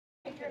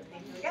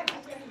Thank you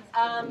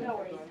again. No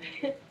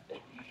worries.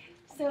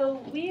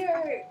 So we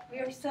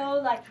are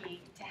so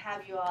lucky to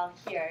have you all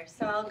here.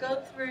 So I'll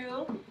go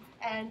through,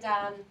 and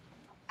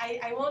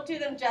I won't do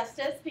them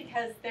justice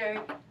because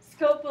their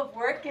scope of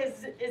work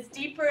is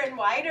deeper and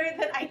wider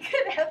than I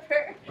could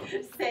ever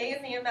say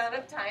in the amount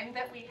of time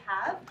that we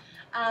have.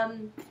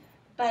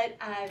 But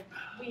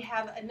we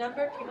have a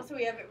number of people. So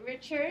we have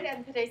Richard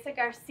and Teresa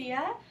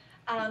Garcia.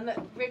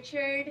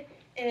 Richard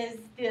is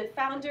the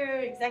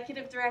founder,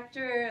 executive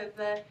director of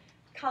the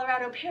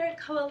Colorado Parent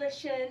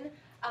Coalition,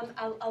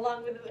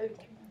 along with a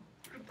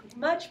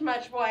much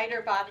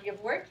wider body of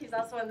work. He's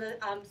also on the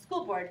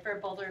school board for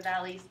Boulder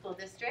Valley School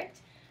District.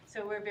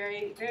 So we're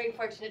very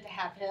fortunate to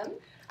have him.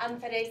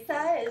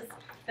 Teresa is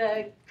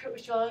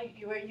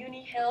you were at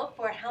Uni Hill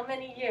for how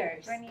many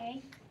years?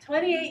 28.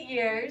 28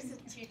 years,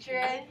 teacher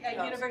at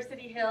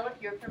University Hill,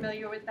 if you're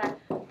familiar with that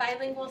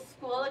bilingual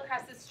school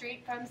across the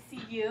street from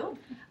CU,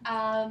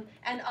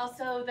 and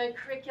also the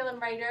curriculum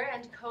writer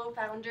and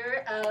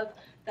co-founder of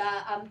the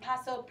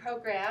ELPASO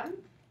program.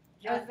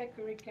 Just the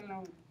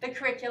curriculum. The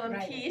curriculum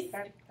piece.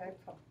 That's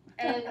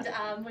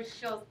And which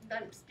she'll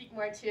speak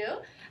more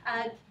to.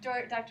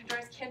 Dr.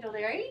 Doris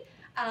Candelarie,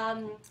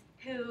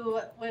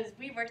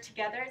 we worked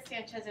together at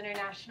Sanchez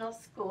International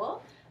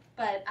School,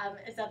 but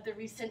is of the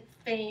recent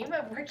fame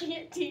of working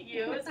at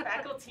TU as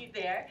faculty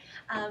there.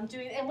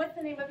 And what's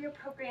the name of your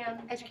program?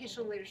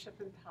 Educational Leadership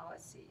and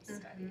Policy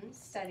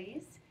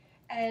Studies.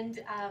 And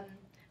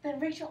then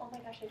Rachel, oh my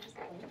gosh, I just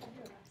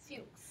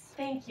Fuchs.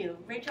 Thank you.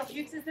 Rachel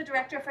Fuchs is the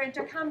director for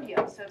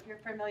Intercambio, so if you're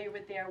familiar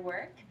with their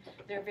work,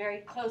 they're very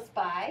close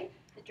by.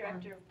 The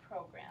director of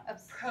programs.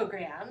 Of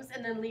programs,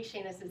 and then Lee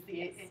Shanis is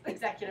the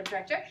executive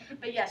director.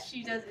 But yes,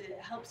 she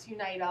helps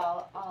unite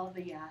all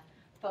the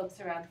folks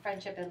around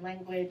friendship and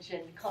language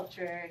and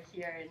culture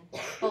here in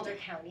Boulder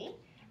County.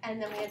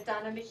 And then we have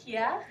Donna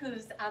Mejia,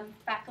 who's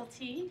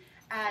faculty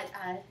at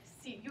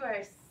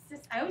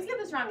I always get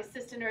this wrong,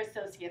 assistant or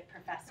associate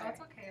professor. Oh, it's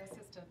okay,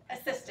 assistant.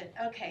 Assistant,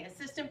 okay,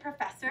 assistant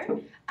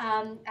professor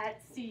at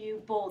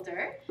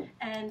CU-Boulder.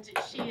 And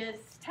she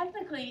is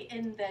technically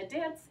in the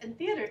dance and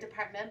theater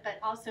department, but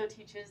also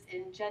teaches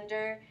in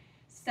gender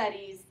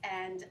studies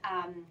and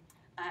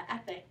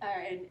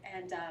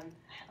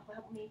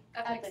help me.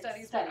 Ethnic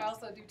studies, but I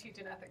also do teach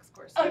an ethics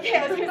course. Okay,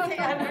 I was going to say,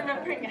 I'm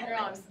remembering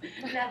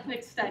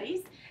ethnic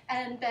studies.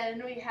 And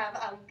then we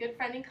have good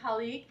friend and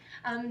colleague,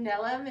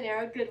 Nella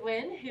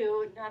Maneiro-Goodwin,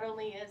 who not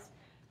only has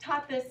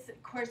taught this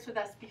course with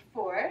us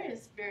before,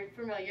 is very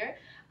familiar,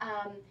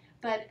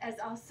 but is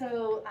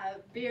also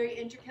very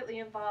intricately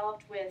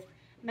involved with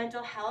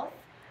mental health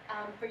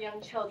for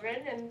young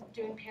children and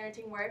doing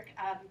parenting work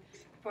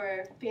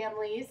for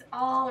families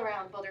all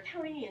around Boulder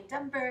County and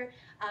Denver,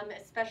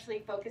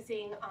 especially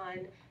focusing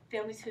on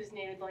families whose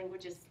native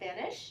language is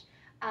Spanish,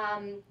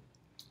 and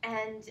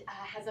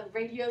has a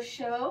radio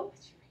show.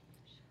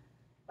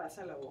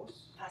 Pasa la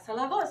voz. Pasa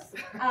la voz.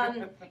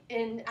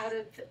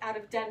 Out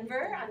of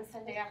Denver on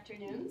Sunday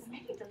afternoons. I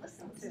need to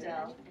listen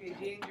still.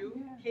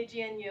 KGNU.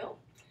 KGNU.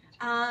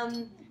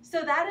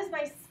 So that is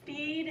my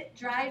speed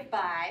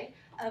drive-by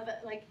of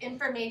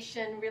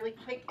information, really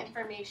quick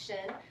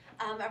information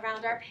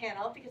around our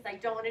panel, because I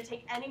don't want to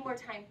take any more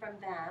time from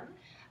them.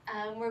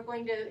 We're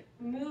going to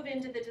move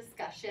into the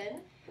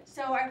discussion.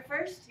 So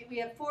we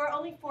have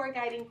only four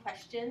guiding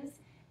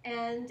questions,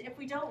 and if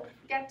we don't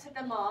get to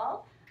them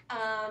all,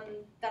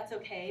 that's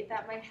okay.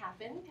 That might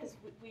happen, because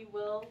we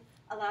will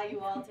allow you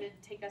all to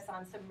take us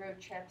on some road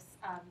trips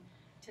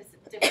to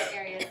different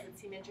areas that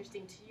seem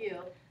interesting to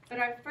you. But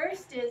our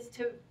first is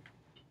to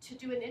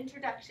do an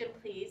introduction,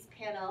 please,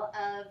 panel,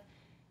 of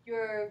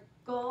your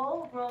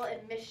goal, role,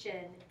 and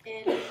mission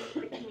in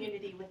the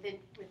community within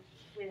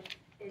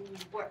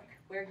work,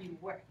 where you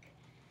work.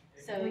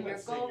 So your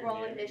goal,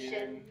 role, and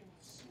mission.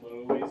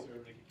 Slowly, so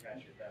everybody can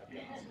catch it. That'd be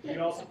awesome. You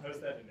can also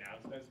post that in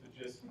announcements, but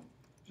just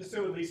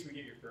so at least we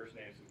get your first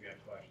name, so if we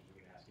have questions,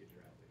 we can ask you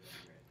directly.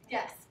 That'd be great.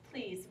 Yes,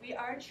 please. We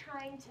are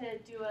trying to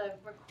do a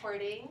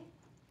recording.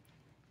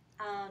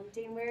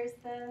 Dane, where's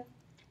the?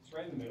 It's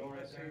right in the middle,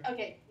 right there.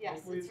 Okay. Yes,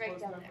 Hopefully it's right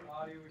down close there. enough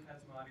for audio. We've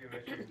had some audio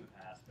issues in the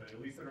past, but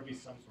at least there'll be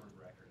some sort of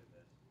record of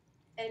this.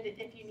 And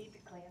if you need to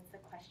glance, the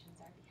questions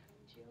are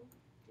behind you, if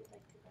you'd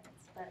like to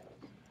glance.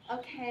 But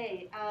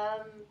okay,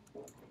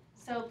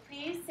 so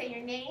please say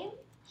your name,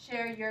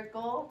 share your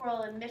goal,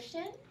 role, and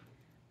mission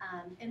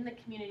in the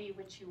community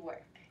which you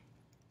work.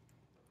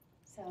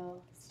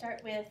 So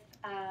start with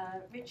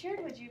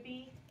Richard. Would you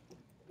be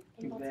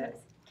able to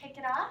kick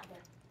it off?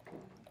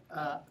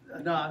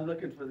 No, I'm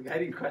looking for the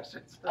guiding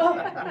questions. Oh,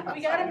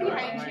 we got them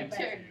behind you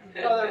too.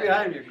 Oh, they're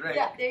behind you. Great.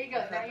 Yeah, there you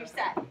go. Now you're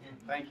set.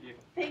 Thank you.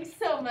 Thanks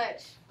so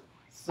much.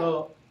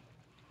 So,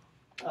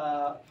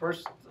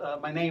 first,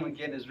 my name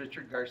again is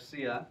Richard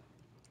Garcia.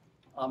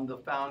 I'm the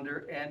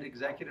founder and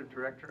executive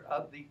director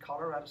of the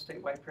Colorado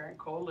Statewide Parent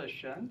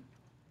Coalition,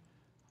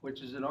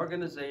 which is an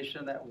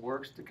organization that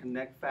works to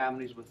connect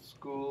families with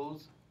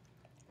schools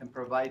and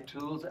provide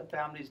tools that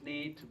families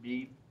need to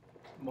be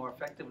more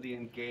effectively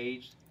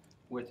engaged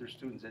with their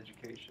students'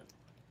 education.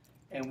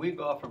 And we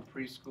go from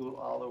preschool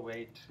all the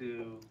way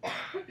to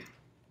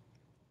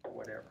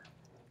whatever,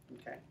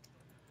 okay?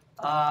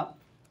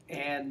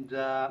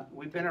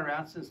 We've been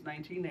around since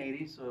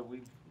 1980, so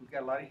we've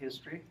got a lot of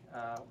history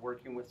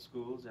working with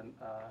schools and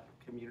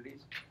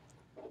communities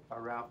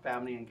around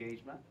family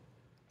engagement.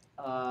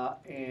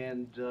 What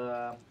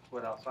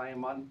else? I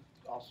am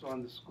also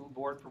on the school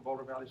board for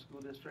Boulder Valley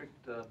School District.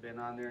 Been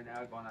on there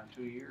now going on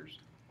 2 years.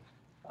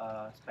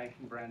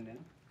 Spanking brand new.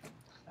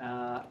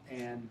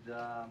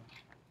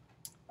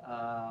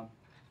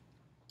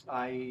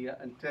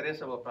 And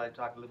Teresa will probably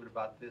talk a little bit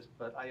about this,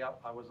 but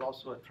I was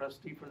also a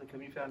trustee for the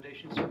Community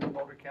Foundation serving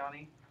Boulder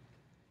County.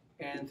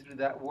 And through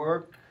that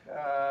work,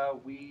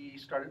 we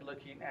started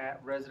looking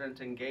at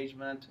resident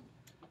engagement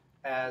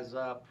as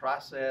a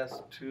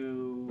process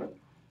to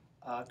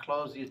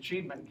close the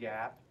achievement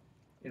gap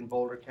in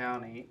Boulder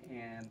County.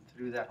 And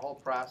through that whole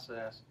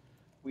process,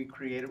 we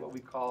created what we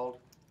called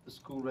the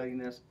School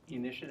Readiness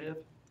Initiative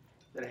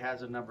that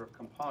has a number of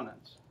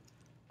components.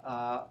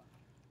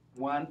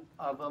 One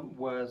of them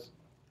was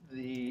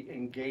the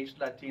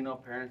Engaged Latino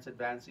Parents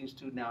Advancing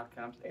Student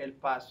Outcomes,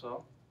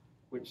 ELPASO,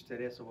 which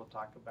Teresa will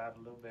talk about a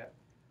little bit.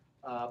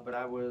 But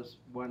I was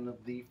one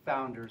of the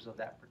founders of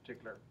that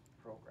particular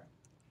program.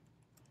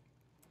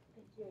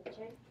 Thank you,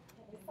 Jay.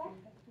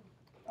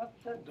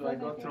 Do I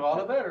go through all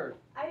of it, or?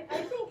 I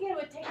think it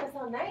would take us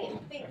all night.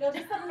 No,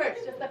 just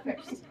the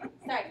first.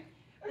 Sorry.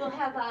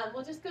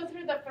 We'll just go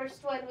through the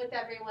first one with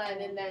everyone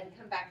and then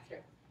come back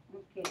through.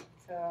 Okay,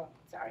 so,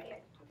 sorry,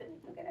 I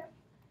didn't look it up.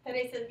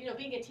 Teresa,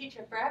 being a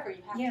teacher forever,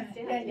 you have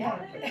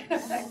to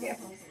stand.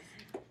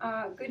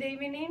 Good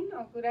evening,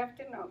 or good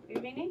afternoon,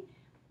 good evening.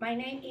 My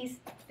name is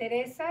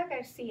Teresa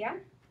Garcia,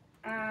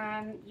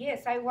 and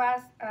yes, I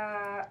was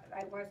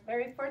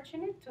very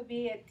fortunate to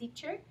be a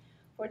teacher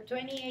for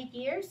 28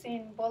 years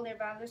in Boulder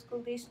Valley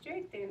School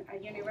District in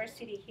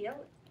University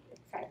Hill,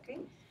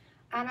 exactly.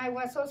 And I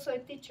was also a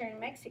teacher in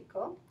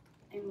Mexico,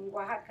 in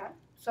Oaxaca.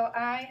 So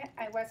I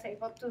was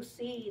able to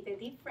see the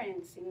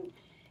difference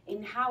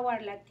in how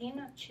our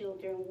Latino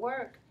children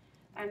work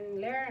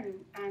and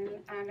learn and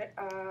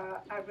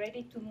are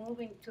ready to move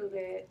into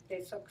the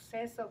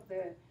success of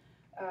the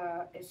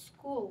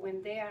school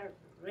when they are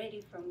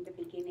ready from the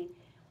beginning.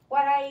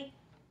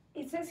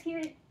 It says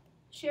here,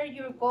 share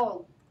your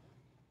goal.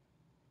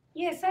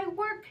 Yes, I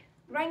work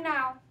right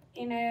now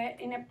in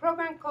a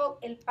program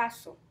called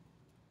ELPASO,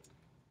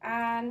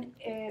 and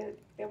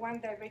the one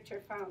that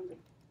Richard founded.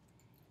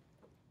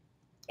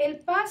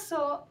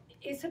 ELPASO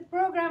is a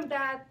program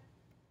that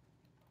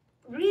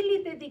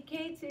really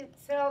dedicates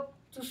itself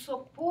to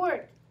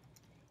support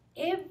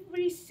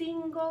every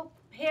single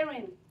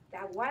parent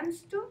that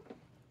wants to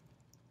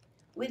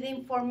with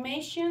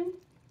information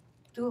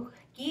to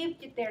give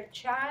their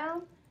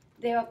child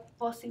the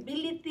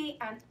possibility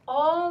and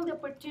all the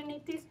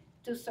opportunities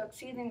to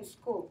succeed in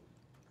school.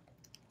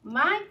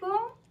 My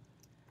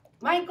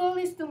goal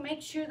is to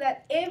make sure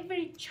that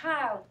every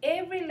child,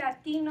 every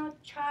Latino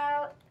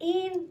child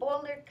in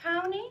Boulder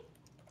County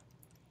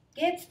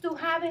gets to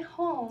have a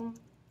home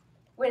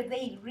where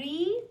they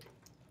read,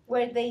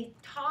 where they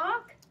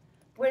talk,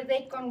 where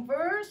they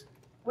converse,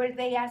 where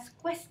they ask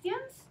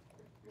questions.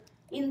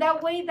 In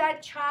that way,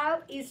 that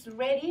child is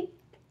ready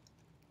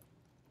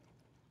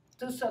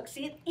to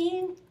succeed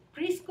in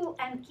preschool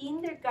and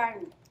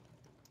kindergarten.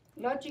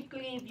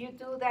 Logically, if you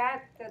do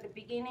that at the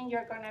beginning,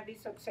 you're going to be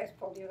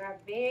successful. You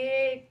have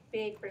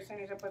big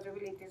percentage of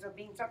possibilities of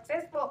being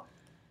successful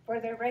for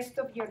the rest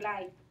of your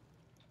life.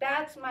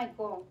 That's my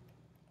goal.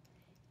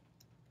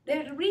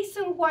 The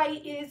reason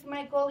why is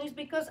my goal is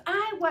because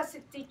I was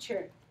a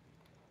teacher.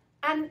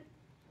 And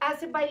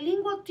as a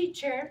bilingual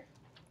teacher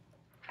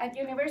at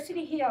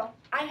University Hill,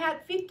 I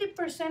had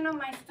 50% of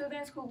my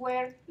students who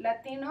were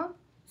Latino,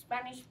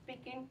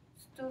 Spanish-speaking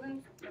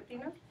students,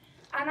 Latinos.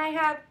 And I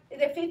have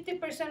the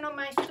 50% of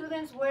my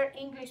students were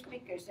English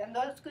speakers, and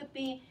those could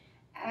be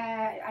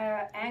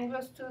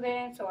Anglo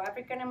students or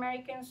African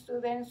American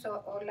students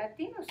or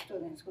Latino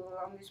students who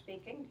only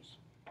speak English.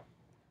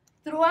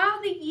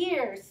 Throughout the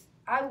years,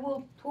 I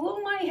will pull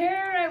my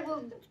hair, I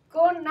will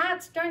go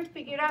nuts trying to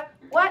figure out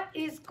what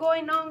is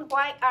going on,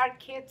 why our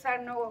kids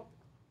are not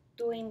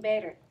doing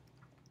better.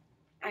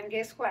 And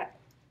guess what?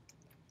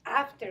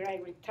 After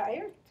I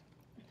retired,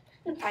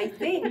 I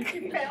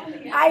think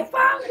I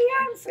found the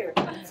answer.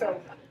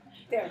 So,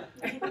 there.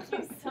 Thank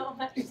you so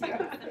much.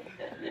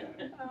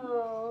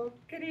 Oh,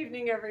 good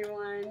evening,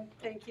 everyone.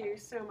 Thank you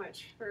so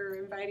much for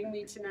inviting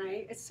me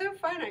tonight. It's so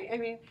fun.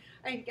 I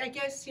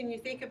guess when you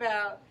think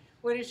about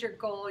what is your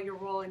goal, your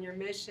role, and your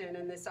mission,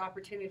 and this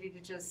opportunity to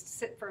just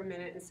sit for a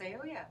minute and say,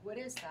 oh yeah, what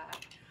is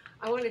that?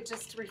 I want to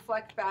just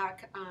reflect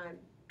back on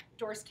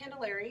Doris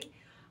Candelarie,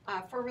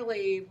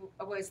 formerly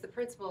was the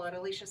principal at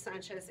Alicia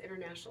Sanchez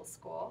International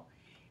School.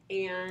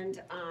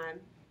 And,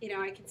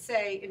 I can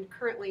say, and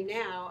currently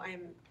now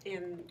I'm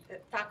in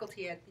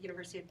faculty at the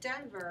University of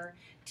Denver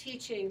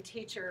teaching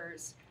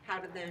teachers how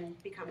to then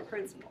become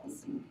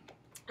principals.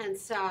 And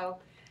so,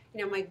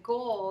 my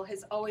goal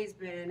has always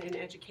been in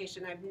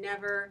education. I've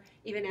never,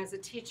 even as a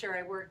teacher,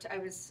 I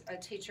was a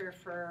teacher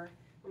for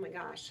oh my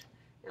gosh,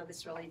 now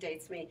this really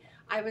dates me.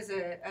 I was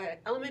a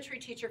elementary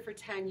teacher for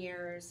 10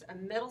 years, a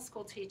middle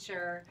school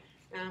teacher,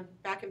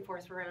 back and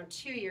forth for around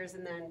 2 years,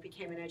 and then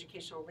became an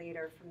educational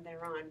leader from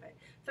there on, but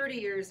 30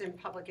 years in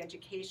public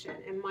education.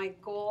 And my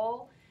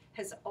goal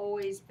has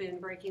always been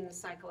breaking the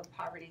cycle of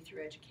poverty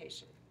through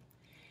education.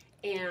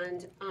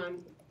 And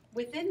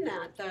within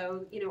that,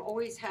 though, you know,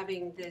 always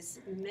having this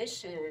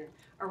mission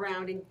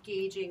around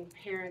engaging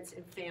parents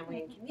and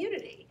family and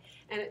community.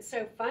 And it's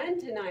so fun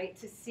tonight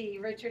to see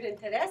Richard and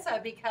Teresa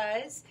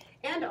because,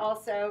 and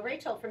also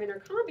Rachel from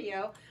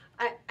Intercambio,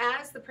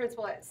 as the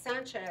principal at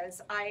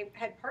Sanchez, I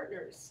had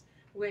partners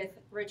with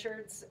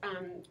Richard's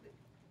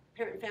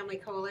Parent and Family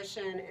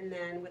Coalition, and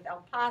then with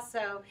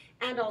ELPASO,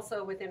 and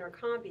also with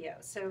Intercambio.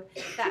 So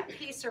that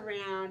piece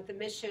around the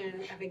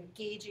mission of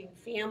engaging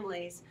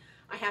families,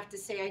 I have to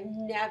say I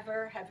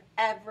never have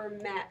ever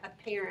met a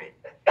parent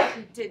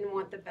who didn't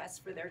want the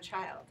best for their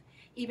child.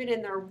 Even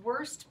in their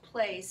worst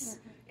place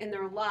in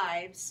their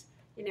lives,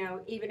 you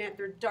know, even at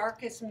their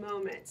darkest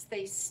moments,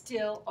 they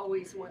still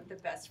always want the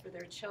best for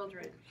their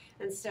children.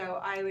 And so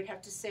I would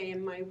have to say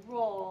in my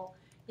role,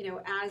 you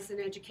know, as an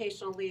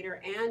educational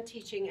leader and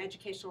teaching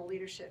educational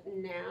leadership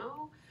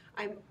now,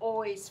 I'm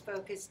always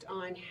focused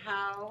on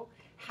how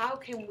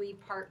can we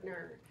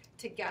partner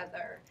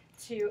together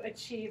to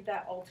achieve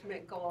that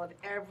ultimate goal of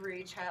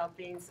every child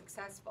being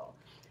successful.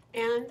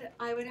 And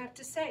I would have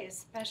to say,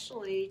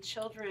 especially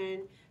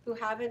children who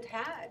haven't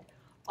had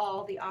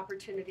all the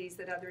opportunities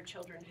that other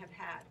children have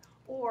had,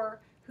 or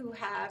who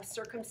have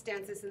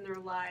circumstances in their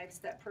lives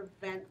that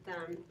prevent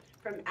them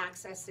from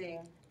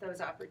accessing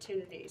those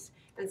opportunities.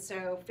 And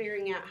so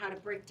figuring out how to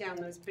break down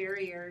those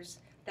barriers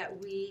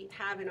that we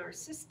have in our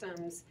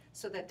systems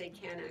so that they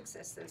can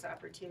access those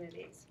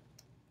opportunities.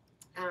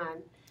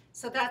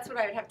 So that's what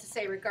I would have to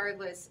say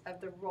regardless of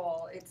the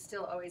role. It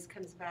still always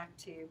comes back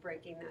to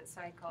breaking that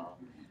cycle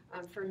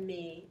for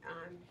me.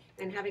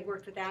 And having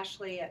worked with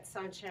Ashley at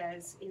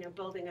Sanchez, you know,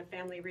 building a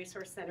family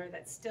resource center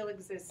that still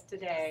exists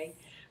today.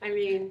 I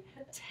mean,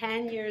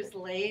 10 years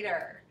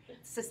later,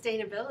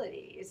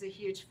 sustainability is a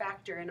huge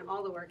factor in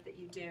all the work that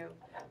you do,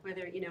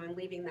 whether, you know, in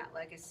leaving that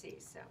legacy.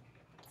 So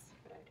that's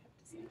what I'd have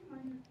to say.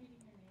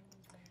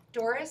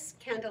 Doris,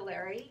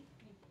 Candelarie.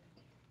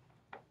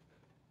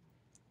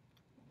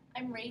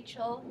 I'm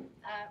Rachel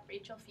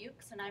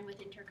Fuchs, and I'm with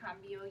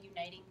Intercambio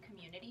Uniting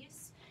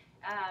Communities.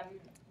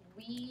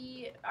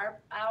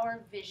 Our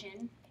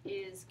vision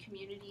is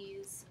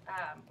communities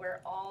where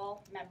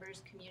all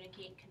members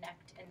communicate,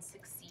 connect, and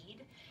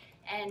succeed.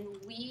 And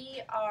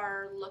we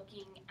are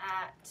looking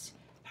at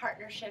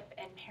partnership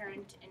and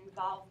parent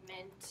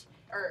involvement,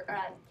 or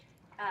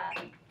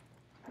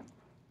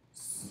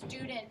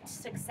student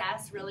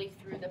success really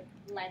through the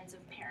lens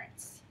of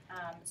parents.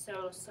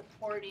 So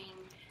supporting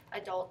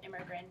adult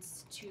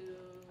immigrants to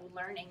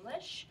learn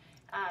English,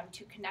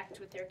 to connect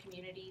with their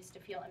communities,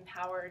 to feel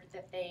empowered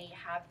that they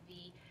have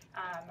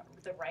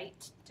the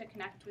right to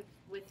connect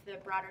with the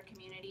broader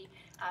community,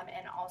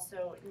 and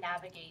also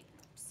navigate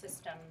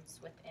systems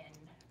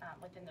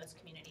within those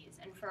communities.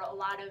 And for a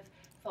lot of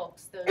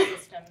folks, those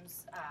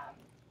systems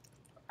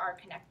are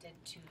connected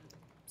to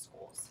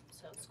schools,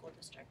 so school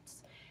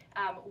districts.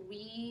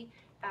 We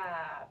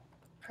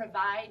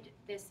provide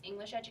this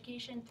English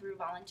education through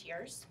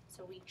volunteers.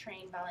 So we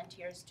train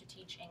volunteers to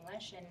teach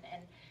English,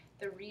 and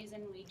the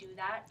reason we do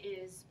that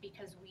is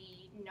because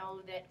we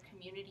know that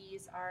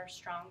communities are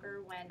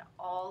stronger when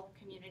all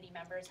community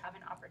members have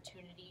an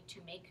opportunity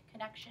to make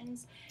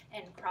connections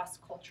and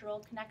cross-cultural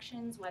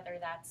connections, whether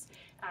that's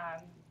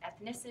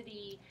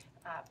ethnicity,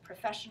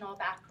 professional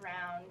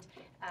background,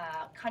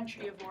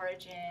 country of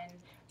origin,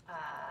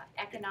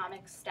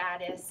 economic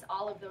status.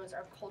 All of those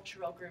are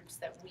cultural groups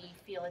that we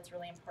feel it's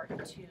really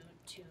important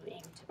to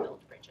aim to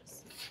build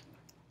bridges.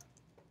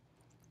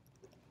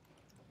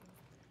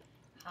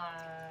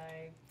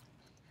 Hi,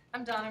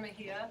 I'm Donna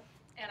Mejia,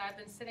 and I've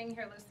been sitting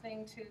here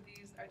listening to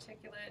these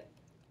articulate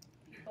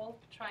people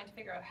trying to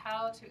figure out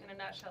how to, in a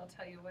nutshell,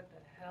 tell you what the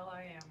hell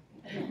I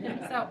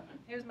am. So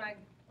here's my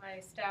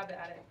stab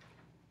at it.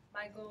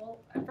 My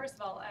goal, first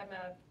of all, I'm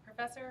a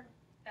professor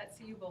at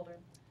CU-Boulder,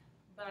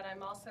 but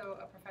I'm also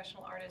a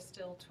professional artist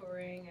still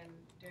touring and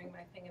doing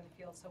my thing in the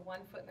field. So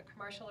 1 foot in the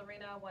commercial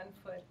arena, 1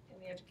 foot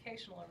in the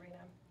educational arena.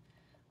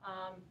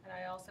 And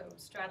I also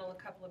straddle a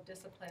couple of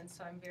disciplines,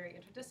 so I'm very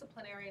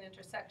interdisciplinary and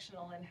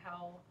intersectional in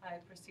how I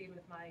proceed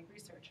with my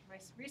research. My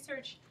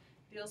research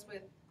deals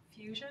with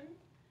fusion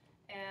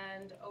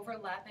and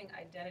overlapping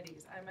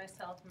identities. I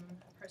myself am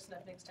a person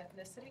of mixed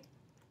ethnicity.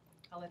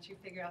 I'll let you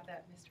figure out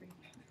that mystery.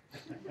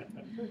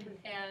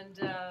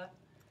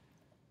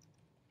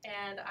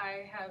 And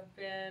I have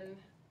been,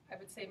 I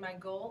would say my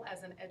goal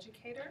as an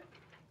educator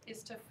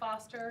is to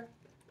foster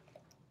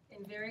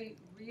in very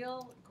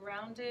real,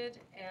 grounded,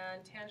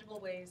 and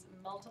tangible ways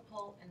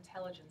multiple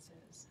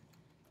intelligences.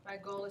 My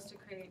goal is to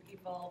create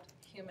evolved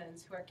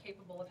humans who are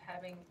capable of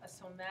having a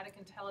somatic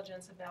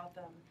intelligence about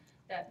them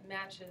that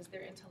matches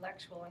their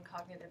intellectual and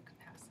cognitive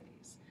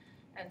capacities.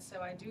 And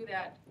so I do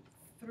that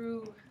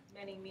through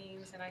many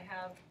means, and I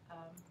have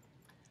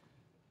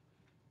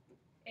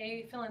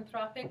a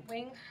philanthropic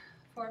wing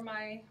for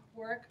my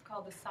work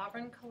called the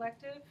Sovereign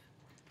Collective.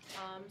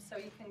 So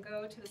you can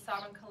go to the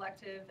Sovereign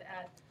Collective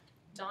at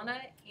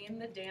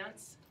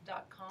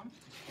donnainthedance.com.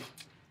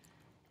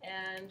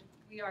 And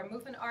we are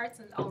Movement Arts,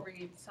 and I'll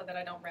read so that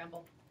I don't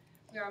ramble.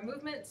 We are a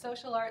movement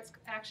social arts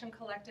action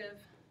collective,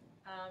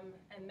 and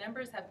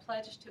members have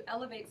pledged to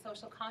elevate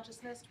social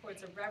consciousness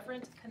towards a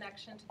reverent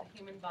connection to the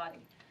human body.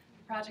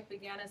 The project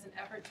began as an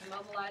effort to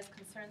mobilize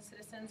concerned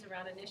citizens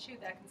around an issue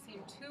that can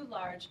seem too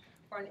large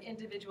for an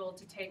individual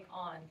to take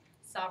on,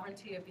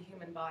 sovereignty of the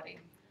human body.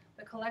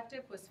 The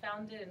collective was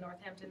founded in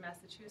Northampton,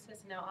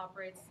 Massachusetts, and now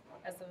operates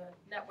as a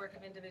network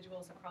of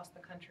individuals across the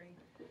country.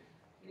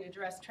 We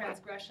address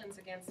transgressions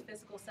against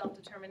physical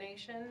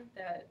self-determination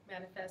that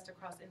manifest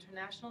across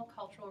international,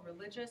 cultural,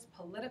 religious,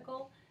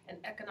 political, and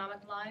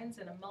economic lines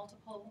in a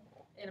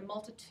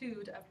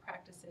multitude of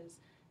practices.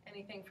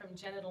 Anything from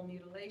genital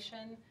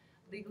mutilation,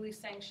 legally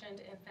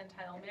sanctioned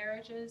infantile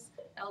marriages,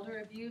 elder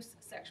abuse,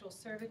 sexual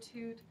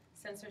servitude,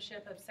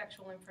 censorship of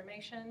sexual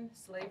information,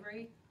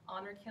 slavery,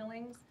 honor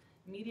killings,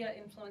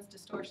 media-influenced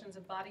distortions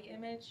of body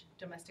image,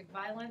 domestic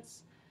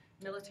violence,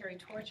 military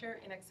torture,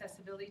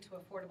 inaccessibility to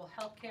affordable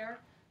health care,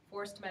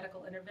 forced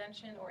medical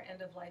intervention, or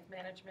end-of-life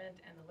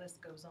management, and the list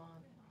goes on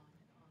and on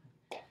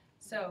and on.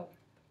 So,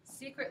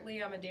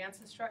 secretly, I'm a dance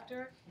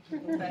instructor,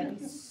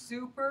 but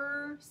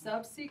super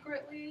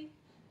sub-secretly,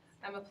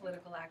 I'm a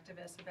political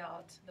activist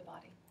about the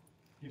body.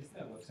 Give us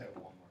that website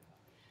one more time.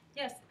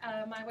 Yes,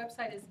 my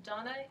website is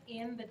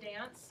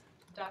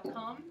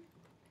donnainthedance.com.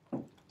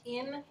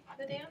 In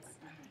the dance,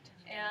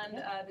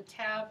 and the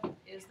tab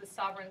is the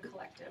Sovereign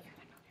Collective.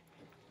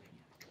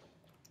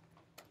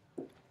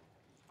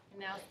 And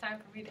now it's time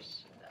for me to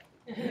shut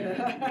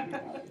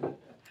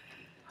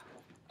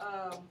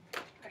up.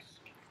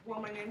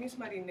 Well, my name is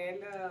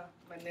Marinela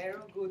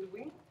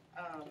Maneiro-Goodwin.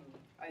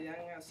 I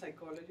am a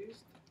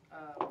psychologist.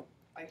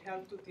 I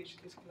helped to teach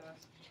this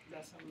class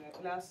last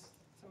semester. Last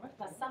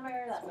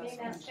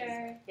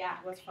semester, yeah.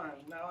 It was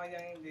fun. Now I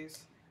am in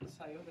this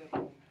side of the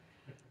room.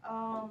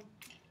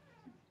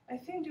 I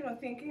think,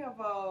 thinking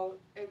about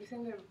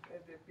everything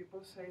that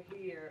people say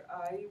here,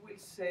 I will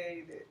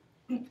say that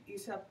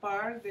it's a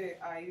part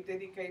that I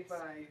dedicate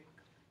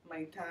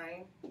my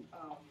time,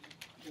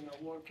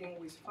 working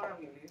with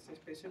families,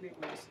 especially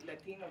with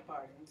Latino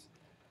parents,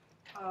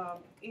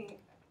 in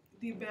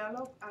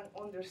develop and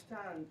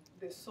understand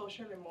the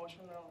social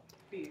emotional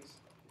piece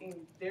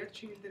in their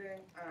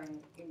children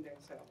and in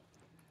themselves.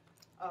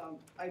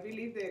 I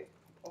believe that,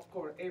 of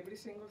course, every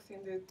single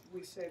thing that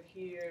we said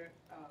here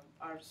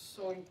are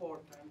so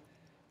important,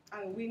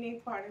 and we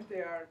need parents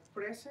that are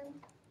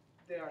present,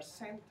 they are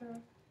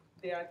centered,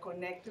 they are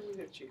connected with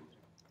their children.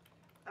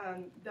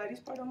 And that is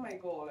part of my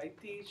goal. I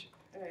teach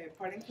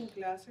parenting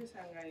classes,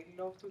 and I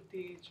love to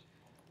teach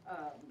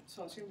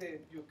something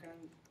that you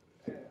can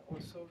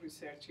also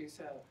research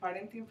is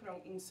parenting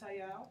from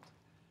inside out.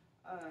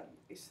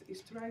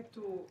 Is try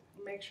to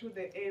make sure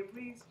that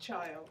every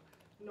child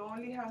not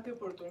only have the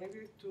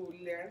opportunity to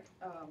learn,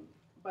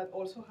 but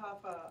also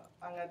have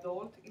an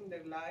adult in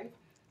their life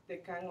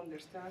that can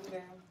understand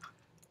them,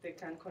 they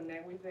can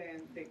connect with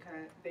them, they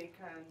can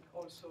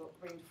also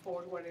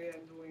reinforce what they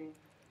are doing,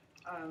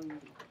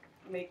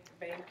 make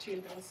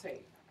children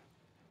safe.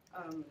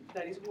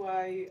 That is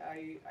why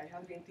I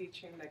have been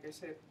teaching, like I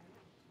said,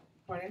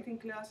 parenting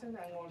classes,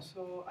 and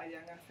also I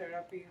am a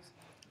therapist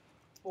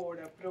for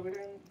a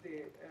program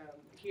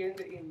here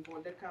in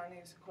Boulder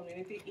County's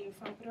Community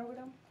Infant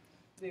Program.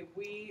 That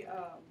we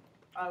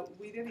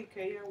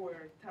dedicate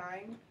our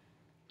time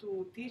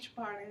to teach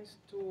parents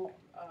to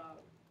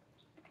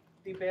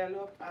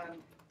develop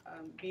and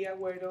be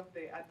aware of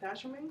the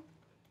attachment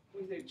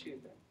with their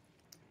children.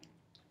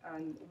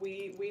 And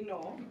we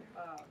know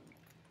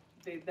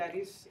that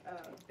is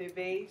the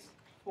base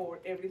for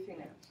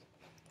everything else.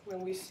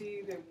 When we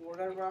see the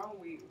world around,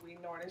 we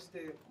notice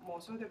that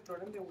most of the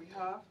problems that we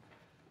have,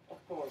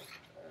 of course,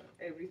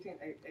 everything,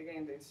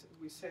 again,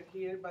 we said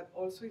here, but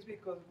also it's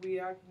because we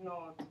are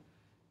not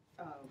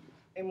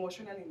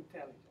emotionally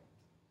intelligent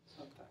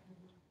sometimes.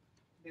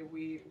 That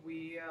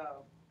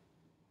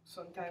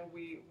sometimes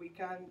we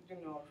can,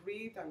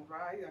 read and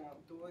write and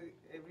do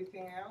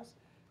everything else,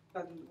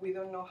 but we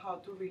don't know how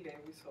to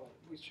relate with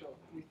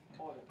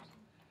others.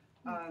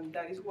 And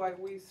that is why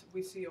we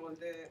see all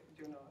the,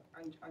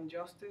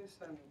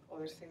 injustice and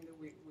other things that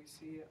we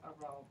see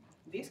around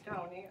this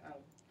county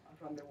and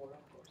around the world,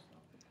 of course.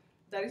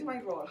 That is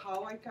my role,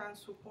 how I can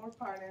support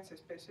parents,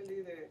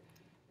 especially the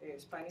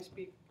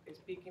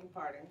Spanish-speaking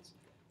parents,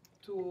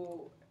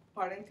 to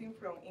parenting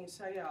from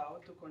inside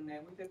out, to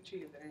connect with their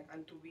children,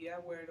 and to be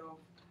aware of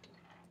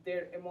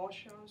their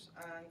emotions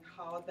and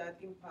how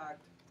that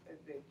impacts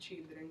the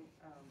children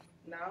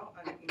now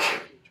and in the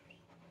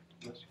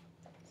future.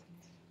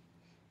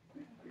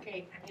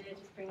 Okay, I'm going to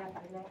just bring up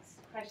the next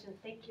question.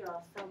 Thank you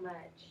all so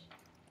much.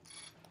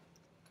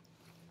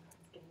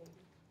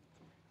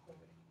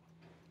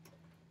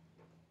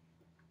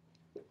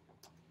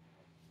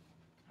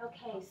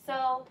 Okay,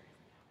 so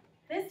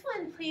This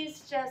one,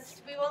 please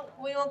just,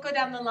 we won't go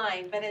down the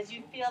line, but as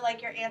you feel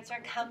like your answer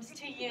comes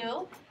to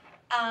you,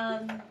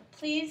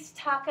 please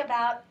talk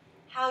about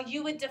how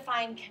you would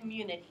define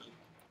community.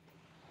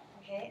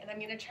 Okay, and I'm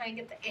gonna try and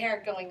get the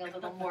air going a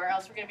little more, or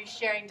else we're gonna be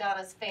sharing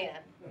Donna's fan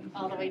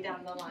all the way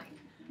down the line.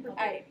 All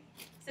right,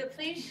 so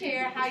please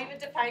share how you would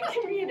define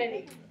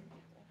community.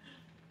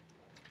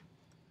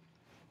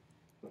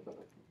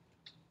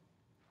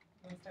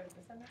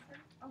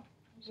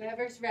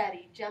 Whoever's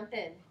ready, jump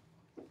in.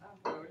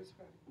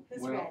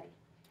 Who's Well, ready?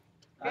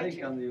 I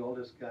think I'm the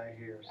oldest guy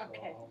here, so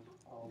Okay.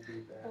 I'll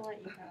do I'll that.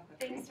 let you go.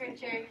 Thanks,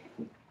 Richard.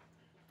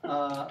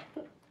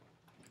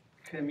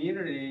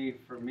 Community,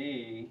 for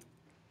me,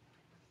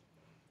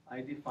 I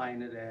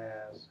define it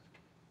as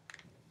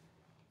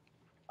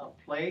a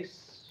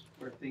place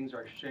where things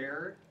are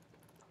shared,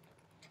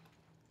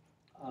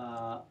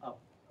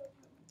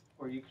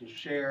 where you can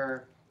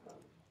share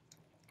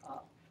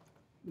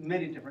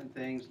many different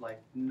things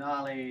like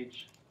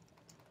knowledge,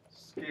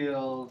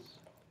 skills,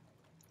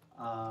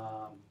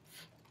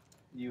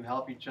 you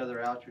help each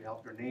other out, you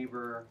help your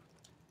neighbor,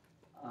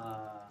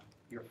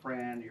 your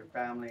friend, your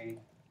family,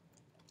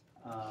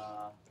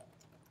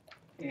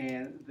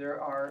 and there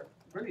are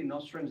really no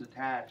strings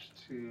attached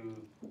to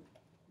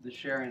the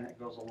sharing that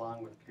goes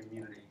along with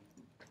community.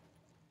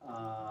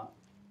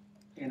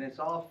 And it's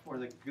all for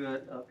the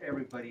good of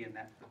everybody in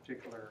that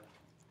particular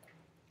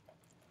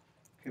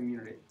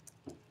community.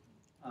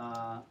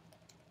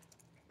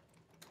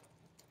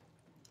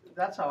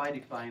 That's how I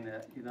define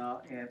it, you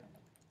know, and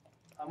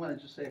I'm going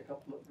to just say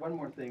one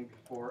more thing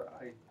before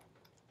I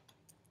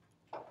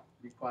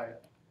be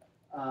quiet.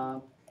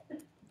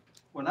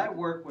 When I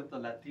work with the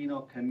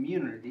Latino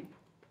community,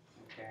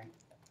 okay,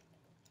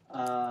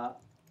 I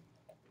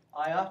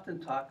often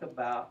talk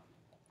about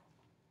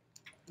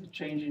the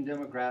changing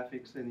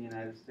demographics in the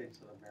United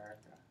States of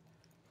America.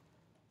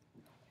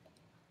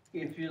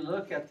 If you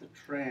look at the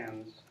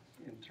trends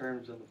in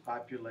terms of the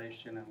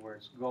population and where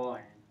it's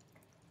going,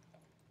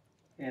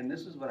 and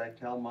this is what I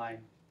tell my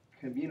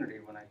community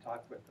when I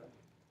talk with them,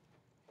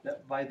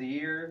 that by the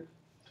year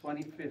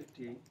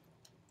 2050,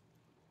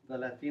 the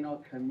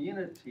Latino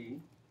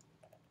community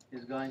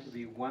is going to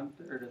be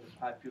 1/3 of the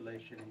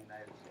population in the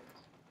United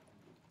States.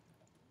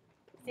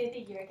 Say the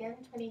year again,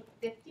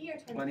 2050 or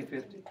 2050?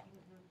 2050.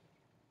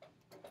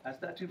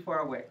 That's not too far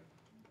away.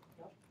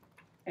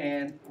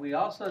 And we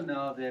also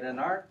know that in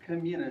our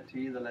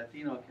community, the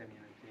Latino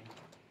community,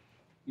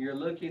 you're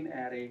looking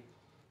at a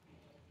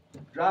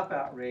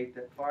dropout rate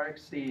that far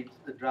exceeds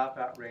the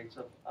dropout rates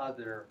of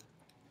other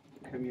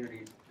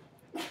communities,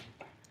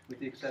 with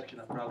the exception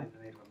of probably the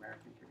Native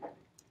American community.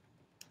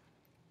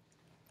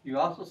 You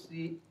also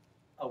see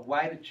a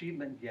wide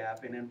achievement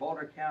gap, and in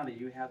Boulder County,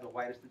 you have the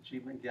widest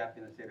achievement gap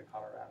in the state of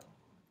Colorado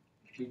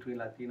between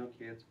Latino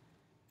kids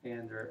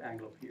and their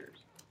Anglo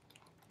peers.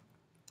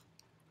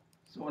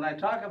 So when I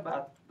talk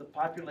about the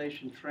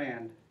population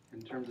trend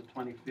in terms of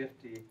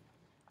 2050,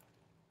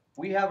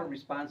 we have a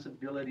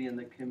responsibility in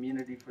the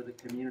community for the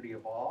community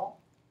of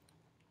all,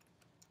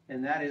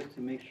 and that is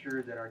to make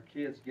sure that our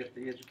kids get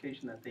the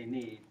education that they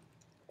need,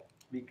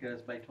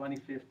 because by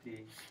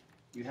 2050,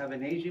 you have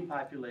an aging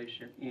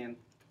population in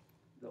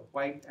the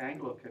white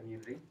Anglo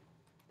community,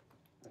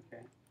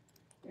 okay?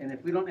 And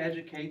if we don't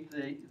educate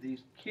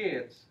these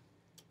kids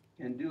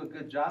and do a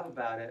good job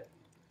about it,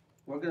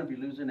 we're going to be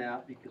losing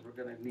out, because we're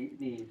going to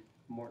need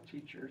more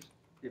teachers.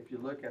 If you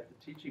look at the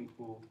teaching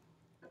pool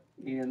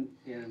in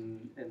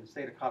the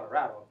state of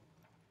Colorado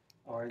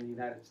or in the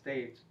United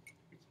States,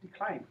 it's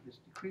declining, it's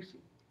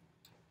decreasing.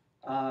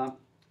 So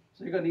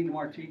you're going to need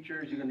more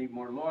teachers, you're going to need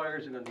more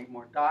lawyers, you're going to need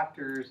more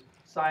doctors,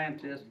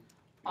 scientists,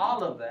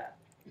 all of that.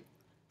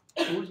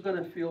 Who's going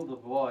to fill the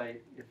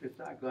void if it's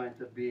not going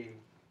to be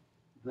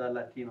the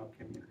Latino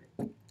community?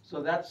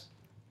 So that's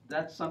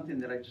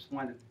something that I just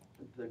wanted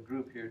the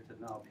group here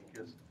to know,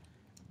 because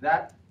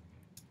that,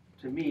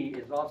 to me,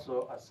 is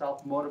also a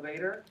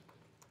self-motivator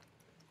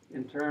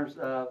in terms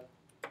of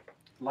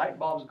light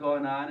bulbs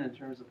going on, in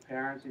terms of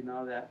parents, you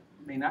know, that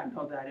may not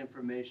know that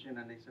information,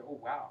 and they say, oh,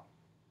 wow,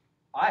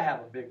 I have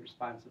a big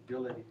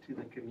responsibility to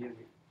the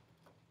community.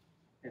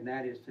 And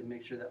that is to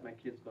make sure that my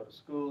kids go to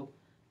school,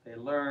 they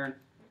learn,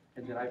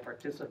 and that I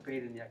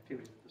participate in the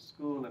activities of the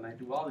school, and I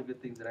do all the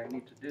good things that I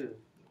need to do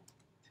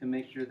to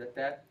make sure that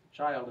that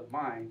child of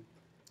mine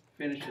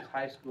finishes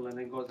high school and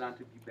then goes on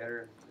to be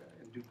better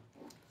and do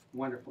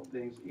wonderful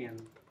things in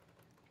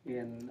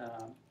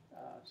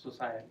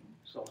society.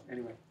 So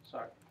anyway,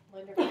 sorry.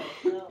 Wonderful.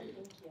 No,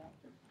 thank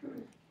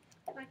you.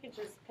 If I could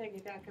just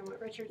piggyback on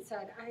what Richard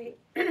said, I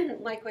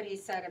like what he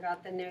said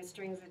about the no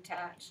strings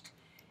attached.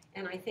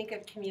 And I think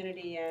of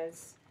community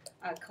as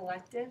a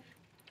collective.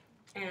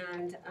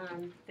 And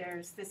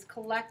there's this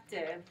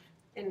collective,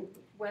 and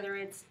whether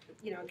it's,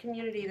 you know, a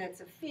community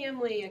that's a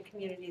family, a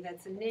community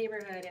that's a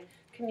neighborhood,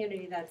 a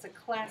community that's a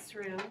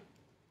classroom,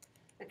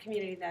 a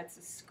community that's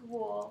a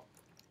school,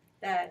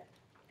 that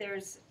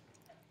there's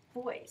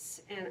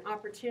voice and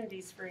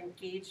opportunities for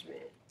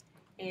engagement.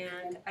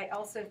 And I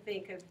also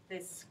think of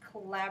this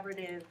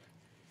collaborative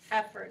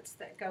efforts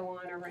that go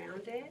on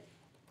around it.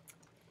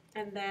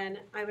 And then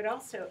I would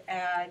also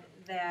add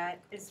that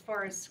as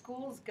far as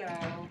schools go,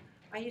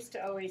 I used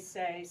to always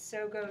say,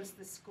 so goes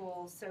the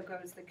school, so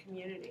goes the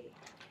community.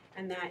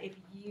 And that if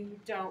you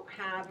don't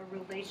have a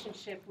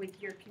relationship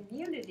with your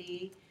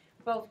community,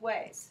 both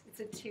ways, it's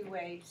a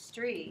two-way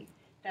street,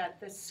 that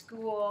the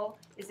school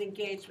is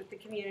engaged with the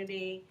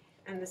community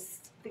and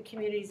the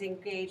community is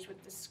engaged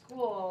with the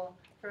school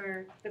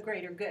for the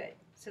greater good.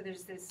 So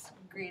there's this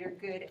greater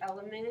good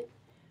element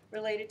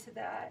related to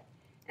that.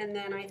 And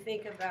then I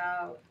think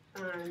about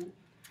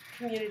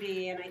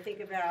community, and I think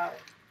about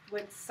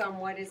what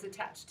somewhat is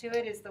attached to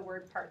it is the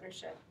word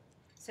partnership.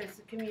 So it's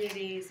the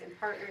communities and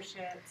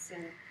partnerships,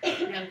 and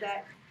you know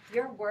that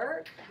your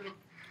work with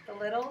the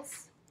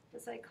littles,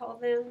 as I call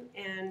them,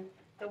 and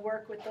the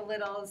work with the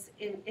littles,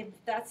 if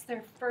that's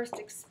their first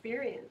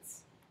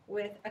experience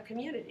with a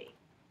community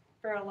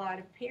for a lot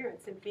of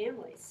parents and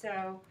families.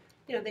 So,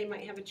 you know, they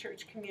might have a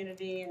church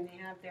community and they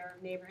have their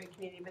neighborhood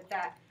community, but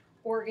that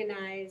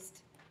organized,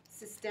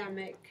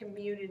 systemic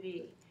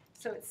community.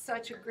 So it's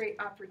such a great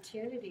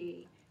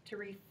opportunity to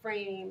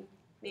reframe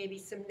maybe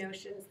some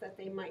notions that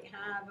they might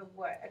have of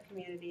what a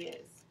community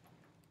is.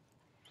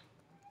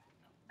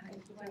 I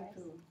want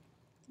to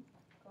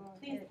go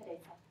Please, ahead.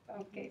 Teresa.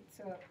 Okay,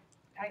 so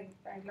I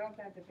love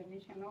that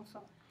definition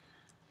also.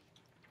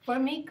 For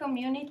me,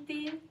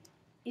 community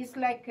is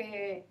like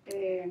a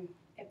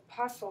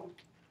puzzle.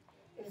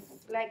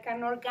 It's like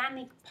an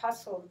organic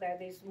puzzle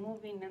that is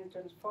moving and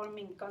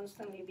transforming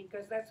constantly,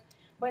 because that's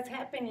what's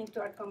happening to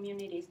our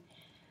communities.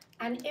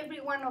 And every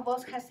one of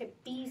us has a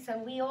piece,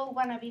 and we all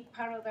want to be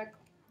part of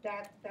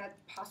that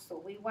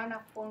puzzle. We want to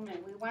form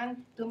it. We want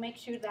to make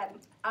sure that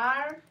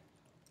our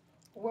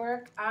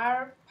work,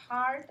 our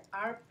part,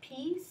 our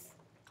piece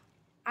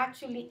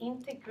actually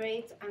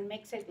integrates and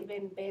makes it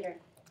even better.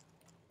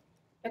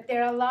 But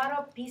there are a lot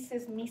of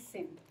pieces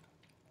missing.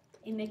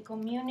 In a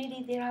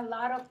community, there are a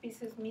lot of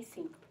pieces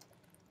missing.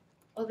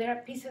 Or there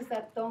are pieces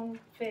that don't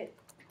fit.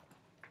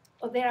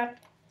 Or there are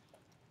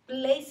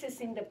places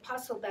in the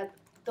puzzle that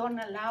don't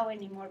allow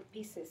any more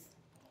pieces,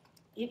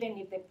 even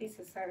if the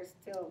pieces are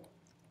still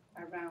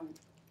around.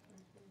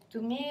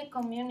 To me, a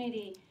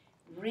community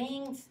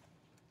brings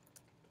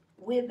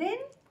within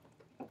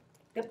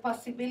the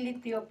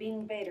possibility of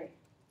being better.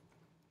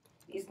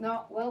 It's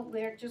not, well,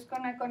 we're just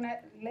gonna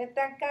let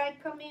that guy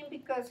come in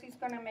because he's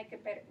gonna make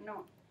it better.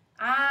 No,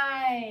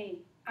 I'm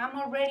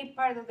already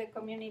part of the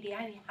community.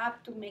 I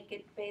have to make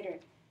it better.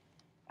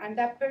 And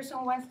that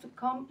person wants to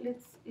come,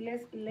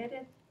 let's let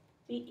it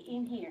be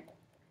in here.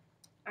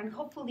 And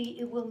hopefully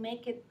it will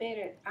make it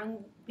better.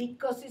 And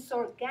because it's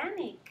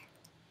organic,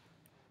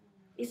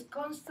 it's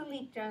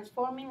constantly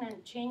transforming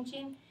and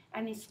changing,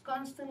 and it's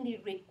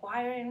constantly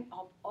requiring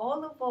of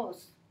all of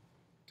us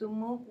to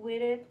move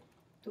with it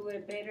to a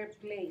better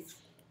place.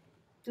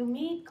 To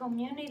me,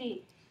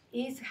 community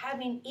is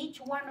having each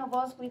one of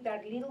us with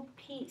that little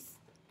piece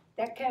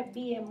that can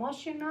be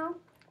emotional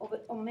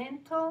or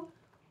mental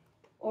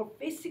or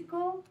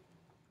physical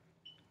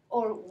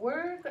or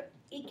work.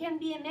 It can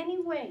be in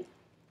any way.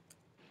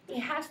 It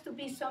has to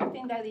be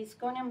something that is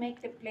going to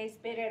make the place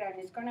better, and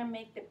it's going to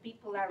make the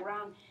people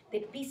around, the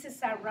pieces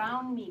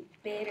around me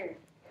better.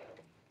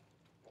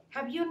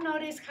 Have you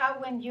noticed how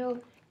when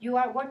you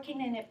are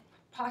working in a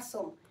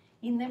puzzle,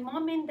 in the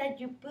moment that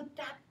you put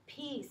that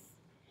piece,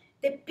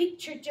 the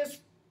picture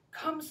just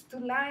comes to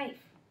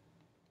life?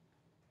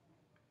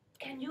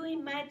 Can you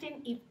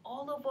imagine if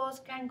all of us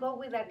can go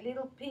with that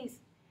little piece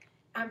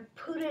and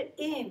put it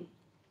in?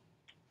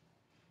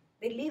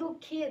 The little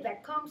kid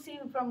that comes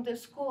in from the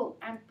school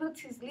and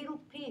puts his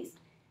little piece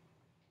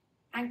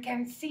and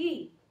can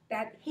see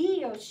that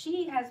he or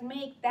she has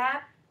made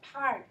that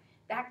part,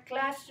 that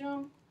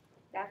classroom,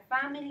 that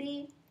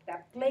family,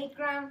 that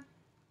playground,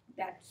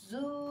 that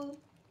zoo,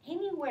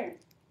 anywhere,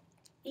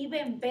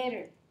 even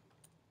better.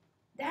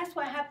 That's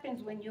what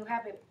happens when you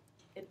have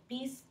a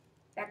piece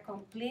that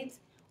completes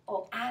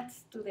or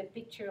adds to the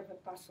picture of a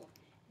puzzle.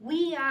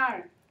 We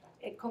are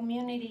a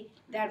community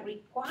that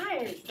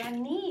requires, that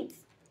needs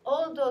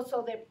all those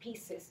other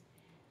pieces.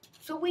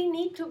 So we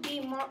need to be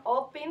more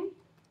open,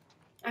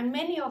 and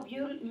many of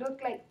you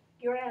look like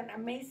you're an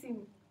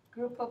amazing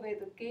group of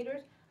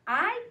educators.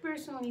 I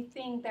personally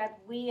think that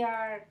we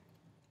are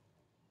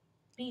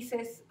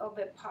pieces of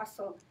a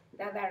puzzle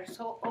that are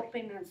so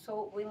open and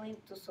so willing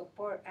to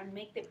support and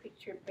make the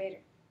picture better.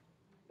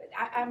 But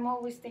I'm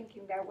always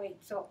thinking that way.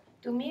 So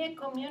to me, a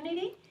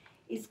community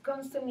is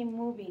constantly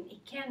moving.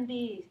 It can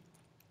be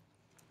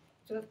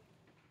just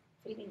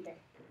sitting there.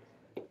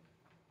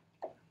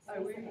 I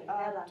will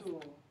add to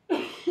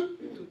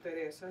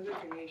Teresa's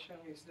definition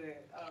is the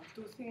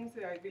two things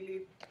that I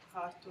believe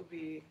has to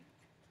be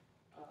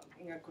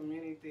in a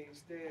community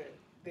is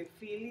the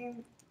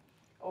feeling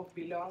of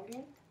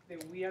belonging,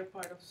 that we are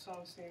part of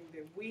something,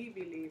 that we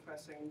believe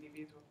as an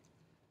individual,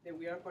 that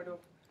we are part of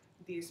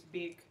this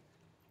big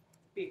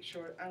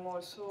picture, and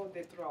also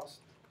the trust.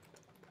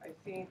 I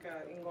think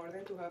in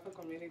order to have a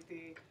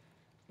community,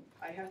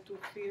 I have to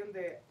feel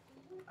that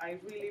I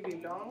really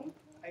belong,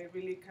 I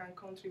really can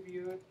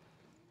contribute,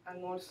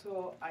 and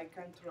also I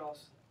can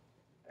trust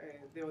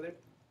the other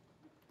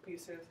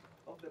pieces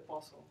of the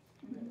puzzle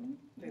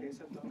that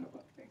Teresa talked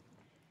about.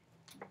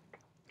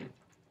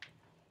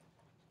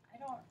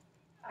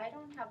 I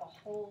don't have a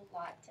whole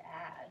lot to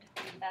add.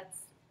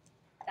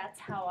 That's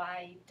how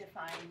I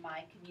define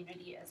my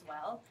community as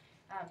well.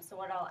 So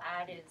what I'll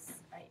add is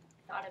I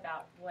thought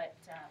about what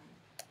kind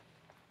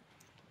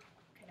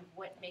of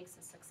what makes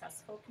a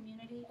successful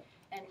community,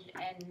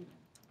 and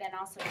then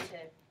also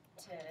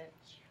to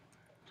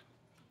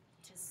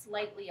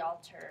slightly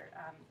alter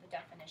the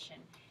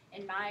definition.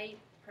 In my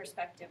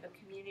perspective, a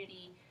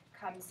community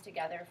comes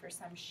together for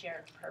some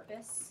shared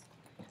purpose.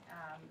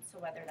 So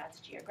whether that's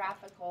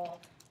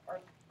geographical or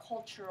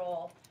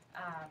cultural,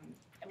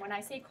 and when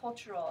I say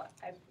cultural,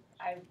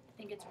 I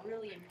think it's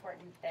really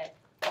important that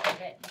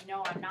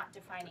I'm not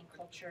defining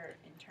culture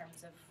in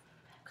terms of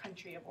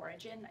country of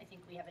origin. I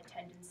think we have a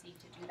tendency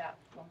to do that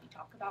when we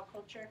talk about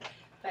culture,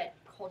 but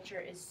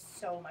culture is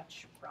so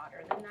much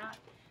broader than that.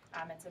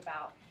 It's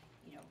about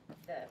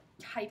the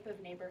type of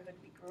neighborhood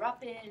we grew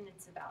up in,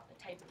 it's about the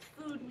type of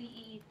food we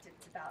eat,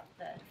 it's about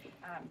the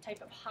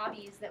type of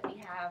hobbies that we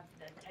have,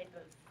 the type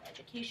of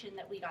education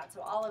that we got.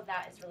 So all of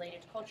that is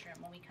related to culture, and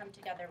when we come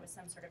together with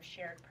some sort of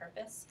shared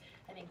purpose,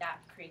 I think that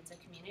creates a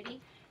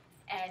community.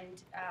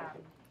 And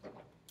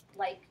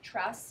like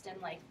trust and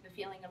like the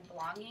feeling of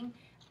belonging,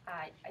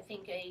 I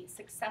think a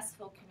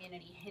successful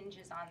community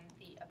hinges on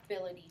the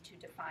ability to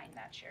define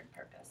that shared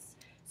purpose.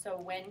 So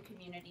when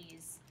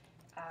communities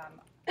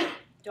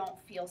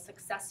don't feel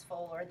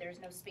successful, or there's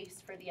no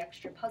space for the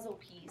extra puzzle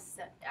piece,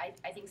 I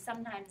think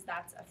sometimes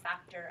that's a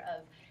factor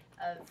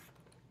of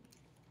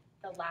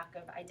the lack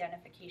of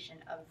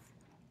identification of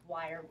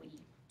why are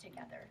we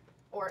together,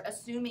 or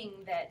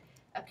assuming that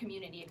a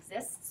community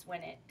exists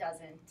when it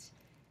doesn't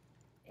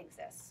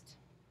exist.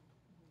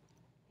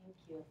 Thank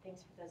you.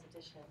 Thanks for those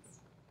additions,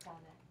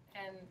 Donna.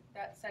 And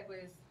that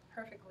segues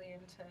perfectly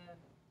into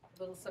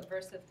little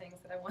subversive things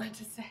that I wanted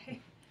to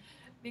say,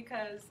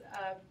 because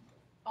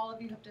all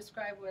of you have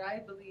described what I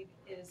believe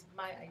is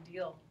my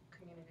ideal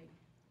community.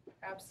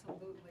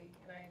 Absolutely,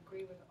 and I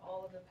agree with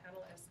all of the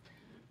panelists.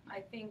 I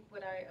think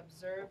what I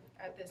observe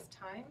at this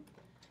time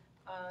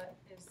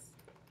is,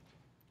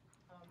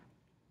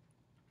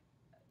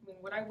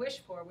 what I wish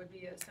for would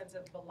be a sense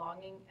of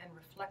belonging and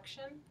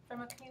reflection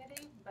from a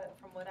community, but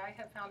from what I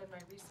have found in my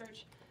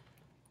research,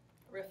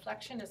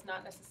 reflection is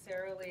not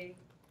necessarily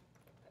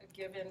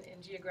given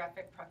in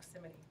geographic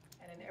proximity.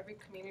 And in every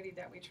community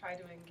that we try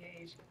to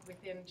engage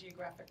within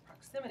geographic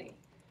proximity,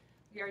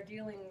 we are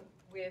dealing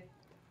with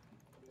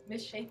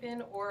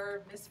misshapen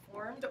or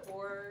misformed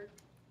or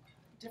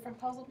different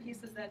puzzle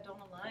pieces that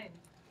don't align,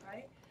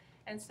 right?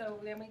 And so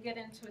then we get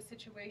into a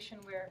situation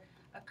where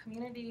a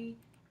community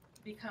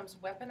becomes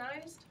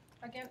weaponized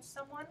against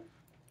someone,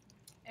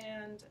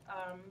 and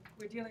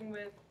we're dealing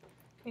with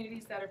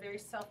communities that are very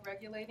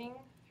self-regulating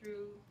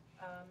through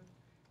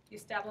the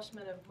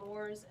establishment of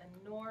mores and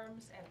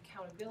norms and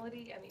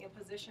accountability and the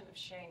imposition of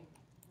shame.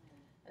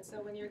 And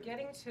so when you're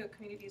getting to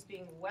communities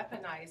being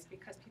weaponized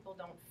because people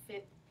don't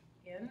fit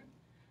in,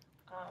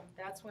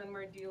 that's when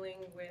we're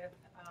dealing with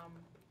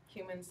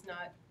humans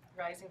not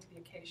rising to the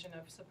occasion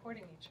of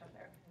supporting each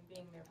other and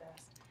being their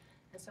best.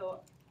 And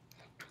so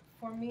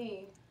for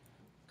me,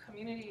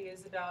 community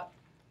is about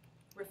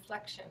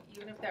reflection,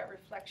 even if that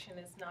reflection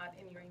is not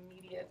in your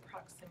immediate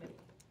proximity,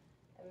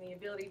 and the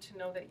ability to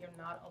know that you're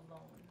not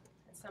alone.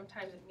 And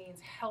sometimes it means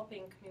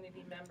helping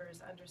community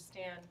members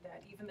understand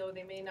that even though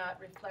they may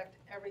not reflect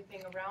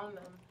everything around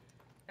them,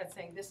 that's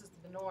saying this is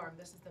the norm,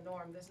 this is the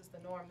norm, this is the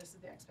norm, this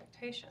is the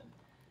expectation.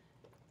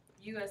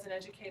 You as an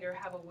educator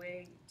have a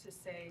way to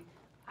say,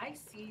 I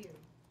see you.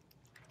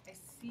 I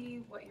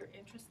see what you're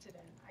interested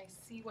in. I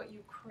see what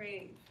you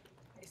crave.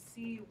 I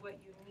see what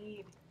you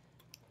need.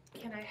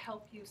 Can I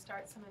help you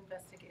start some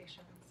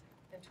investigations,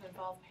 and to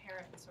involve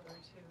parents, or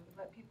to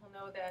let people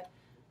know that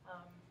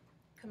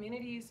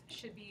communities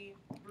should be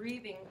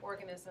breathing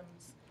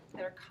organisms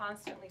that are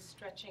constantly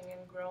stretching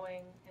and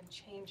growing and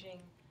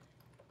changing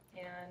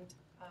and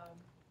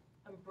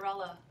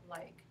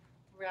umbrella-like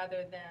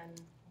rather than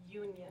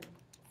union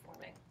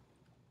forming.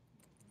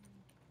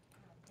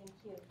 Thank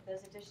you for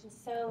those additions.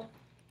 So,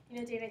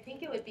 Dana, I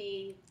think it would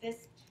be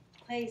this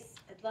place,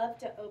 I'd love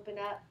to open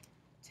up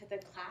to the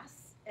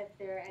class if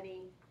there are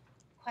any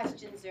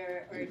questions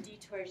or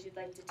detours you'd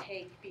like to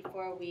take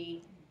before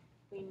we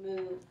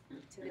move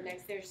to the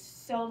next. There's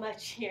so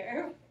much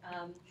here,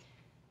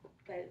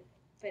 but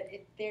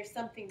if there's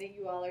something that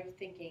you all are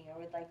thinking or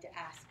would like to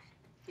ask,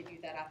 give you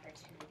that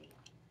opportunity.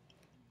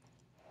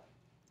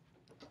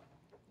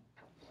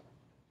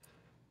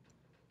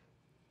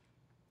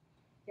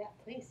 Yeah,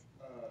 please.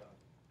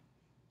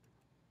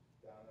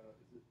 Donna,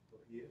 is it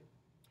Mejia?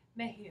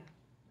 Mejia.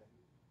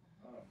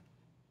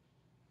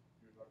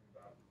 You were talking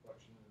about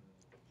reflection and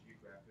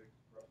geographic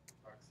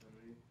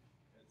proximity.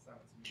 It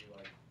sounded to me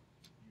like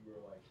you were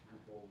like, your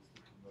goal is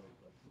to promote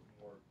like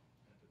more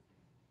empathy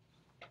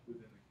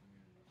within the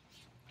community.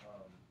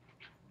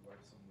 What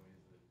are some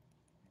ways that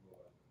you go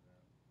about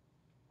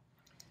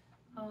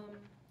doing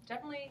that?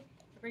 Definitely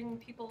bring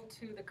people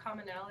to the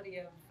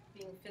commonality of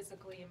being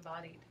physically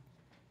embodied.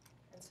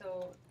 And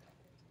so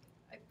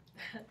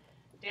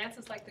dance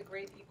is like the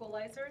great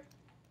equalizer,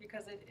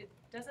 because it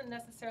doesn't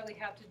necessarily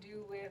have to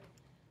do with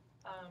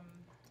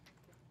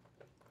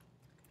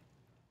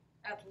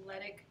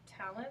athletic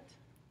talent.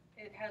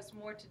 It has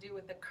more to do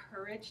with the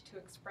courage to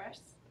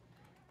express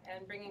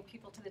and bringing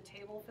people to the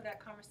table for that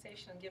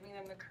conversation and giving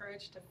them the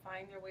courage to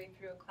find their way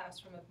through a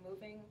classroom of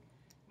moving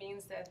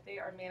means that they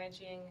are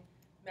managing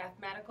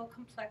mathematical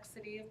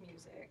complexity of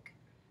music,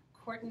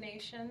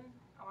 coordination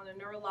on a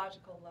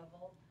neurological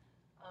level.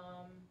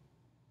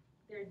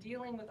 They're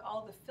dealing with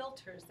all the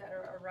filters that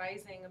are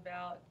arising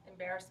about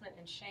embarrassment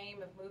and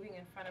shame of moving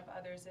in front of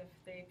others if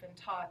they've been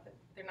taught that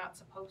they're not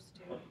supposed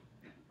to,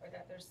 or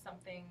that there's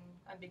something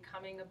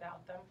unbecoming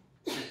about them.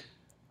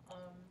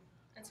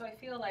 And so I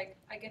feel like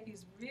I get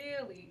these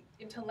really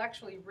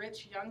intellectually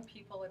rich young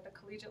people at the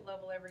collegiate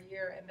level every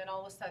year, and then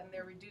all of a sudden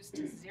they're reduced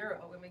to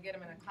zero when we get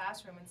them in a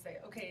classroom and say,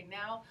 okay,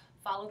 now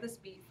follow this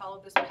beat,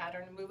 follow this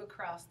pattern, and move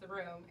across the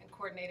room and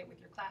coordinate it with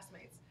your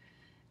classmates.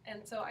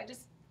 And so I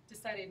just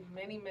decided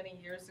many, many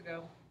years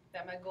ago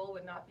that my goal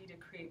would not be to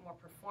create more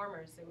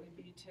performers. It would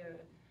be to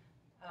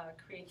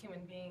create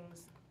human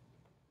beings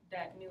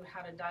that knew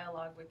how to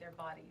dialogue with their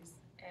bodies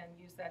and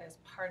use that as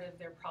part of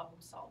their problem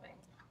solving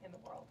in the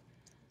world.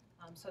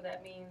 So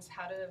that means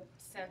how to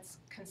sense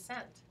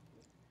consent,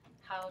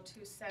 how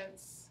to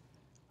sense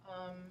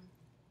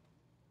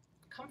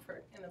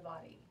comfort in the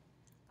body,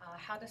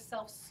 how to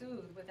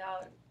self-soothe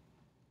without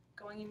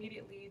going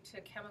immediately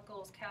to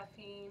chemicals,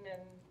 caffeine,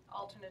 and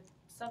alternate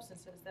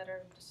substances that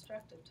are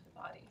destructive to the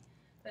body.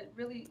 But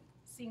really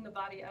seeing the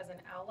body as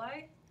an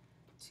ally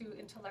to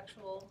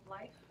intellectual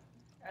life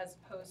as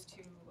opposed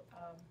to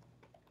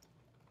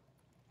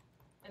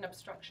an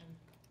obstruction.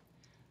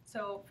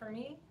 So for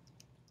me,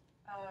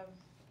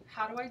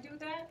 how do I do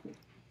that?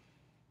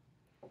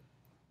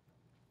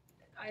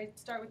 I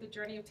start with the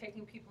journey of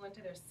taking people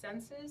into their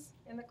senses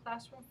in the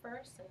classroom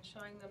first and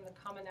showing them the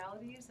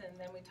commonalities, and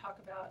then we talk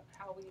about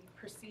how we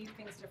perceive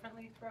things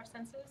differently through our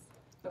senses,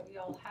 but we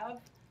all have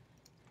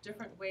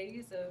different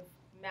ways of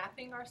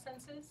mapping our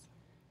senses.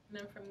 And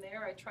then from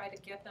there, I try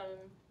to get them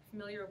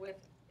familiar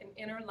with an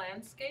inner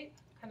landscape,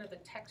 kind of the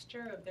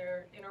texture of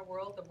their inner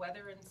world, the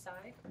weather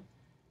inside,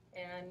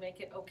 and make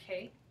it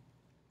okay.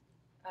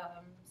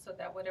 So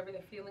that whatever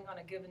they're feeling on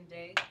a given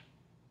day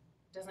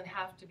doesn't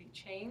have to be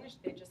changed.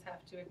 They just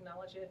have to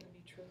acknowledge it and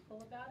be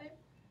truthful about it.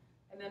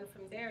 And then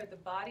from there, the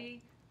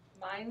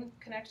body-mind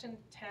connection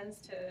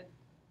tends to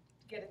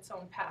get its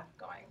own path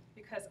going,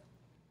 because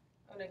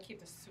I'm going to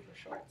keep this super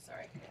short,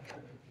 sorry.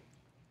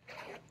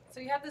 So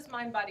you have this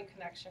mind-body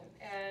connection,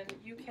 and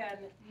you can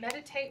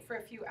meditate for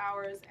a few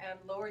hours and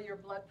lower your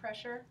blood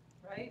pressure,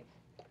 right?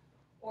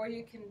 Or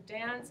you can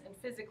dance and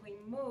physically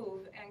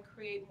move and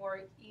create more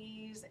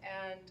ease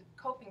and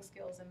coping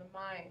skills in the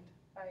mind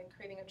by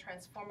creating a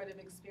transformative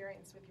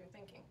experience with your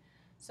thinking.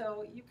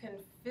 So you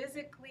can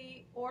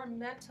physically or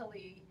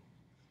mentally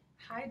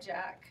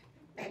hijack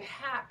and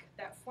hack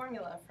that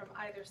formula from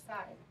either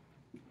side.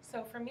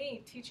 So for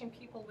me, teaching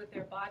people with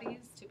their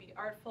bodies to be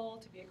artful,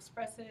 to be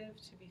expressive,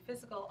 to be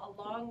physical,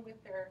 along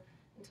with their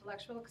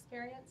intellectual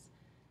experience,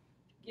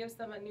 gives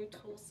them a new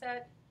tool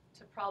set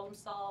to problem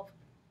solve.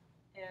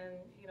 And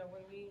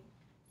when we,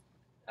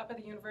 up at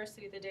the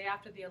university the day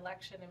after the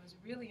election, it was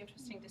really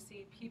interesting to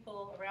see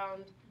people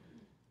around.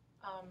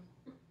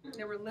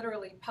 There were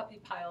literally puppy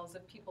piles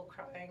of people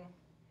crying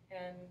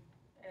and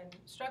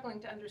struggling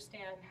to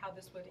understand how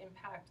this would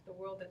impact the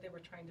world that they were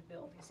trying to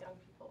build, these young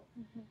people.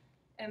 Mm-hmm.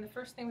 And the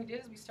first thing we did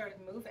is we started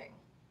moving.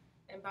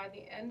 And by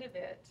the end of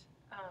it,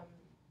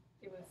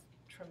 it was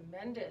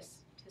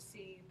tremendous to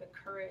see the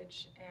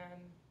courage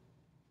and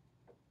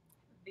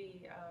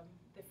the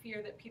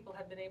fear that people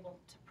had been able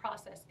to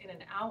process in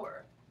an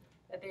hour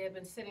that they had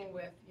been sitting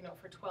with,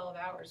 for 12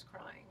 hours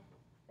crying.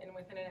 And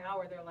within an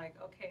hour, they're like,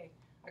 okay,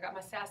 I got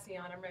my sassy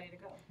on, I'm ready to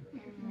go.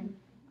 Mm-hmm.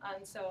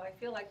 And so I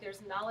feel like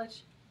there's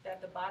knowledge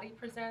that the body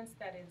presents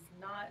that is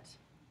not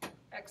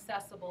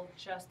accessible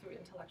just through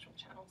intellectual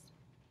channels.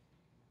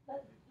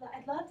 But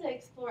I'd love to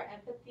explore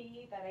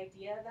empathy, that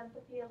idea of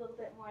empathy, a little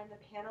bit more in the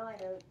panel. I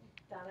know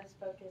Donna's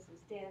focus is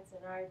dance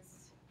and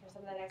arts for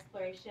some of that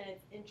exploration.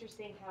 It's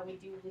interesting how we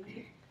do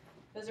leave.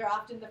 Those are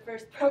often the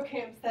first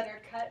programs that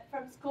are cut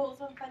from schools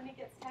when funding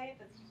gets tight.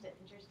 That's just an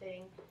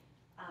interesting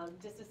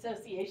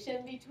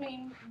disassociation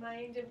between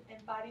mind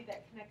and body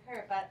that can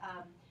occur. But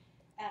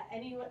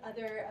any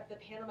other of the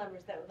panel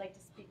members that would like to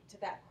speak to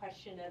that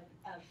question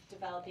of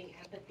developing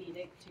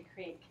empathy to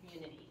create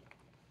community?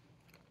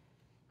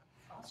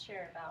 I'll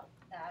share about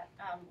that.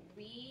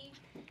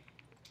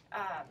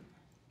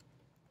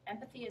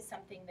 Empathy is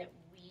something that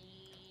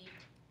we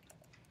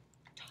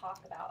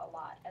talk about a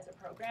lot as a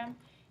program,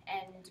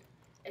 and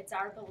it's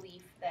our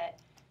belief that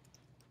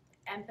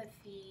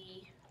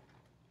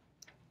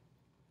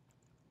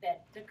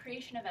the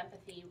creation of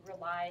empathy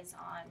relies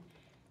on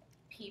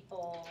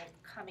people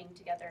coming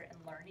together and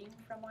learning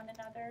from one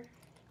another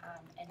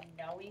and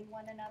knowing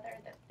one another,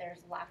 that there's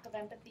lack of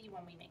empathy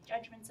when we make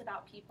judgments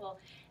about people,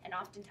 and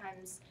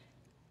oftentimes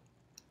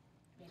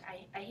mean,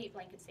 I hate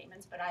blanket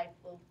statements, but I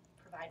will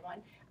provide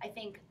one. I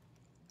think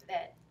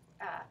that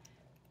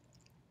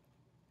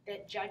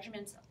that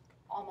judgments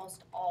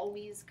almost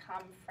always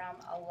come from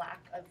a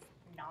lack of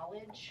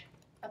knowledge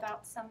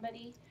about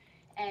somebody.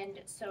 And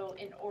so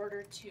in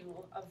order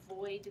to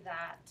avoid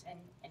that and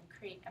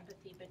create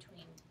empathy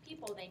between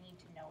people, they need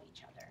to know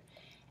each other.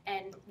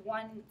 And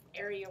one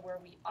area where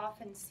we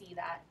often see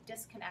that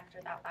disconnect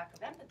or that lack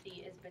of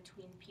empathy is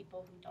between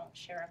people who don't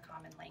share a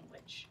common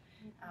language.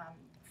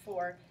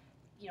 For,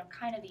 you know,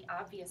 kind of the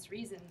obvious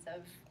reasons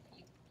of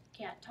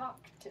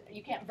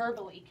you can't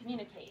verbally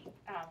communicate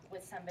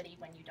with somebody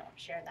when you don't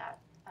share that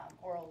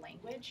oral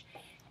language.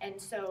 And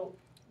so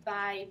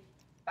by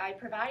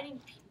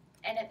providing,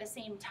 and at the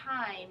same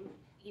time,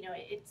 you know,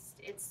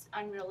 it's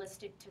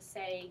unrealistic to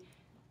say,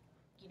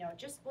 you know,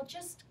 just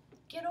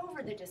get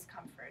over the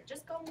discomfort.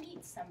 Just go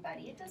meet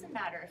somebody. It doesn't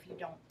matter if you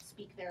don't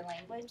speak their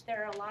language.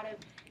 There are a lot of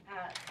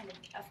kind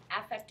of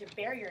affective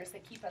barriers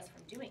that keep us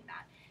from doing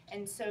that.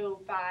 And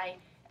so by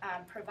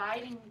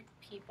providing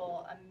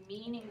people a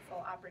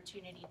meaningful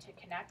opportunity to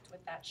connect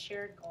with that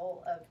shared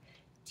goal of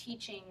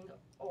teaching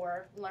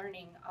or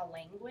learning a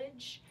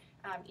language,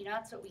 you know,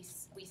 that's what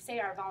we say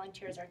our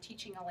volunteers are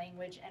teaching a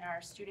language and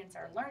our students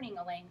are learning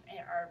a language,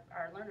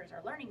 our learners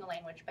are learning a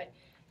language, but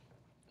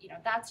you know,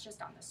 that's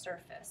just on the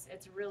surface.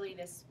 It's really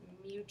this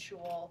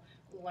mutual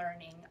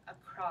learning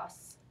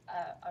across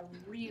a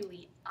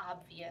really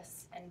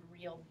obvious and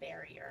real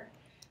barrier.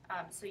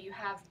 So you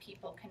have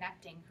people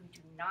connecting who do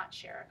not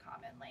share a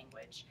common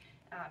language.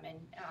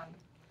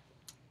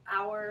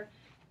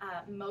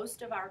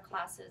 Most of our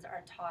classes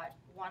are taught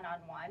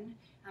one-on-one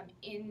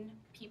in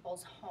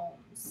people's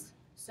homes.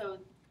 So,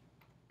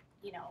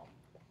 you know,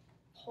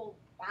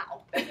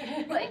 wow.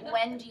 Like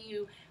when do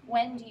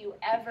you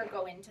ever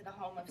go into the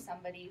home of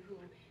somebody who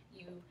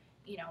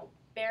you know,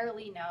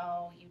 barely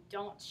know, you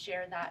don't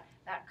share that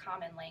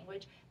common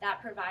language?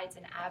 That provides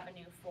an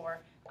avenue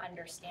for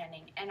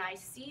understanding. And I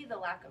see the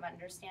lack of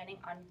understanding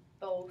on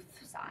both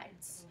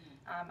sides.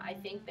 I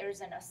think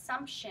there's an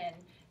assumption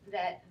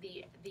that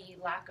the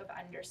lack of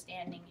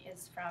understanding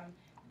is from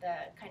the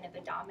kind of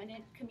the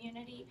dominant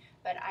community,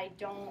 but I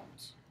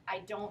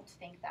don't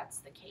think that's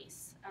the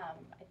case.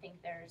 I think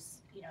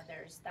there's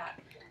that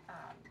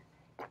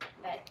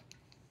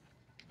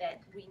that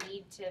we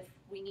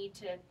need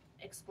to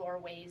explore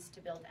ways to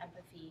build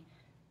empathy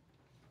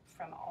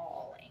from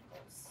all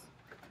angles.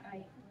 I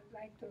would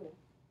like to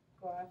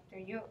go after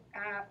you.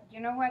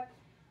 You know what?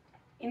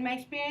 In my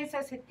experience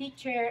as a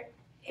teacher,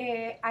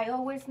 I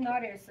always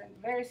notice, and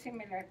very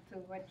similar to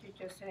what you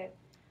just said,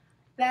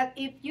 that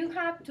if you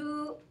have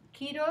two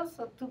kiddos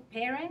or two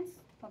parents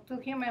or two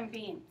human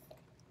beings,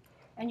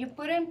 and you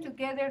put them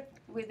together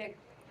with a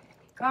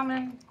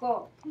common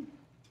goal,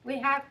 we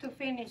have to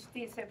finish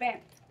this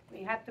event,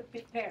 we have to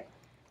prepare,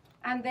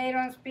 and they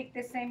don't speak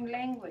the same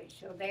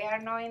language, or they are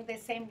not in the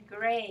same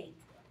grade,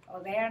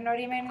 or they are not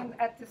even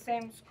at the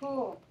same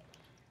school,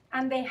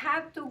 and they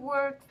have to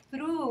work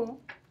through,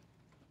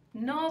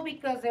 not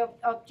because the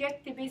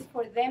objective is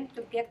for them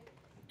to get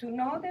to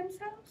know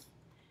themselves,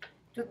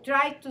 to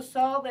try to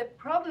solve a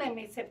problem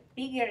is a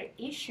bigger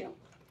issue.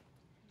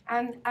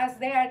 And as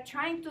they are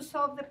trying to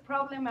solve the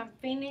problem and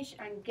finish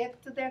and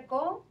get to their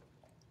goal,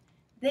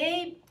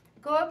 they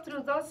go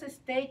through those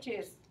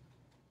stages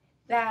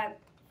that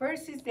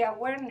first is the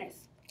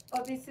awareness.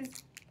 Oh, this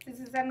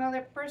is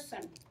another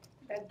person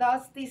that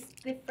does this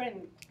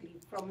differently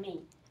from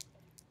me.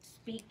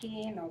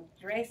 Speaking or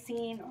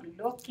dressing or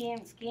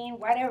looking, skin,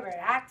 whatever,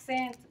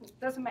 accent, it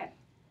doesn't matter.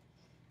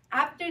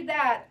 After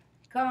that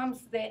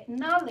comes the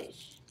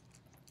knowledge,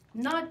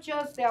 not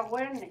just the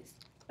awareness,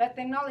 but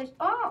the knowledge.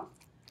 Oh,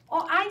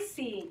 I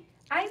see.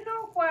 I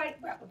know why,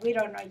 well, we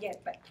don't know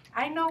yet, but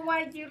I know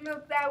why you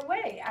look that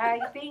way. I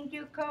think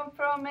you come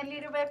from a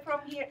little bit from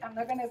here. I'm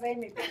not going to say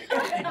anything.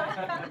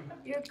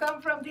 You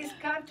come from this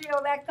country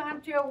or that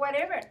country or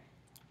whatever.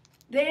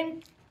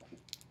 Then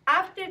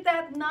after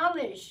that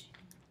knowledge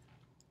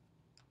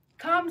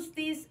comes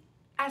this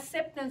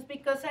acceptance,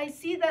 because I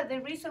see that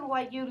the reason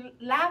why you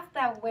laugh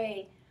that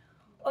way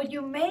or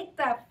you make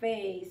that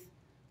face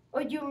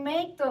or you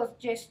make those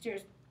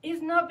gestures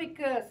is not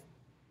because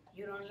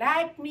you don't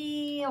like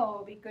me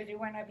or because you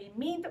want to be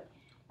mean.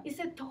 It's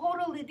a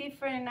totally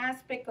different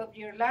aspect of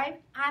your life,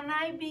 and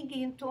I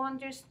begin to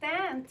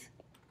understand.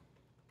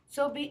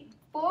 So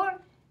before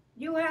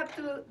you have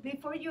to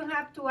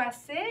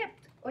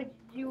accept, or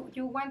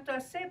you want to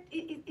accept,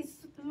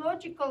 it's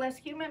logical as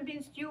human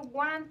beings. You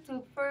want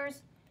to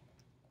first,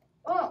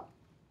 oh,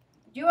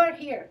 you are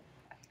here,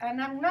 and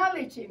I'm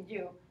acknowledging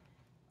you.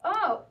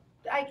 Oh,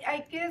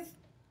 I guess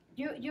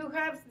you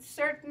have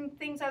certain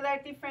things that are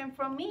different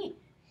from me.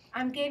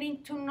 I'm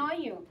getting to know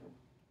you.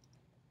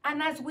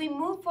 And as we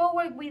move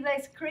forward with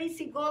this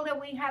crazy goal that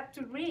we have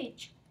to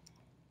reach,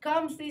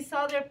 comes this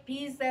other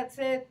piece that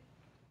said,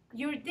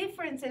 your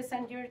differences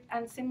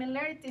and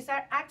similarities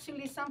are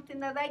actually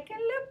something that I can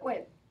live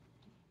with.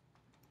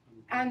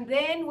 And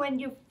then when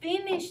you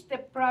finish the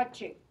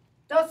project,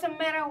 doesn't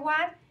matter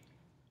what,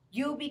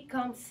 you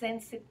become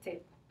sensitive.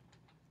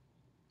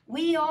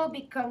 we all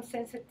become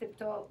sensitive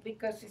to,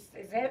 because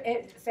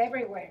it's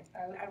everywhere,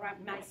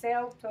 around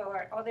myself,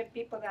 toward other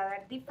people that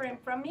are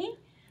different from me,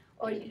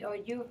 or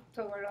you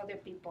toward other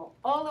people.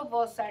 All of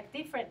us are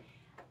different.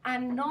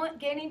 And not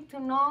getting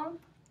to know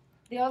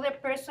the other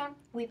person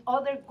with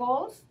other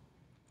goals,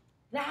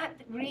 that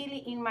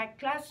really in my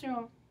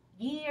classroom,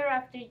 year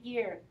after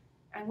year,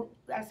 and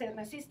as an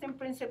assistant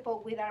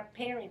principal with our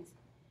parents,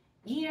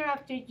 year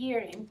after year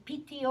in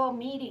PTO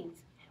meetings,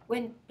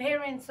 when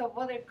parents of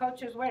other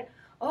cultures were,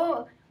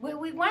 oh,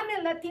 we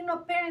wanted Latino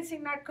parents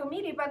in our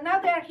committee, but now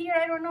they're here,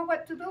 I don't know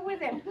what to do with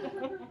them.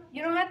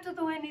 You don't have to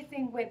do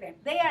anything with them.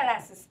 They are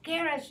as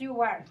scared as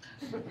you are.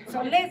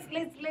 So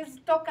let's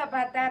talk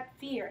about that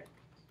fear,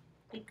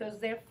 because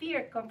their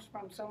fear comes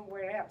from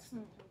somewhere else,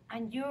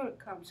 and yours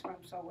comes from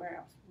somewhere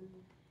else.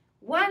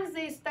 Once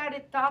they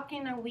started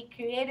talking and we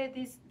created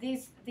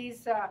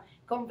these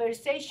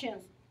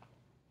conversations,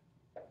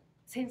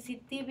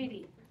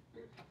 sensitivity.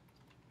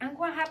 And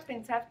what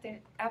happens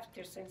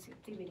after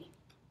sensitivity?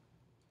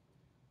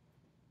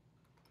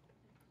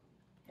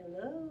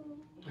 Hello?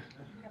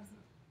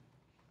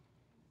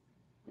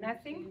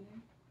 Nothing?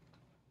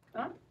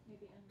 Huh?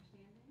 Maybe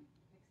understanding,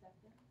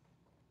 acceptance,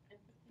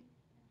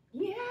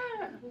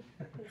 Yeah.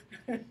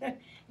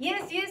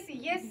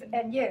 yes,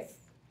 and yes.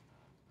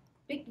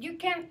 You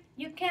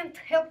can't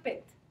help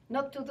it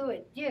not to do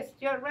it. Yes,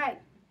 you're right.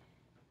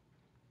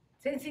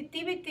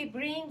 Sensitivity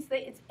brings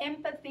it's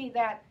empathy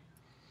that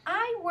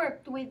I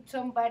worked with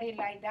somebody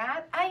like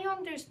that. I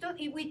understood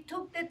if we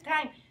took the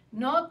time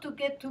not to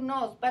get to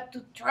know us, but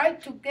to try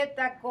to get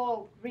that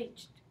goal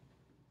reached.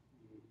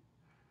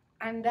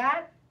 And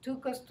that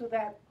took us to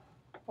that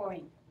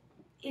point.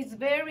 It's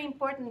very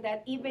important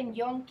that even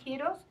young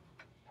kiddos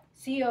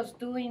see us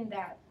doing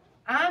that.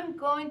 I'm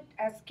going,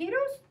 as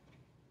kiddos,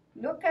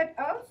 look at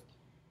us.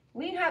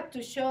 We have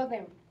to show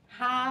them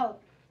how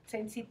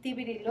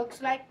sensitivity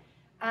looks like,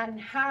 and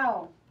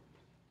how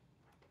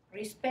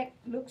respect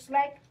looks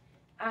like,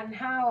 and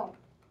how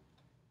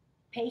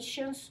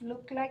patience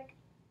look like,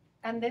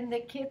 and then the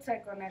kids are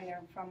gonna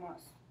learn from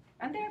us.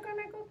 And they're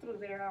gonna go through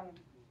their own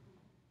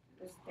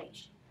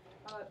stage.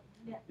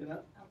 You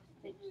know,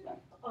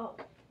 Oh,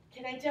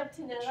 can I jump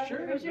to Nella?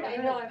 Sure, Richard? go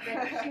I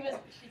ahead. know, she's been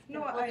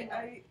No, holding on.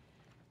 I,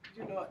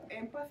 you know,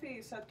 empathy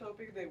is a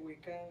topic that we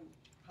can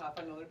have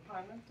another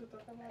panel to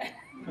talk about.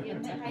 The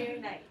entire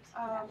night.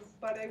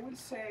 But I will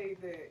say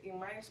that in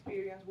my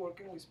experience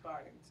working with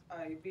parents,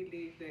 I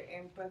believe that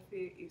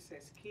empathy is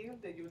a skill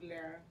that you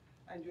learn,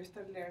 and you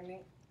start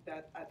learning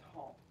that at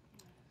home.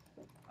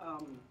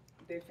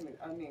 Definitely,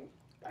 I mean,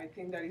 I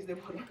think that is the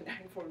bottom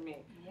line for me.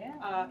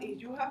 Yeah.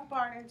 If you have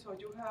parents or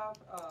you have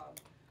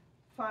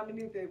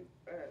family,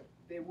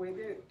 the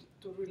way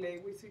to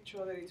relate with each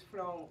other is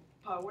from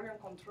power and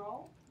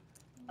control,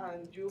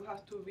 and you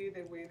have to be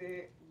the way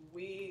that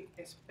we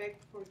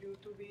expect for you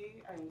to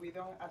be, and we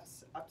don't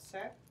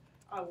upset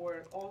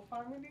our own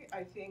family.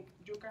 I think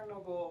you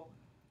cannot go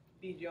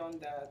beyond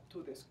that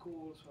to the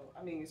schools.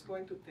 I mean, it's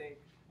going to take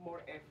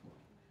more effort.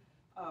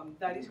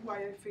 That is why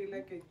I feel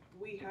like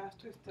we have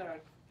to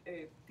start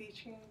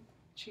teaching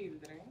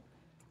children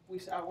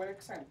with our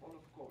example,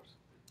 of course,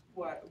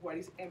 what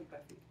is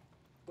empathy,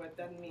 what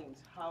that means,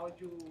 how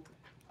you,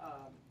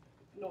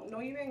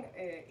 not even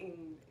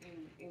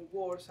in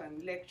words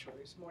and lectures,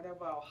 it's more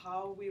about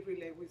how we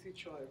relate with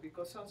each other,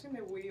 because something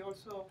that we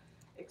also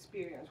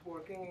experience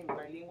working in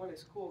bilingual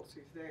schools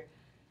is that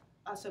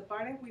as a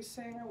parent we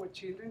send our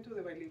children to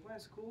the bilingual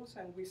schools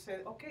and we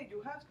say, okay,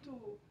 you have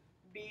to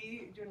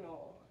be,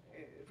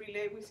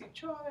 relate with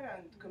each other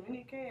and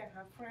communicate and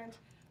have friends,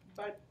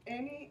 but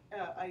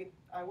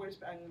I was,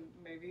 and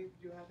maybe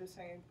you have the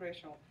same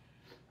impression,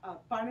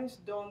 parents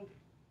don't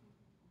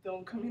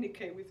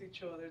communicate with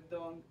each other,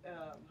 don't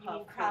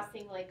have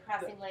crossing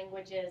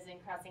languages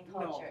and crossing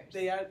cultures.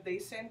 No, they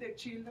send their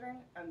children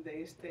and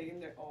they stay in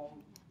their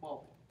own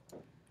bubble.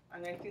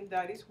 And I think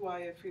that is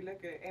why I feel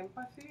like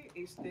empathy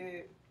is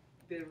the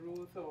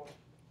root of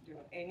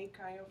any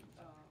kind of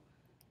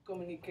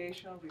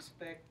communication,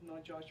 respect, no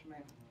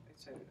judgment,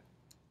 etc.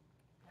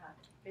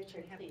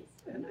 Richard, please.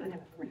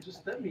 and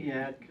just let me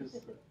add, because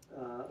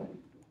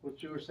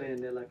what you were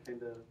saying, Nella,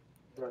 kind of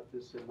brought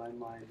this in my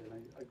mind, and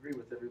I agree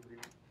with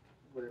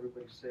what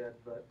everybody said,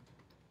 but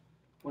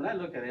when I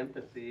look at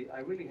empathy, I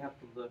really have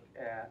to look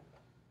at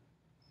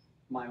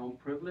my own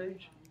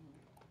privilege,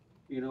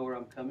 where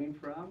I'm coming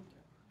from.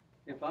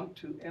 If I'm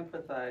to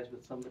empathize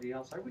with somebody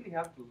else, I really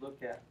have to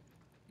look at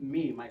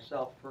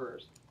myself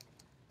first,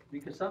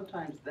 because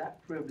sometimes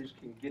that privilege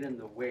can get in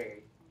the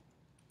way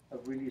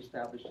of really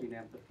establishing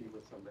empathy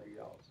with somebody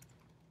else.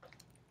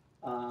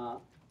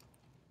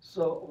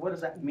 So what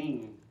does that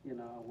mean,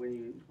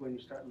 when you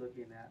start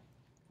looking at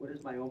what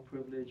is my own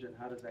privilege and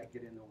how does that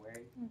get in the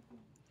way?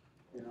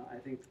 I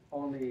think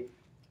only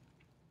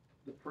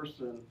the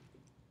person,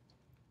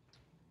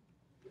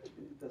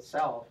 the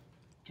self,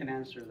 can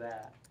answer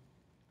that.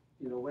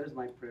 What is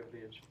my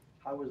privilege?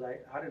 How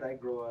did I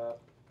grow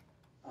up?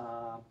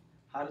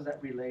 How does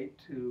that relate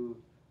to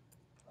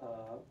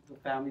the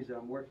families that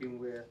I'm working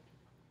with?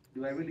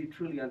 Do I really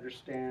truly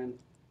understand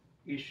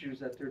issues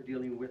that they're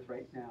dealing with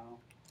right now.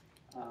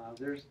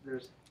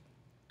 There's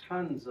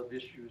tons of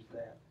issues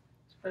that,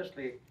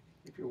 especially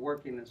if you're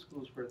working in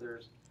schools where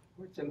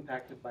it's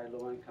impacted by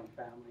low-income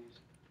families,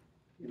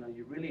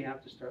 you really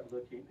have to start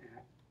looking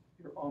at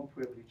your own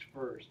privilege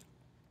first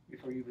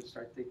before you even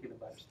start thinking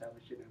about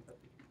establishing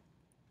empathy.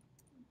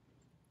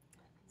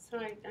 So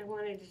I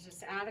wanted to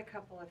just add a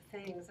couple of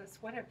things.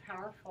 What a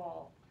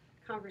powerful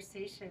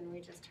conversation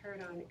we just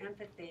heard on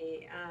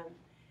empathy.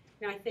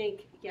 I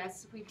think,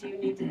 yes, we do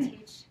need to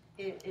teach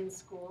it in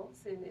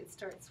schools, and it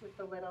starts with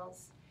the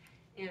littles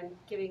and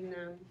giving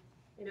them,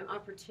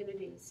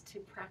 opportunities to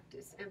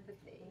practice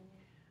empathy.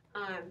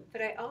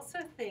 But I also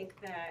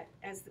think that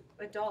as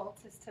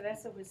adults, as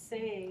Teresa was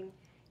saying,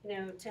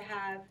 to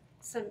have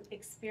some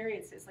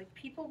experiences, like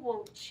people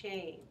won't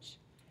change.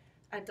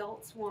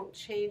 Adults won't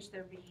change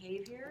their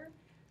behavior.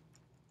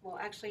 Well,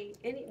 actually,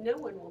 no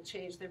one will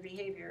change their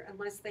behavior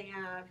unless they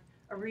have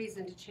a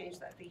reason to change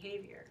that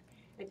behavior.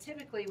 And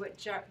typically what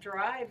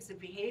drives a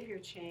behavior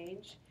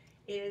change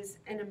is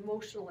an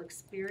emotional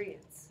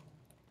experience.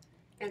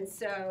 And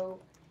so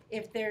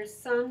if there's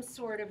some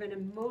sort of an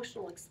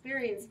emotional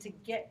experience to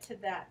get to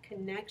that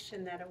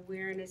connection, that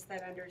awareness,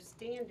 that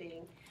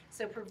understanding,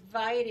 so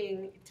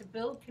to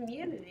build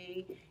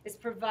community is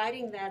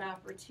providing that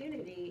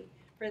opportunity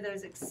for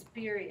those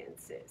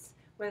experiences,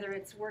 whether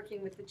it's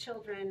working with the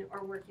children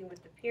or working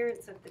with the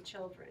parents of the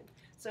children.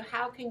 So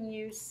how can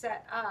you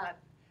set up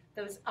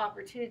those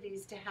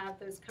opportunities to have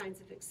those kinds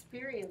of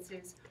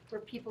experiences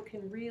where people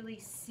can really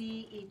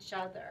see each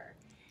other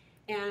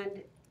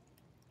and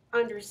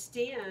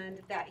understand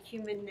that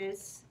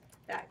humanness,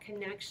 that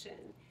connection.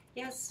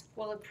 Yes,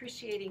 while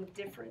appreciating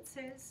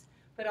differences,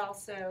 but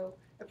also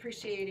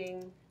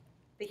appreciating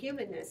the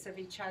humanness of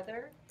each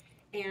other.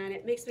 And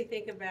it makes me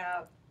think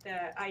about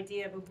the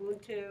idea of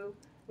Ubuntu,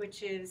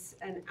 which is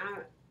an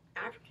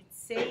African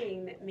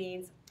saying that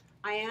means,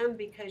 I am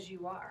because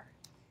you are.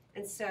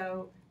 And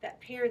so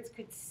that parents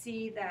could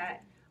see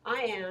that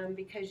I am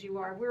because you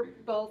are. We're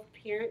both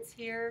parents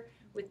here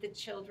with the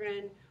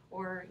children,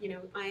 or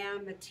I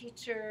am a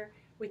teacher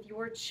with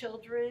your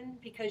children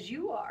because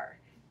you are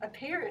a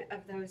parent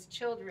of those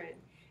children.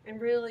 And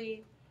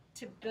really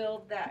to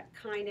build that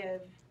kind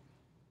of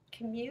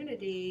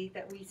community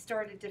that we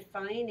started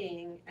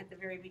defining at the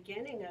very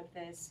beginning of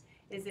this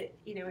is it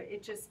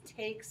just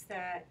takes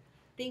that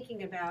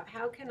thinking about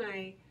how can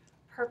I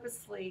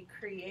purposely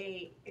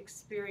create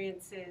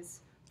experiences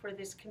for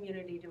this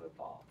community to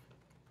evolve.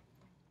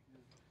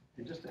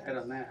 And just to add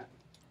on that,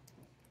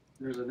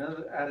 there's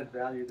another added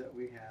value that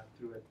we have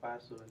through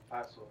ELPASO and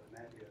PASO, and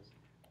that is,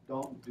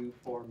 don't do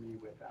for me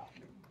without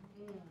me.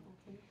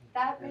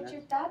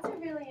 Richard, that's a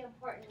really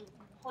important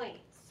point.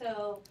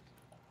 So,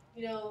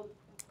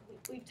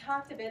 we've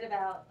talked a bit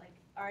about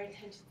our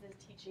intentions as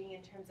teaching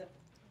in terms of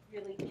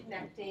really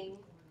connecting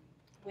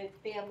with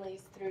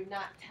families through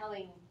not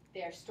telling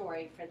their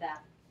story for them,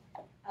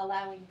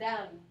 allowing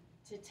them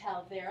to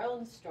tell their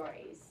own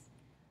stories.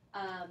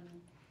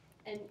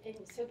 And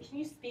so can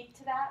you speak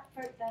to that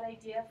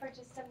idea for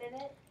just a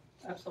minute?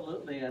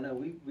 Absolutely. I know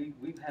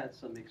we've had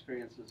some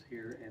experiences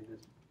here in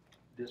this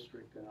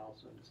district and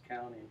also in this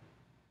county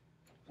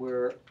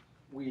where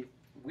we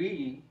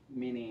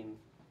meaning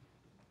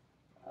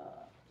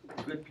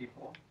good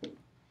people,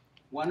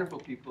 wonderful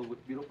people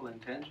with beautiful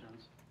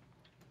intentions,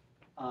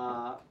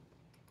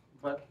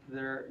 but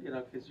they're,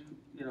 because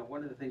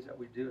one of the things that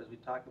we do is we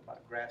talk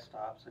about grass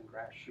tops and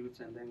grass shoots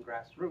and then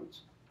grass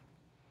roots.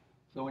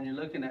 So when you're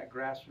looking at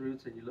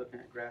grassroots and you're looking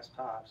at grass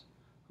tops,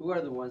 who are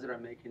the ones that are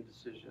making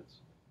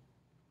decisions?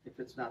 If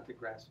it's not the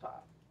grass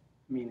top,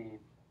 meaning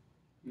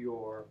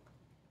your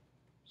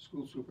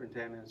school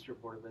superintendents, your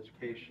board of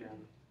education,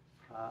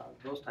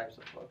 those types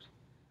of folks.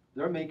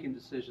 They're making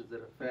decisions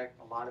that affect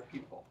a lot of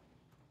people.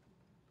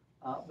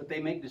 But they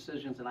make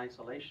decisions in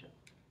isolation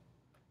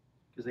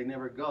because they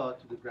never go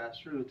to the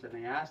grassroots and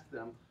they ask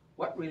them,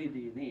 what really do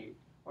you need?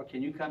 Or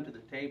can you come to the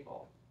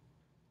table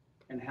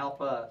and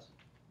help us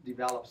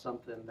develop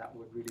something that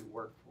would really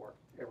work for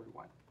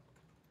everyone?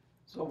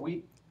 So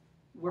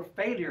we're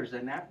failures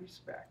in that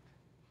respect,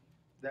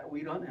 that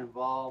we don't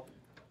involve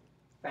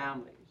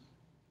families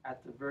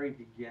at the very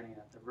beginning,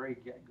 at the very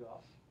get-go.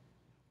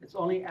 It's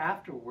only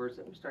afterwards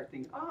that we start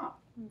thinking,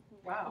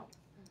 wow,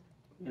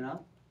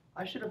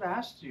 I should have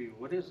asked you,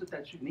 what is it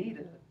that you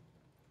needed?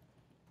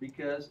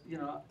 Because,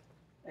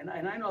 and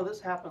I know this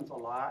happens a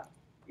lot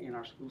in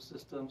our school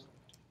systems,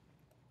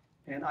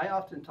 and I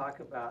often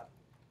talk about,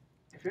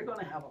 if you're going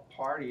to have a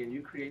party and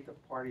you create the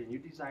party and you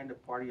design the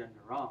party on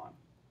your own,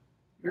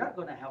 you're not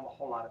going to have a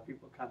whole lot of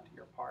people come to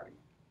your party.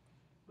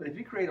 But if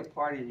you create a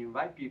party and you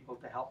invite people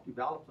to help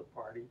develop the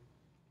party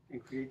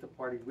and create the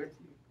party with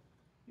you,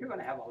 you're going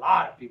to have a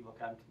lot of people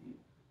come to you.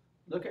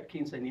 Look at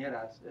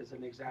quinceañeras as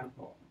an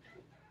example.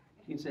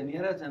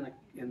 Quinceañeras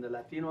in the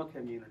Latino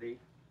community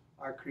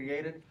are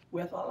created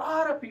with a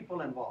lot of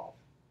people involved.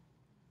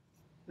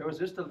 There was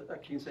just a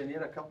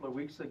quinceañera a couple of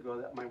weeks ago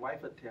that my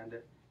wife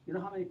attended. You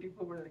know how many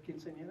people were at a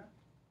quinceañera?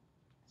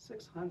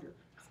 600.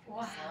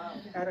 Wow.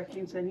 At a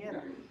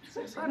quinceañera,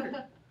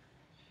 600.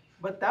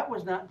 But that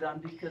was not done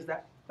because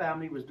that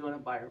family was doing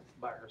it by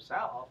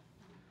herself.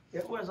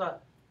 It was a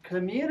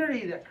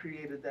community that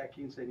created that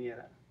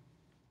quinceañera.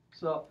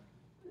 So,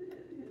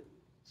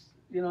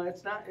 you know,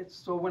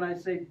 so when I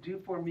say do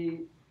for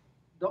me,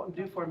 don't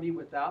do for me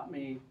without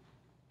me,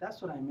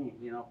 that's what I mean,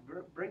 you know,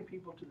 bring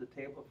people to the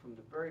table from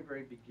the very,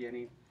 very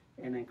beginning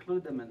and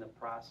include them in the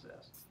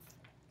process.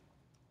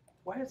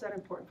 Why is that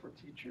important for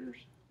teachers?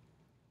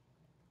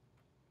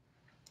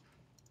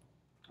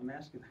 I'm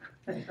asking.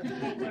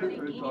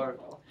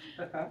 Rhetorical.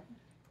 To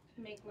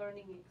make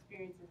learning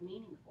experiences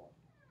meaningful.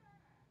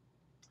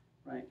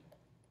 Right.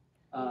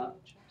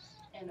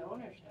 And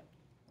ownership.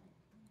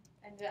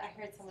 And I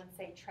heard someone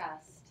say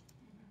trust.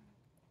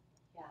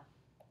 Yeah.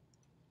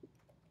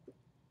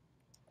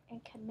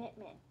 And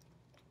commitment.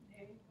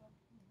 There you go.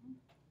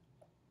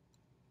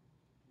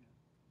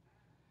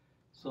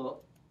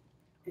 So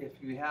if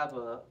you have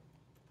a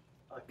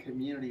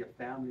community of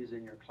families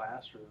in your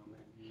classroom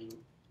and you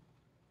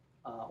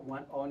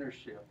want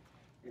ownership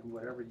in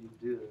whatever you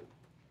do,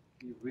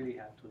 you really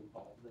have to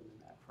involve them in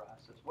that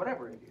process,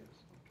 whatever it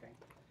is, okay?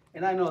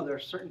 And I know there are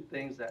certain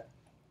things that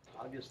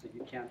obviously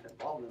you can't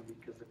involve them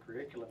because the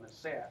curriculum is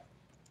set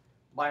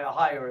by a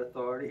higher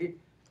authority,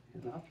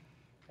 you know,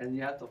 and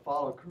you have to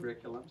follow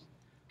curriculums.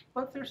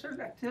 But there's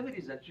certain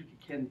activities that you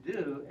can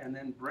do and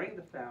then bring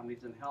the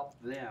families and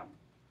help them,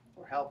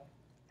 or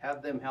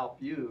have them help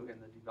you in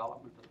the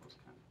development of those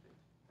kind of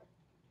things.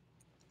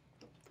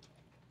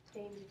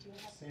 Dane, did you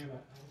have? Sam, I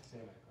think Sam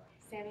had a question.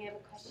 Sam, you have a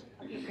question?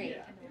 Okay, great.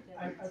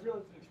 I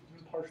realize it's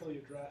been partially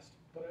addressed,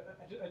 but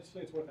I just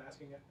think it's worth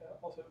asking it.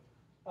 Also,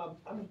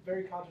 I'm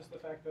very conscious of the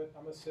fact that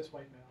I'm a cis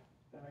white male,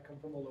 and I come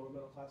from a lower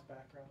middle class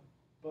background,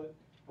 but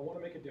I want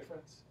to make a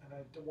difference, and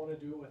I don't want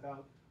to do it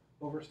without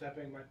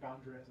overstepping my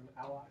boundary as an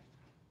ally.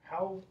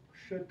 How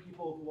should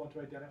people who want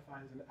to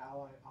identify as an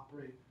ally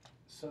operate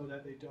so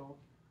that they don't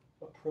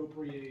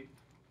appropriate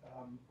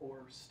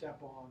or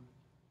step on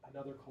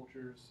another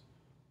culture's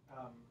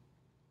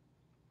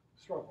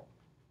struggle?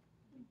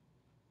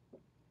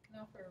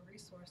 Now for a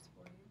resource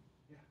for you.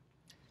 Yeah.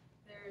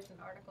 There's an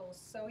article,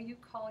 So You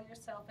Call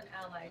Yourself an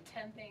Ally,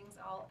 10 Things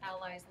All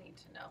Allies Need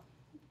to Know,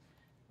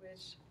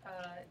 which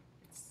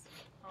it's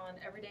on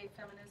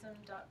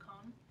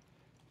everydayfeminism.com.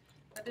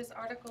 But this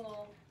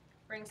article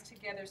brings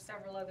together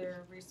several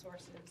other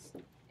resources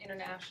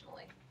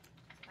internationally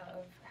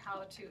of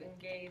how to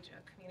engage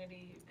a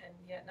community and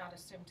yet not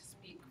assume to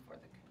speak for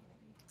the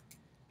community.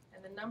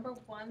 And the number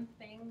one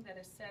thing that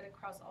is said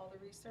across all the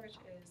research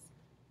is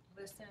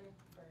listen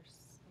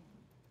first.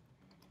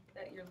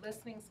 That your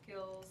listening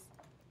skills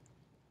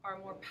are a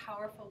more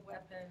powerful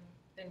weapon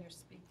than your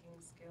speaking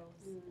skills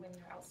when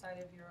you're outside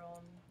of your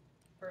own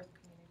birth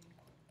community.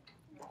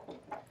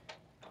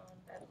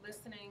 That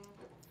listening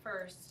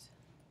first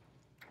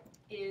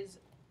is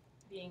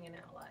being an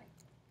ally.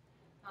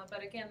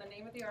 But again, the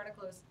name of the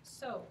article is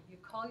So You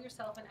Call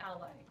Yourself an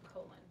Ally,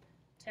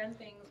 10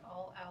 Things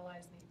All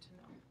Allies Need to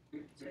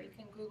Know. So you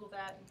can Google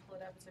that and pull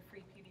it up. It's a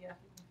free PDF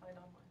you can find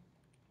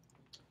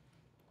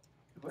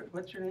online.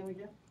 What's your name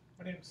again?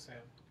 My name is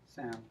Sam.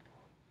 Sam.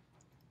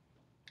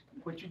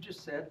 What you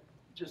just said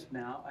just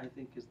now, I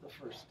think, is the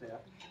first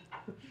step.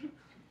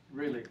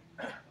 Really,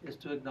 is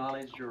to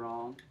acknowledge your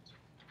own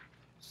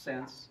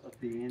sense of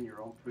being,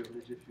 your own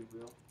privilege, if you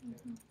will,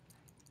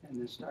 and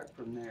then start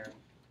from there.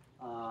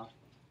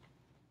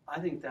 I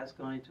think that's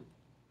going to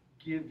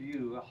give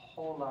you a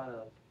whole lot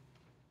of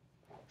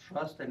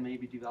trust and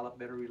maybe develop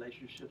better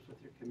relationships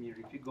with your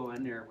community. If you go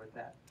in there with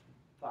that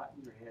thought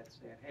in your head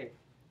saying, hey,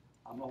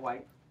 I'm a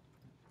white,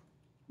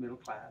 middle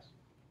class,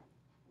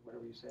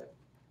 whatever you said,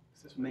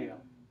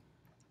 male,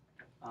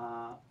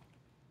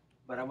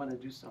 but I want to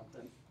do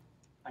something.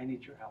 I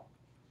need your help.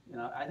 You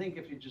know, I think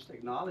if you just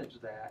acknowledge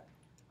that,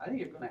 I think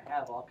you're going to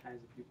have all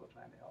kinds of people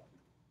trying to help you.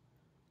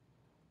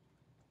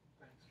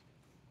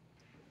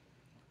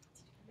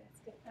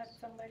 That's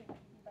somebody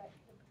back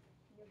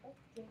your book.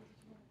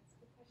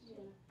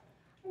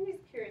 I'm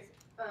just curious.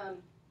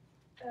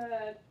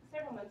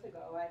 Several months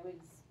ago, I was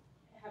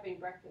having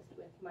breakfast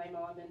with my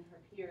mom and her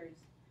peers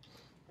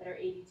that are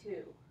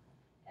 82,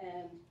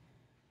 and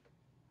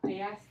I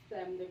asked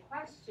them the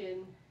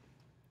question,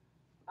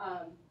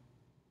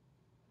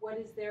 what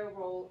is their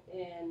role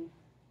in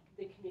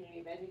the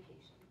community of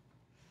education?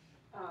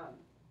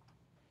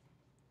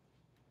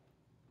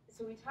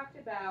 So we talked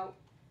about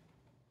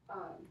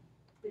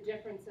the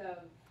difference of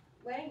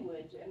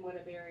language and what a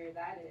barrier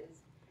that is.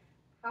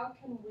 How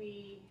can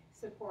we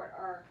support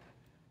our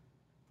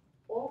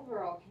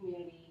overall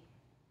community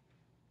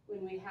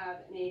when we have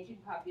an aging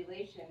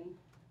population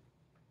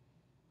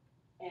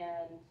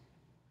and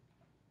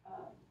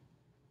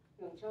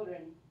young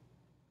children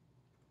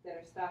that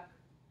are stuck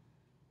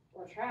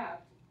or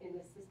trapped in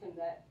this system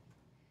that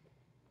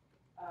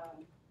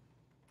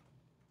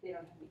they don't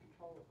have any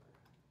control over?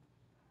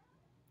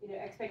 You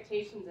know,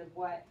 expectations of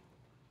what,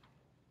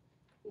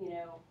 you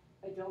know,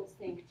 adults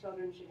think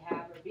children should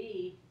have or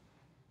be,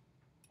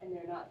 and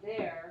they're not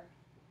there,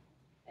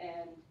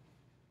 and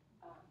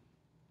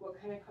what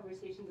kind of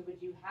conversations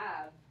would you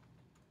have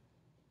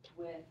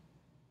with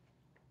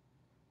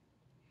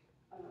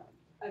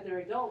other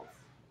adults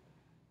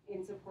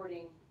in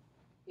supporting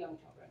young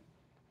children.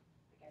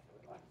 I guess I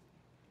would want to say.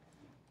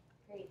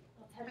 Great.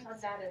 We'll touch on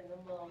that and then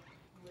we'll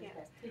move Yeah.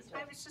 this. Please,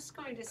 I was just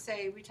going to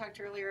say, we talked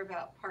earlier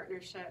about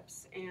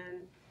partnerships,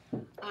 and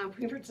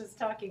we were just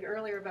talking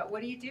earlier about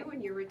what do you do when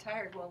you're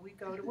retired? Well, we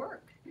go to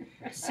work.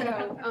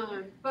 So,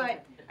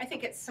 but I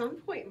think at some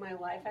point in my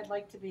life, I'd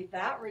like to be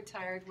that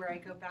retired where I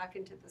go back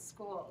into the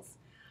schools.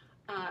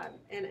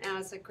 And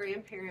as a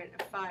grandparent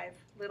of 5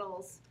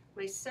 littles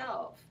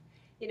myself,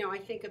 you know, I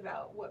think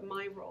about what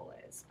my role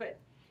is. But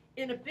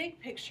in a big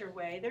picture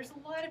way, there's a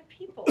lot of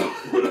people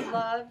who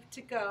love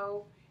to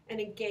go and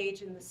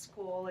engage in the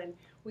school. And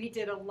we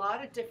did a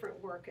lot of different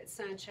work at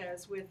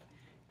Sanchez with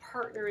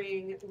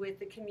partnering with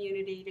the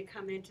community to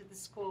come into the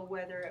school,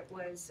 whether it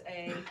was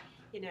a,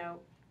 you know,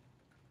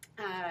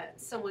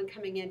 someone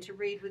coming in to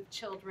read with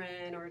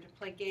children or to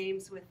play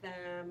games with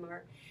them,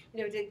 or,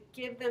 you know, to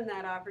give them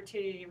that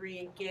opportunity to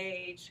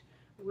re-engage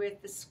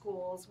with the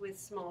schools, with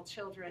small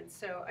children.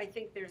 So I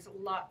think there's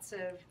lots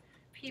of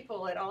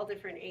people at all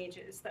different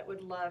ages that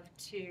would love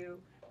to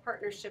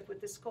partnership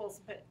with the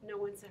schools, but no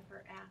one's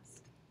ever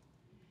asked.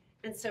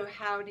 And so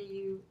how do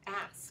you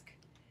ask?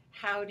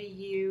 How do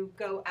you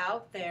go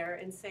out there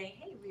and say,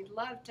 hey, we'd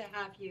love to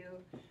have you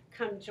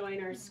come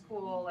join our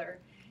school? Or,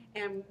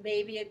 and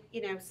maybe, it,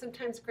 you know,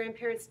 sometimes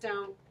grandparents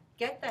don't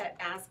get that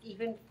ask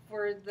even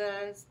for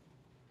the,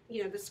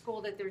 you know, the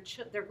school that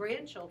their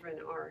grandchildren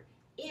are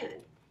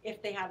in,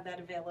 if they have that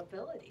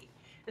availability.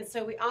 And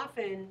so we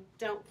often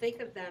don't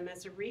think of them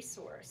as a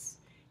resource,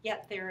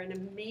 yet they're an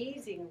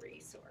amazing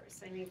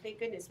resource. I mean, thank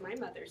goodness my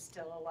mother's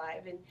still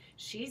alive and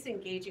she's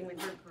engaging with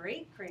her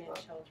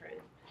great-grandchildren.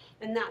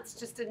 And that's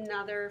just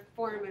another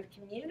form of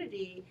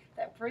community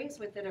that brings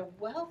with it a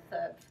wealth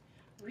of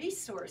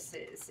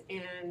resources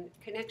and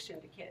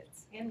connection to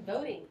kids. And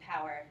voting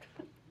power.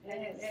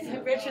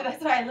 And Richard,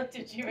 that's why I looked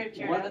at you,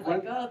 Richard. I was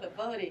like, oh, the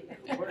voting.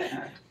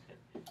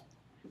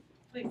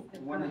 Please.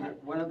 One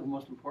of the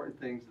most important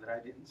things that I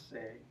didn't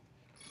say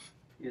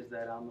is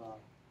that I'm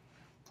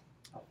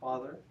a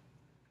father,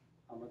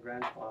 I'm a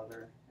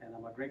grandfather, and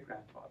I'm a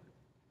great-grandfather.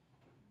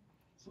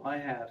 So I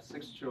have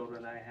 6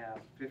 children, I have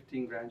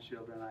 15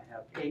 grandchildren, I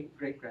have 8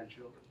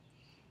 great-grandchildren.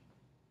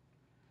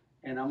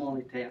 And I'm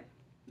only 10.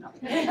 No.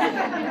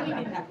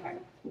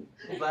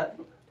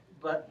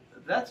 But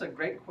that's a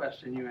great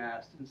question you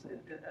asked as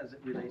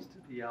it relates to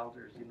the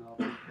elders, you know,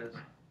 because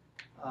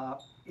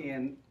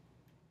in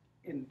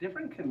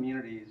different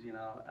communities, you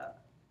know,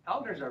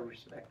 elders are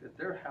respected.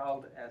 They're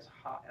held as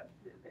high,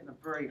 in a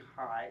very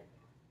high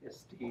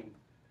esteem,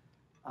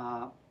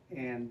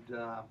 and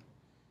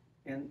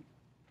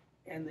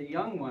the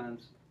young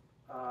ones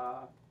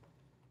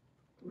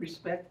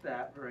respect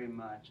that very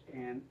much.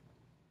 And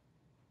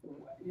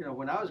you know,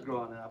 when I was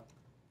growing up,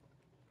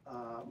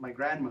 my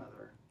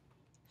grandmother,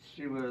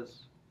 she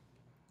was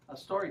a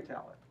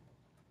storyteller,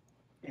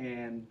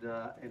 and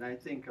I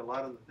think a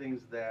lot of the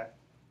things that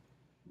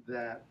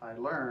I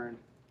learned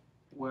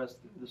was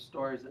the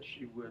stories that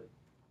she would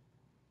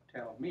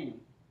tell me.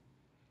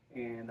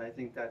 And I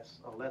think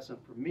that's a lesson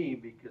for me,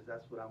 because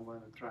that's what I'm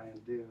going to try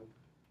and do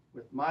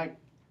with my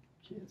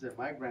kids and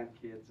my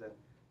grandkids and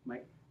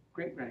my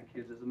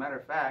great-grandkids. As a matter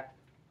of fact,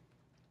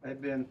 I've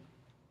been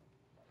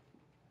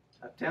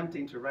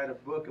attempting to write a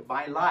book of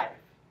my life,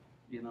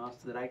 you know,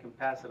 so that I can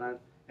pass it on.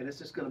 And it's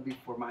just going to be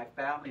for my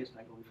family. It's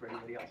not going to be for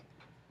anybody else.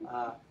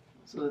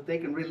 So that they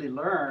can really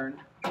learn,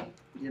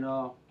 you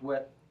know,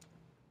 what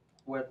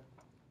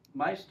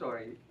my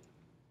story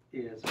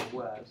is or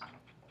was,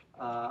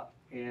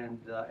 and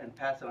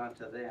pass it on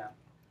to them.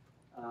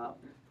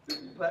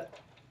 But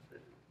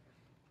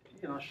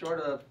you know, short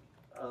of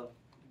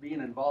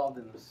being involved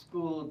in the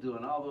school,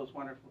 doing all those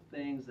wonderful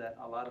things that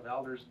a lot of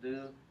elders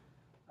do,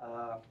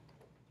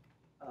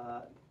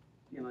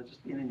 you know,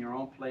 just being in your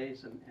own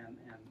place and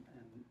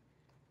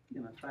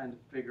you know, trying to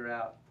figure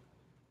out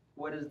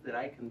what is that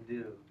I can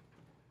do,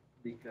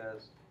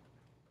 because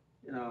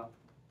you know,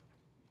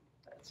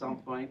 at some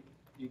point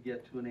you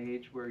get to an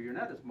age where you're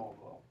not as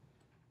mobile,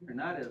 you're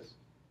not as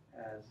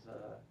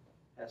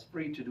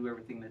free to do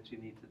everything that you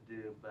need to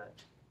do, but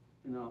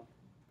you know,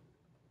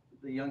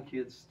 the young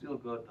kids still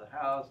go to the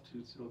house,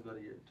 still go to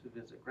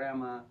visit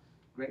grandma,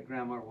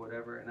 great-grandma, or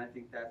whatever, and I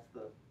think that's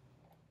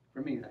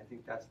for me, I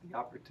think that's the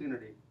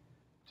opportunity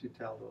to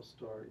tell those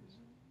stories.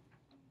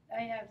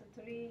 I have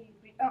 3,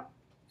 oh,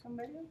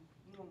 somebody else?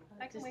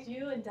 I can Just wait.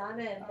 you and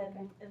Donna, and then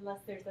Okay.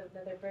 unless there's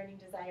another burning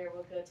desire,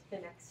 we'll go to the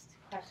next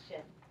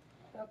question.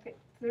 Okay,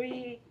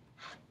 three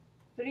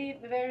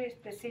very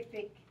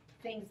specific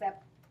things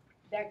that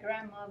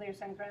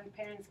grandmothers and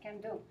grandparents can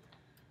do.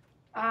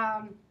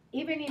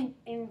 Even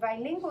in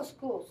bilingual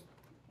schools,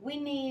 we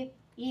need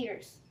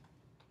ears.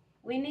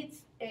 We need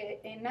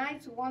a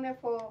nice,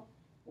 wonderful,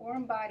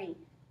 warm body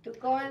to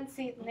go and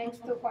sit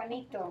next to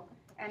Juanito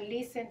and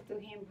listen to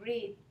him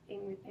read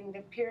in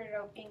the period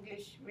of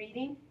English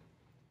reading.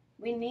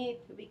 We need,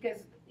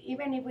 because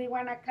even if we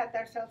want to cut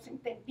ourselves in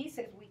 10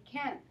 pieces, we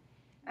can't.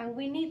 And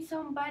we need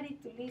somebody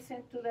to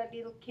listen to that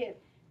little kid.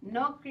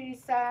 Not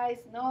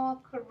criticize,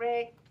 not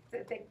correct,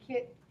 the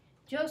kid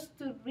just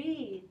to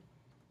read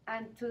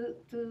and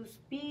to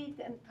speak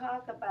and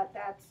talk about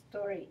that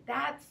story.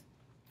 That's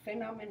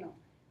phenomenal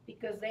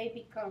because they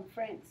become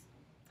friends.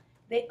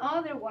 The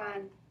other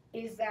one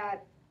is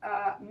that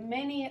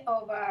many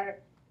of our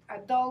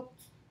adult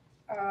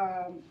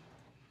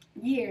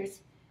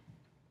years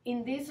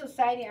in this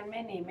society and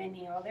many,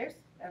 many others,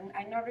 and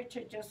I know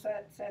Richard just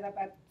said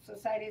about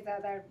societies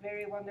that are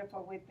very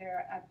wonderful with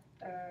their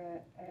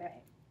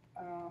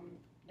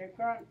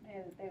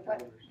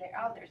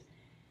elders.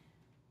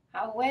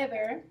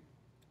 However,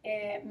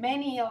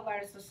 many of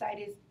our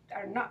societies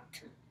are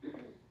not.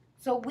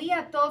 So we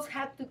adults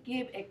have to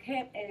give,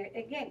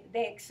 again,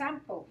 the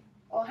example,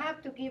 or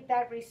have to give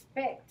that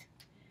respect,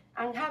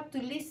 and have to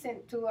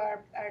listen to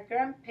our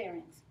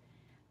grandparents.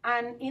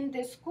 And in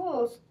the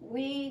schools,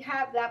 we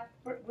have that,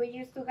 we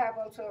used to have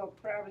also,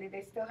 probably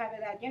they still have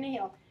it at Uni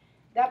Hill,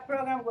 that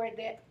program where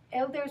the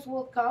elders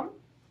will come,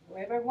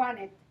 whoever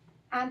wanted,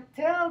 and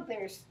tell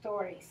their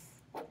stories.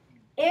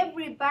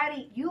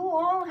 Everybody, you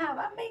all have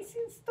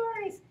amazing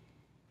stories.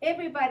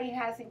 Everybody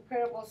has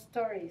incredible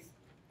stories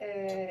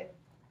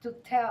to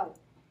tell.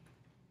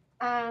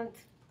 And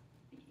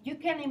you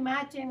can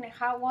imagine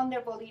how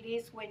wonderful it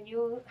is when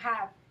you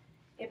have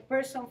a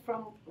person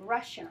from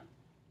Russia,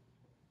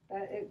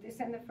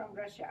 descended from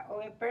Russia,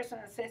 or a person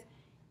that says,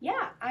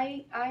 yeah,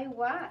 I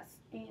was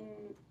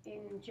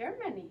in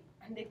Germany.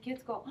 And the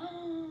kids go,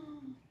 oh,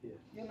 yeah.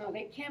 You know,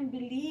 they can't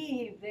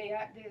believe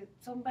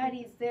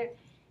somebody's there.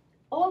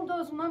 All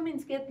those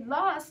moments get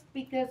lost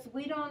because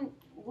we don't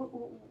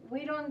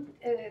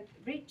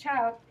reach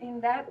out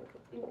in that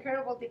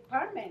incredible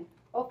department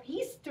of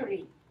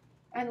history,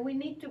 and we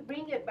need to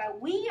bring it. But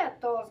we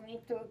adults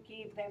need to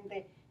give them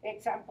the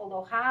example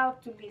of how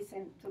to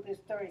listen to the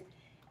stories.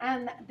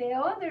 And the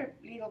other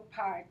little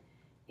part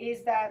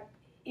is that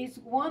it's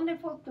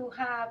wonderful to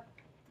have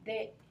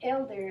the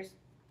elders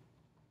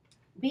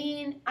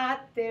being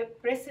at the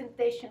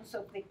presentations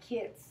of the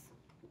kids.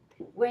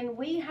 When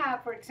we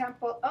have, for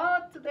example,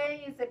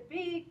 today is a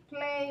big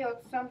play or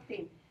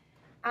something,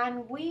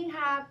 and we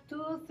have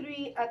 2,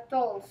 3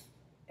 adults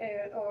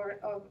or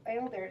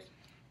elders,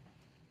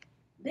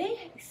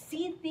 they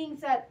see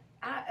things that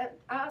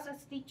us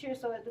as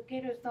teachers or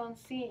educators don't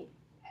see.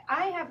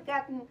 I have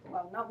gotten,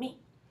 well, not me,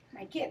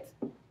 my kids,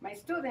 my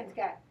students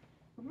got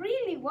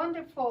really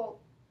wonderful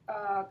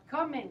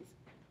comments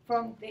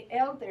from the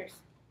elders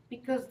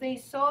because they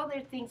saw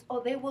their things,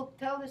 or they will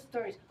tell the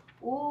stories.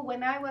 Oh,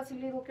 when I was a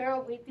little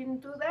girl, we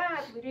didn't do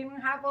that. We didn't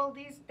have all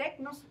this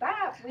techno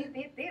stuff. We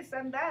did this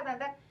and that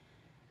and that.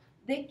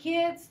 The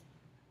kids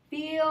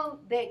feel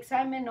the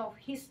excitement of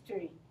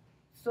history.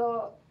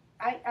 So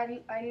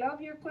I love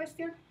your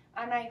question,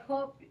 and I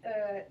hope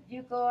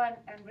you go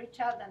and reach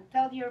out and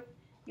tell your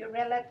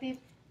relatives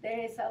there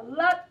is a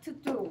lot to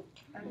do,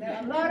 and there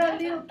are a lot of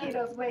little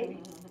kiddos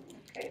waiting.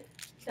 Okay.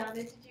 Donna,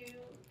 did you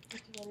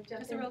want to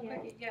jump Just in a real here?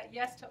 quick, yeah,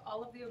 yes to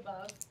all of the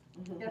above,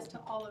 yes to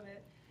all of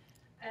it.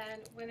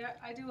 And when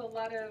I do a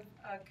lot of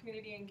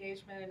community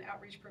engagement and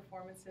outreach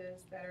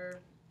performances that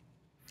are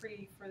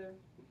free for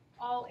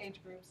all age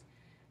groups.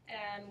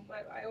 And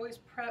what I always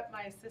prep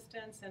my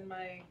assistants and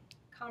my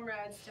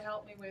comrades to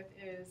help me with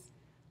is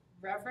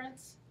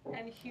reverence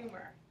and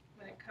humor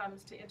when it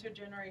comes to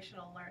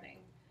intergenerational learning.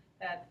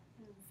 That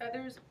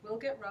feathers will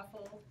get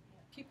ruffled,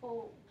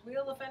 people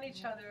will offend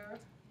each other,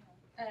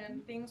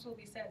 and things will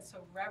be said. So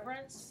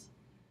reverence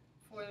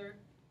for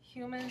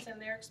humans and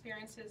their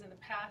experiences and the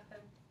path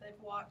that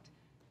they've walked,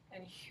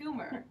 and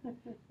humor,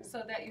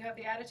 so that you have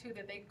the attitude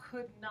that they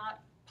could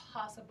not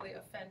possibly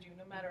offend you,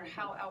 no matter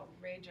how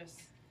outrageous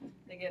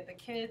they get, the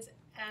kids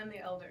and the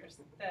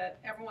elders, that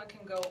everyone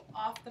can go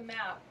off the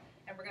map,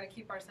 and we're going to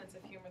keep our sense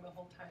of humor the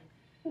whole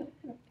time.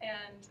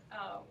 And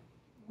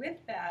with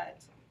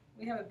that,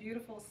 we have a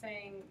beautiful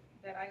saying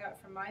that I got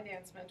from my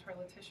dance mentor,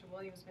 Letitia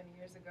Williams, many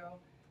years ago.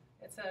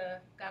 It's a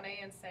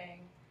Ghanaian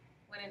saying,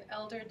 when an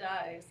elder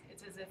dies,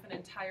 it's as if an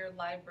entire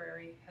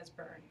library has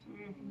burned.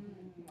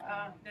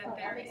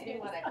 That makes me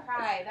want to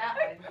cry. That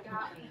one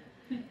got me.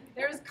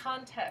 There's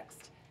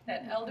context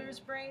that elders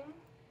bring,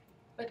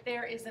 but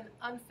there is an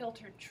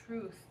unfiltered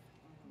truth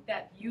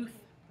that youth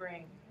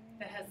bring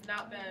that has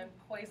not been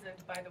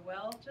poisoned by the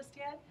well just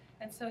yet.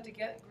 And so to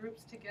get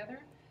groups together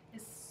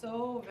is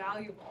so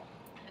valuable.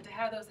 And to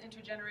have those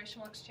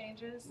intergenerational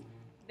exchanges,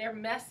 they're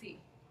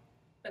messy,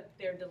 but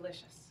they're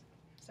delicious.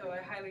 So I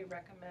highly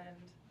recommend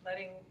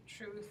letting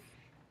truth,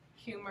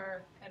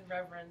 humor, and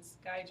reverence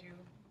guide you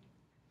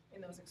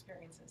in those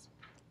experiences.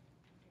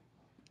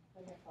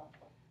 Wonderful.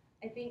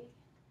 I think,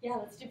 yeah,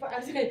 let's do 4. I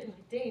was going to do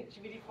Dave.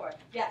 Should we do 4?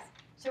 Yes.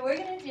 So we're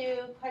going to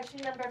do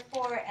question number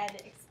 4 and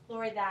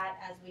explore that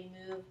as we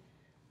move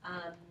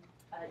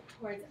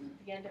towards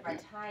the end of our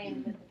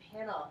time with the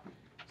panel.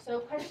 So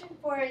question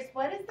 4 is,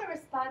 what is the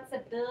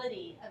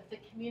responsibility of the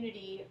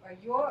community or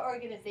your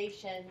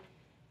organization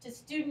to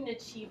student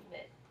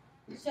achievement?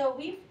 So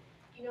we've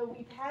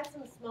had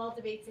some small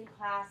debates in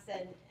class,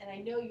 and I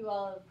know you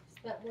all have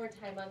spent more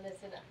time on this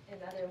in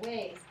other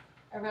ways,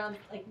 around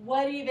like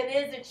what even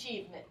is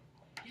achievement?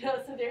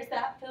 So there's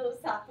that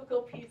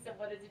philosophical piece of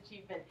what is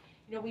achievement.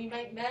 We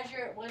might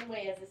measure it one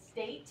way as a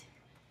state,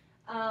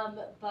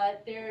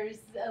 but there's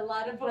a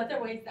lot of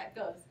other ways that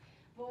goes.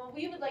 But what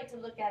we would like to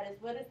look at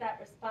is what is that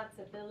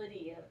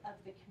responsibility of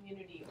the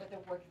community or the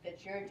work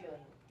that you're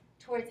doing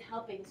towards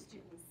helping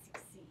students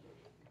succeed.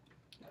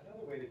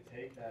 Another way to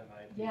take that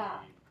might be,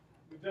 Yeah.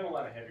 we've done a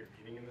lot of heavy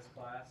reading in this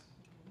class,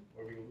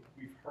 where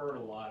we've heard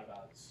a lot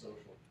about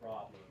social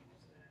problems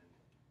and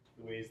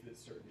the ways that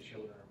certain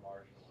children are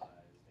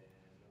marginalized and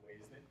the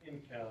ways that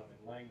income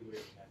and language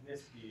and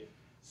ethnicity and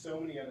so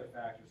many other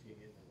factors can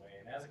get in the way.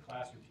 And as a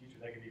classroom teacher,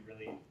 that can be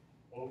really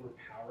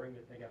overpowering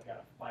to think I've got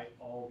to fight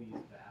all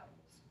these battles.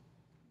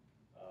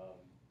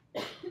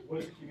 What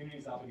is the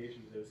community's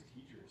obligation to those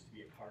teachers to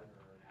be a partner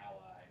or an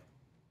ally?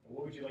 And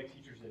what would you like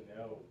teachers to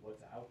know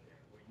what's out there,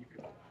 what you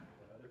can provide,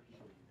 what other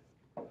people you know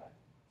can provide?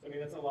 So I mean,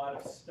 that's a lot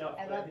of stuff,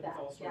 I but I love think that,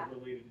 it's all sort yeah. of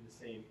related to the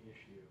same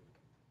issue.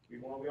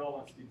 We all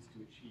want students to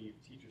achieve.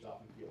 Teachers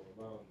often feel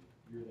alone.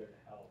 You're there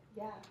to help.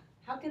 Yeah.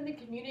 How can the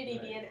community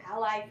be Right. an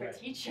ally for Right.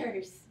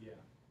 teachers, Yeah.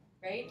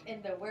 right,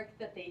 in the work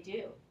that they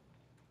do?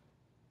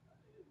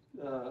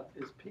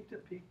 Is Peak to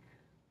Peak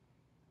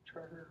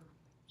Charter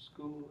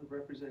School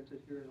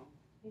represented here at all?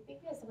 I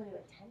think we have someone who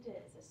attended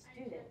as a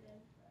student.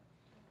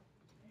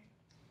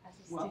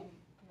 As a Well,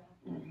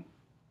 student,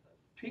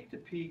 Peak to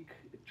Peak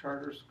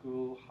Charter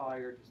School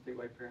hired the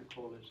Statewide Parent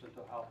Coalition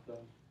to help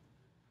them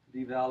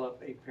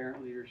develop a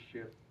parent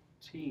leadership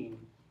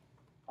team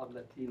of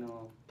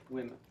Latino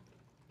women.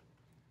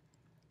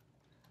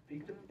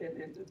 Peak to,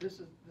 and this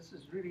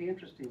is really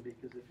interesting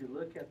because if you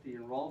look at the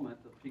enrollment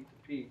of Peak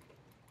to Peak,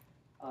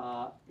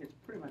 it's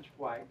pretty much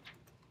white.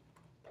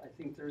 I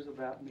think there's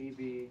about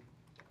maybe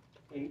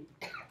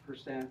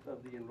 8%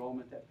 of the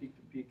enrollment at Peak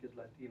to Peak is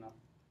Latino.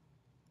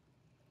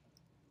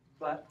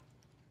 But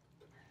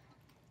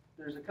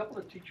there's a couple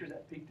of teachers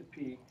at Peak to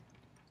Peak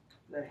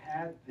that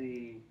had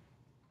the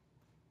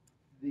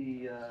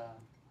how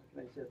can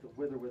I say it, the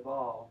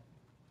wherewithal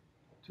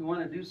to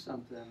want to do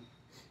something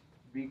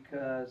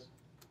because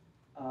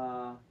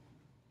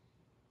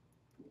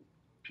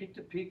Peak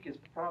to Peak is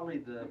probably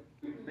the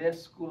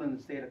best school in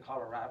the state of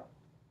Colorado,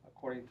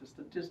 according to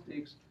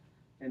statistics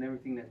and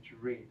everything that you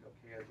read,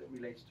 okay, as it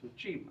relates to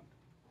achievement.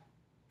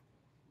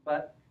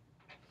 But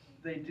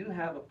they do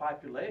have a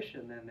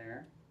population in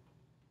there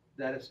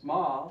that is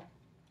small,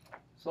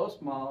 so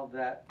small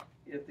that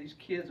if these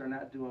kids are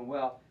not doing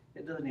well,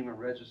 it doesn't even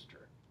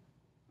register,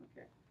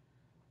 okay?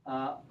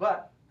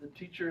 But the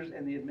teachers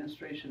and the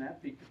administration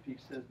at Peak to Peak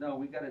says, no,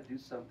 we gotta do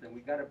something.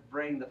 We gotta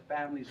bring the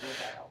families in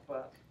to help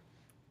us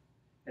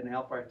and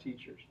help our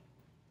teachers.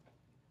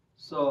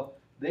 So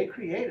they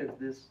created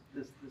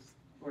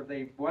or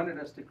they wanted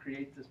us to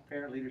create this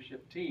parent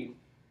leadership team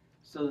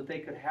so that they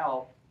could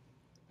help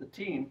the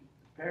team,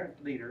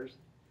 parent leaders,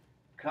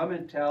 come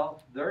and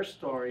tell their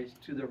stories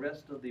to the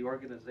rest of the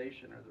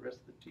organization or the rest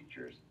of the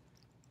teachers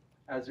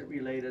as it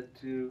related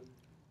to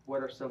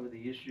what are some of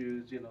the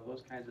issues,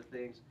 those kinds of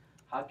things.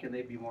 How can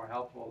they be more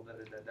helpful,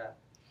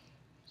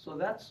 So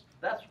that's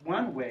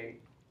one way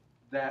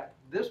that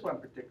this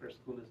one particular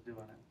school is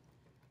doing it.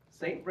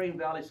 St. Vrain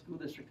Valley School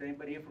District,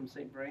 anybody here from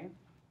St. Vrain?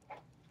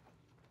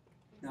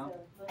 No?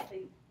 So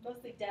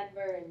mostly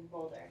Denver and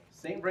Boulder.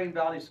 St. Vrain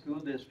Valley School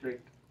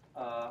District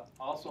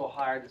also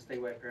hired the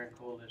Statewide Parent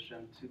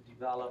Coalition to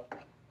develop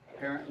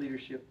parent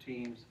leadership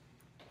teams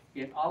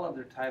in all of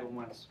their Title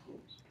I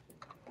schools.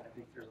 I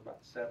think there's about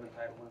 7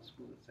 Title I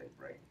schools at St.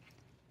 Vrain.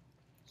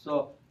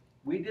 So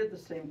we did the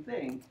same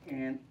thing,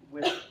 and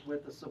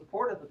with the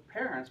support of the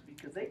parents,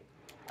 because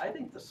I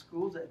think the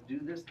schools that do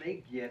this,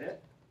 they get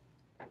it,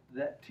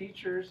 that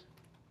teachers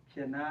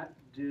cannot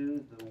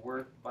do the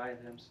work by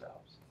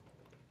themselves.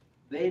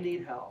 They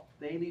need help,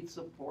 they need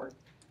support,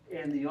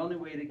 and the only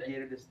way to get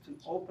it is to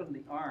open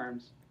the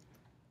arms,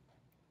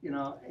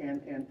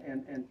 and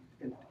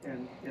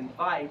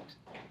invite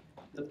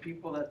the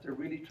people that they're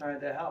really trying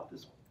to help.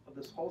 This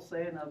whole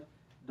saying of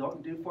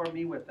 "don't do for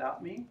me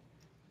without me"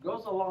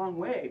 goes a long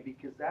way,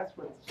 because that's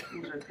what the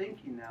schools are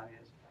thinking now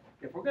is,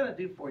 if we're gonna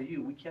do for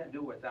you, we can't do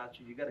it without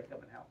you, you gotta come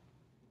and help.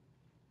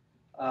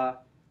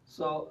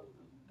 So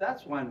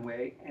that's one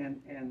way,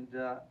 and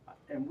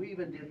we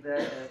even did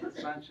that at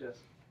Sanchez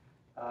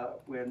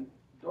when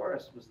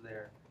Doris was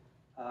there.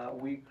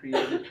 We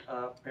created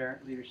a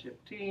parent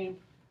leadership team.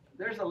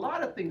 There's a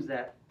lot of things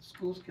that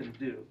schools can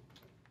do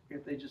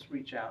if they just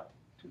reach out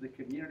to the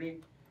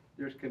community.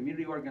 There's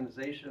community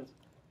organizations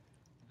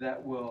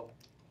that will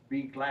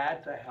be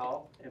glad to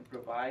help and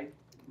provide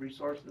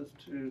resources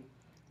to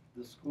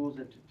the schools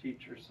and to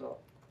teachers. So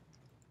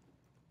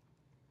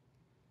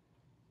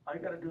all you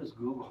gotta do is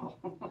Google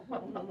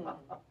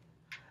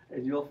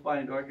and you'll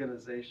find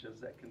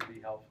organizations that can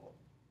be helpful.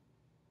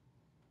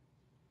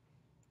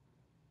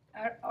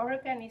 Our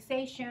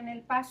organization,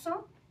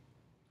 ELPASO,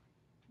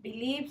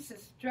 believes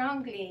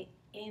strongly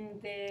in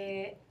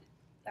the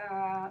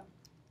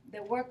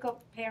work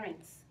of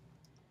parents.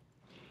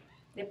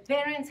 The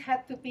parents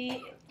have to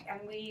be,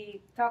 and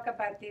we talk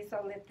about this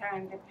all the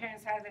time, the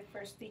parents are the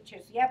first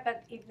teachers. Yeah,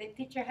 but if the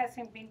teacher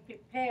hasn't been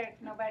prepared,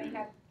 nobody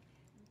has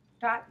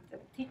taught the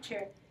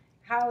teacher,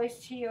 how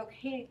is she or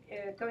he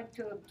going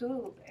to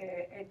do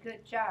a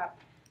good job?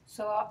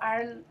 So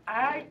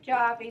our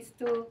job is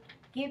to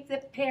give the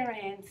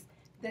parents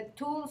the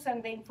tools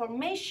and the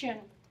information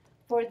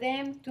for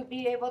them to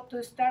be able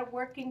to start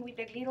working with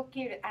the little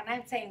kid. And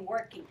I'm saying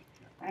working.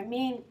 I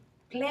mean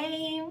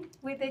playing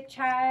with the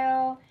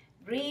child,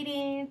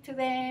 reading to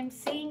them,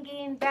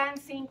 singing,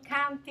 dancing,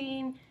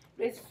 counting,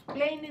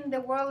 explaining the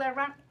world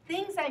around,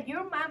 things that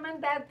your mom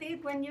and dad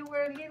did when you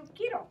were a little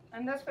kiddo.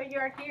 And that's why you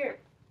are here.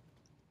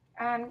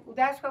 And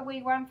that's what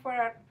we want for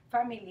our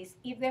families.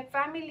 If the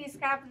families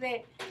have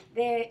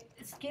the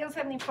skills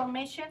and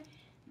information,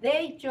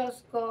 they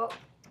just go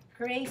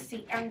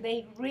crazy and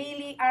they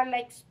really are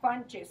like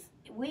sponges.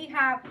 We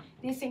have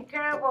this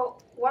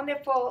incredible,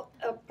 wonderful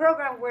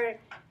program where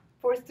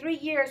for 3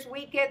 years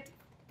we get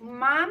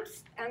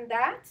moms and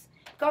dads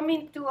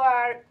coming to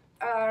our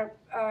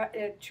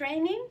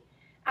training,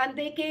 and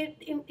they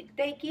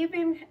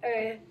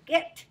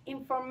get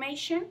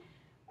information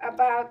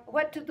about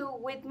what to do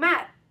with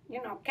math.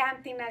 You know,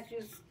 counting as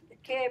you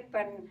keep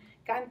and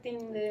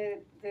counting the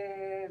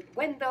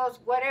windows,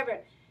 whatever.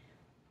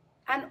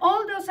 And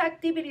all those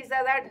activities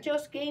that are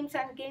just games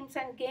and games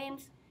and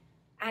games,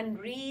 and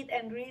read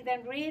and read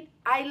and read.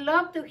 I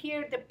love to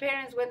hear the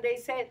parents when they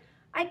say,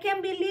 I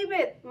can't believe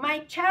it, my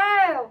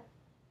child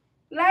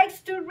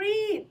likes to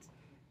read.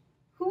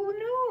 Who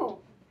knew?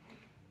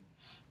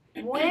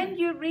 When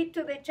you read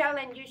to the child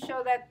and you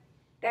show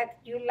that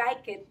you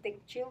like it, the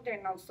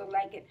children also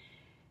like it.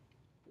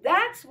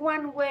 That's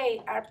one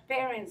way our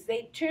parents,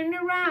 they turn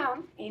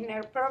around in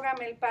our program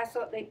El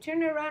Paso, they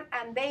turn around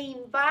and they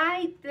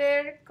invite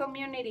their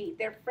community,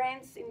 their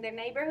friends in the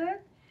neighborhood,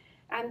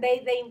 and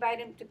they invite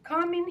them to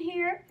come in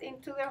here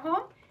into their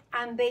home,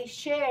 and they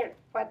share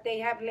what they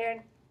have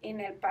learned in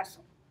El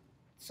Paso.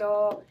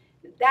 So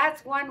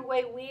that's one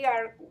way we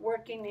are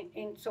working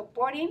in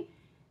supporting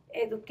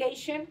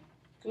education,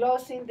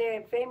 closing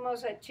the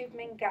famous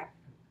achievement gap.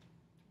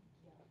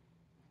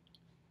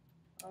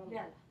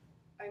 Yeah.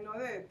 I know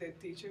that the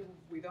teacher,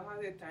 we don't have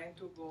the time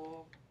to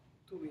go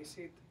to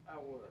visit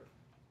our,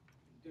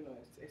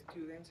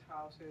 students'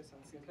 houses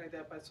and things like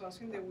that, but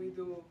something that we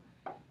do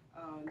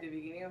the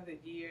beginning of the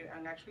year,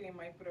 and actually in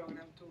my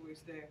program too,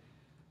 is that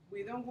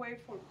we don't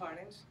wait for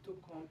parents to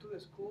come to the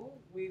school.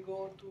 We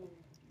go to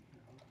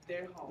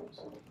their homes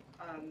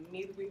and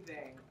meet with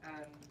them,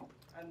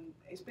 and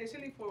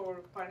especially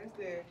for parents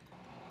that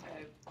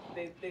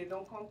they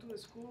don't come to the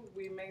school,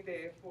 we make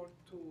the effort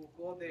to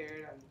go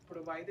there and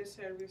provide the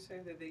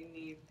services that they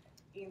need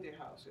in their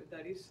houses.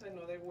 That is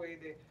another way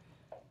that,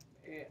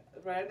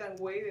 rather than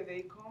wait that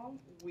they come,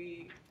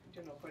 we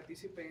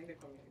participate in the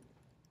community.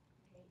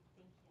 Great,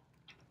 thank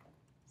you.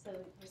 So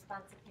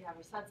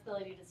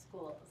responsibility to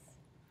schools.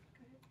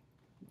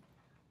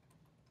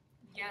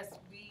 Yes,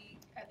 we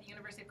at the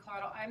University of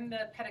Colorado, I'm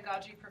the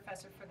pedagogy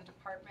professor for the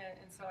department,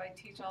 and so I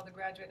teach all the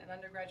graduate and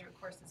undergraduate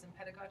courses in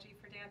pedagogy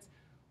for dance.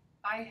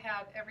 I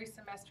have every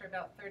semester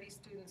about 30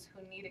 students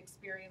who need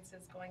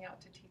experiences going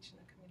out to teach in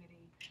the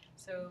community.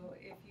 So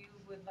if you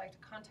would like to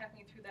contact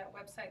me through that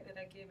website that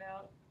I gave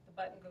out, the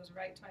button goes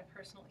right to my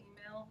personal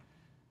email.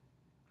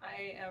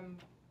 I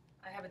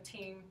have a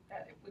team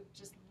that would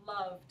just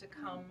love to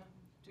come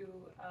do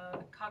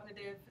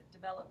cognitive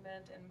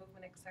development and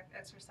movement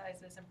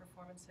exercises and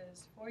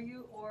performances for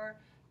you, or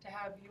to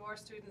have your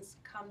students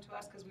come to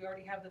us because we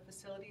already have the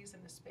facilities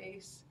and the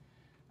space.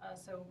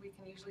 So we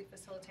can usually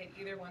facilitate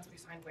either once we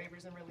sign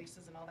waivers and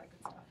releases and all that good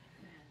stuff.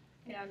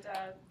 And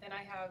then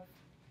I have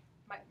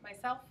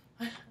myself,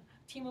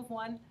 team of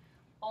one,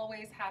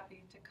 always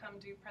happy to come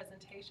do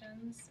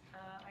presentations.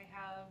 I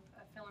have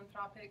a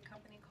philanthropic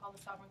company called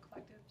the Sovereign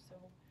Collective, so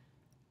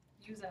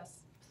use us,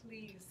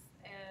 please.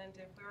 And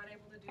if we aren't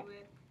able to do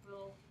it,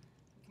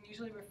 we can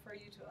usually refer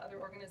you to other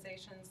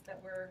organizations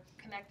that we're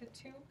connected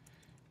to.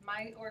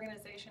 My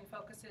organization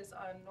focuses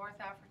on North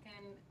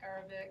African,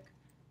 Arabic,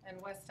 and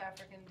West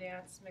African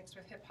dance mixed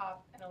with hip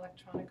hop and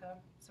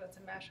electronica, so it's a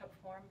mashup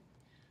form.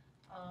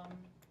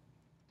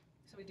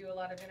 So we do a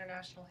lot of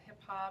international hip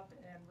hop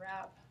and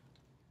rap,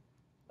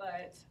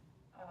 but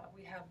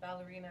we have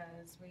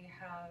ballerinas, we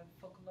have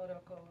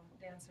folklorico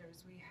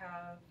dancers, we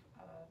have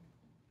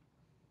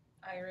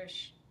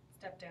Irish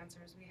step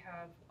dancers, we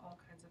have all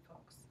kinds of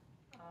folks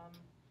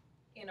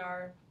in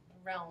our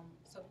realm.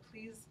 So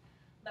please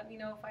let me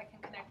know if I can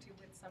connect you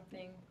with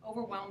something.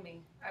 Overwhelm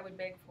me, I would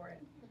beg for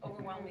it.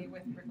 Overwhelm me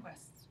with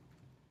requests.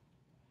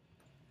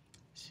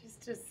 She's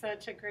just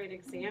such a great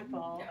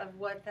example of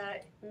what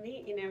that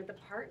means, the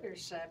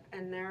partnership,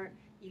 and there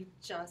you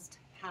just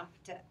have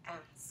to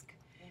ask.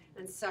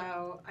 And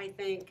so I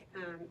think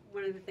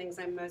one of the things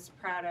I'm most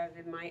proud of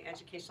in my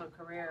educational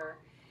career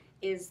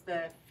is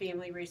the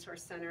Family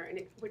Resource Center,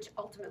 which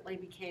ultimately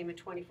became a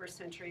 21st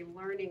Century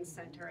Learning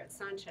Center at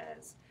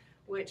Sanchez,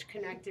 which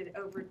connected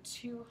over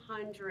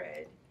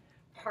 200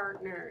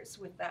 partners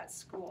with that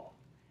school.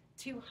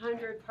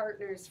 200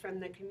 partners from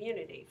the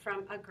community,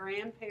 from a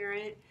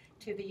grandparent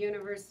to the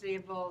University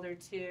of Boulder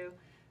to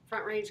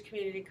Front Range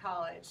Community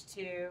College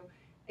to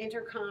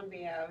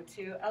Intercambio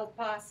to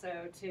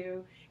ELPASO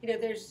to,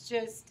 there's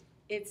just,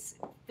 it's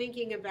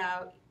thinking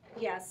about,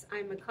 yes,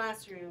 I'm a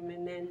classroom,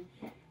 and then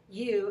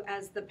you,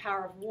 as the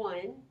power of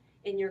one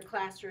in your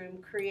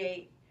classroom,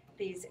 create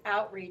these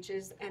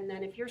outreaches, and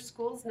then if your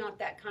school's not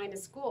that kind of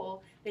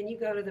school, then you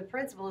go to the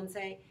principal and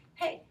say,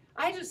 hey,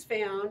 I just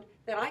found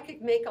that I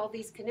could make all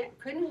these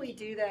couldn't we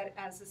do that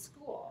as a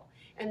school?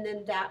 And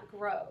then that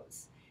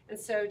grows. And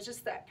so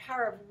just that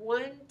power of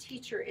one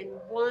teacher in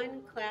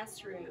one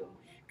classroom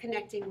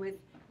connecting with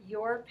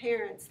your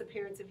parents, the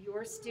parents of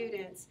your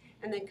students,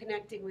 and then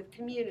connecting with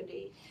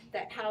community,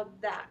 that how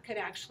that could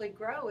actually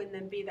grow and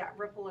then be that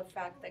ripple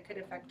effect that could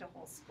affect a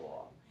whole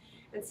school.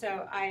 And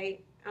so I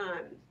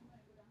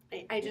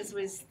just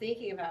was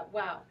thinking about,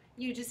 wow,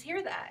 you just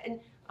hear that, and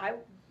I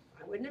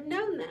wouldn't have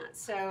known that.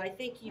 So I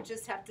think you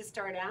just have to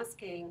start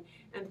asking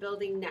and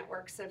building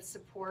networks of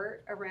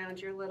support around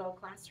your little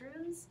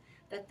classrooms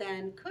that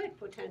then could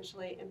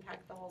potentially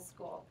impact the whole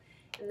school.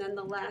 And then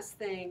the last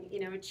thing,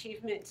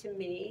 achievement to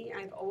me,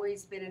 I've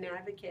always been an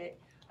advocate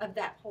of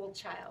that whole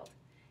child.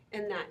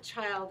 And that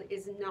child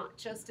is not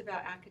just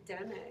about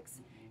academics,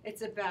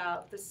 it's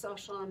about the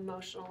social and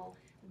emotional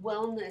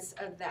wellness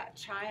of that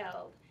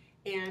child.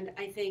 And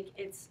I think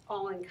it's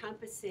all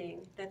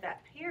encompassing that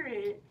that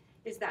parent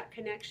is that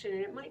connection.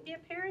 And it might be a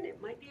parent,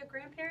 it might be a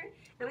grandparent.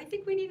 And I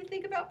think we need to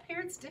think about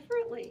parents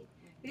differently,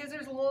 because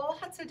there's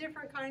lots of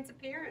different kinds of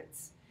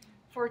parents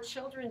for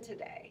children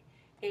today.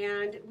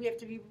 And we have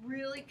to be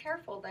really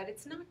careful that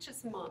it's not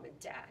just mom and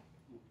dad.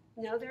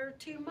 No, there are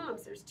two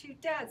moms, there's two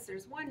dads,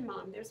 there's one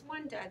mom, there's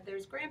one dad,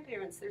 there's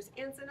grandparents, there's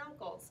aunts and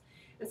uncles.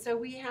 And so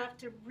we have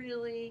to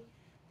really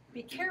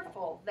be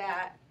careful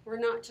that we're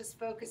not just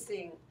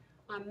focusing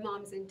on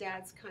moms and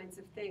dads kinds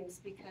of things,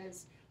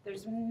 because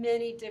there's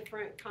many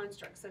different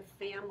constructs of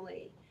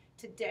family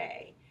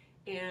today.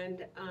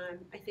 And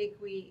I think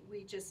we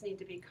just need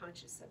to be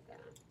conscious of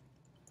that.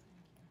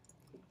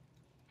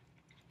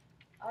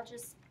 I'll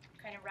just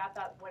kind of wrap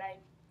up what I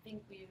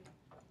think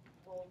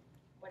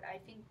what I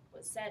think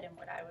was said, and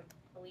what I would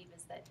believe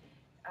is that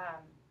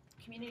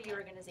community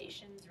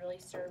organizations really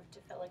serve to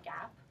fill a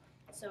gap.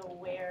 So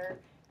where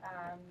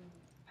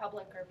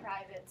public or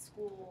private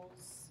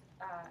schools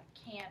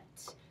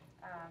can't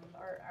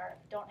or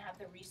don't have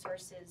the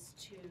resources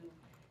to,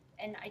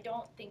 and I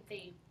don't think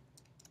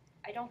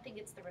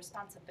it's the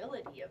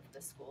responsibility of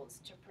the schools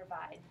to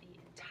provide the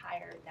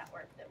entire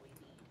network that we need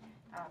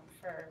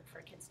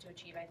for kids to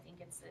achieve. I think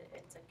it's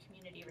a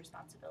community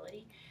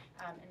responsibility,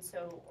 and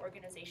so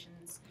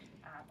organizations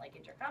like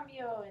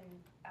Intercambio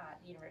and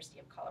the University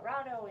of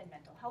Colorado and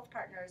Mental Health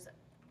Partners,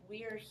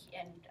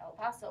 and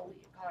ELPASO,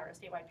 Colorado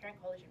Statewide Parent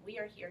Coalition, we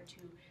are here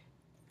to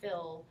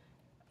fill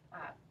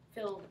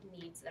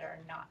needs that are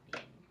not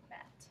being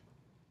met.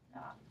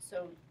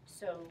 So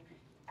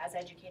as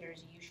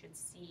educators, you should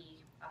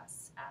see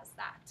us as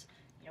that.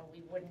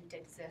 We wouldn't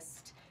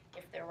exist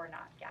if there were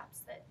not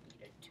gaps that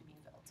needed to be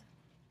filled.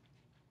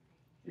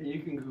 You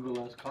can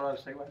Google us,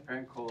 Colorado Statewide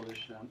Parent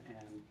Coalition,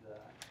 and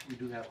we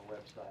do have a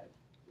website.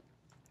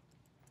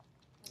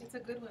 It's a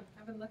good one.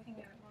 I've been looking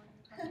at it while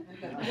you're talking.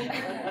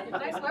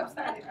 Nice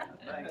website.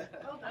 Thanks.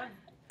 Well done.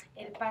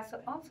 El Paso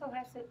also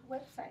has a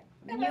website,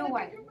 new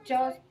one,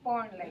 just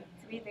born like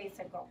 3 days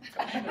ago.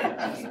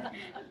 So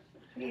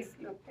please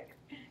look at it.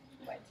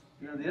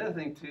 The other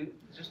thing too,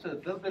 just a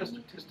little bit of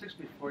statistics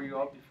before we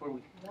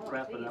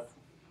wrap it up.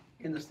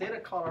 In the state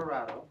of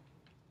Colorado,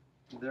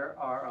 there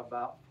are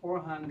about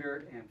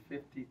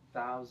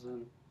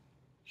 450,000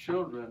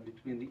 children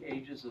between the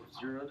ages of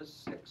 0 to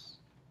 6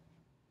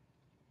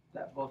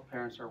 that both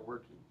parents are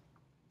working.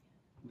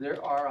 There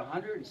are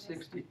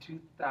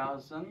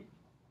 162,000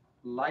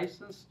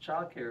 licensed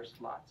child care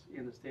slots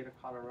in the state of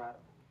Colorado.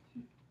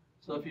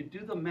 So if you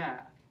do the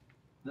math,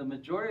 the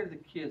majority of the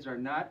kids are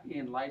not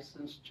in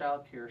licensed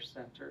child care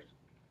centers.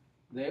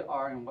 They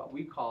are in what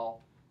we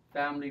call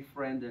family,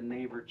 friend, and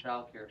neighbor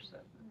child care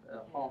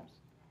homes.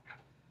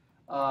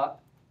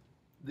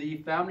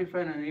 The family,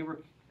 friend, and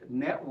neighbor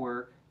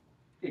network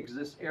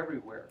exists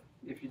everywhere.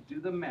 If you do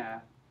the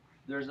math,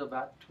 there's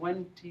about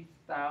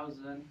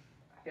 20,000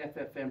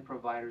 FFN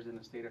providers in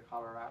the state of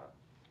Colorado.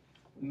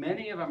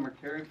 Many of them are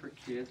caring for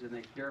kids, and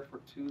they care for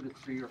 2 to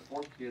 3 or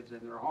 4 kids in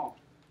their home.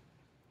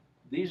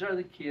 These are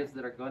the kids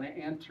that are going to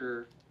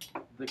enter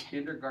the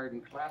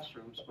kindergarten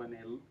classrooms when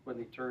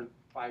they turn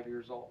 5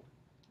 years old.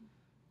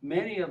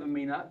 Many of them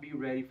may not be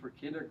ready for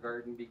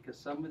kindergarten because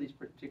some of these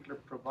particular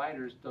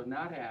providers do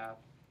not have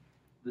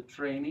the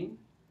training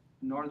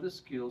nor the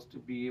skills to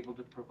be able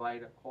to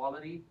provide a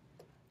quality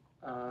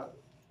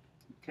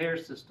care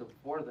system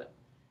for them.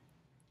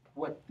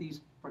 What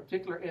these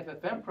particular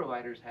FFM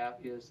providers have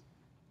is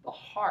the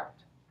heart.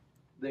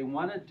 They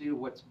want to do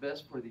what's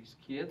best for these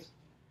kids,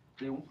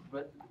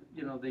 but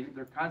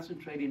they're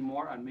concentrating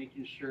more on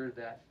making sure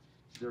that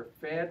they're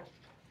fed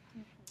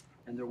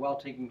and they're well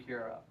taken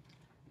care of.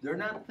 They're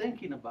not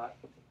thinking about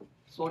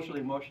social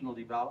emotional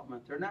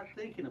development. They're not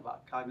thinking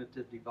about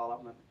cognitive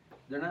development.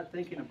 They're not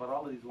thinking about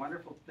all of these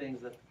wonderful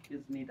things that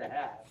kids need to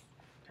have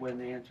when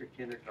they enter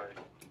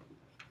kindergarten.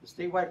 the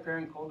Statewide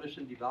Parent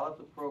Coalition developed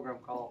a program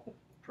called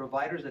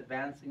Providers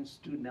Advancing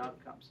Student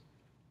Outcomes.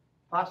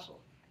 PASO.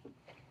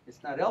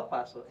 It's not El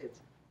Paso, it's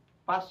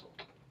PASO.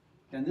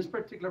 And this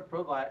particular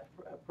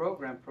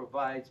program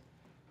provides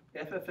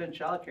FFN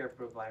childcare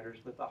providers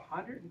with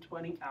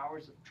 120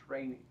 hours of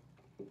training.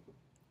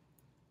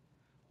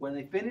 When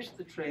they finish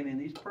the training,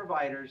 these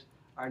providers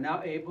are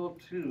now able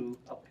to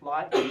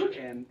apply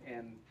and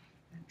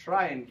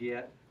try and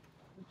get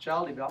the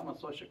Child Development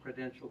Social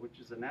Credential, which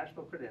is a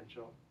national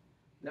credential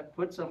that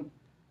puts them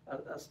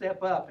a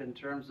step up in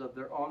terms of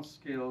their own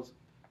skills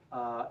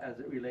as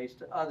it relates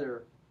to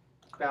other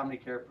family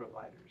care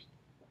providers.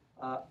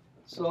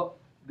 So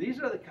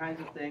these are the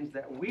kinds of things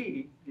that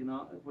we, you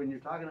know, when you're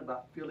talking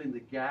about filling the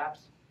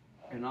gaps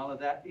and all of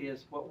that,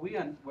 is what we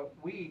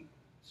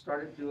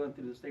started doing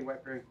through the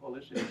Statewide Parent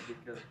Coalition, is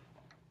because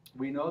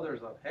we know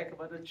there's a heck of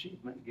an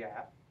achievement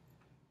gap.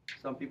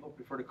 Some people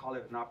prefer to call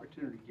it an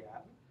opportunity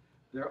gap.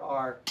 There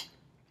are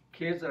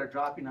kids that are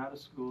dropping out of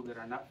school that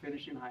are not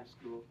finishing high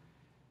school,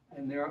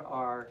 and there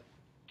are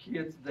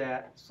kids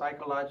that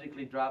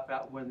psychologically drop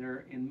out when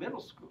they're in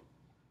middle school.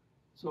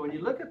 So when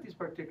you look at these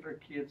particular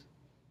kids,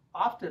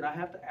 often I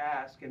have to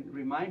ask and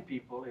remind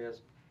people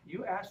is,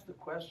 you ask the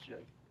question,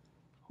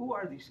 who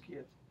are these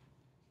kids?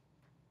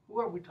 Who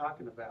are we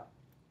talking about?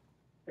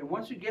 And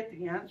once you get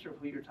the answer of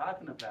who you're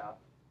talking about,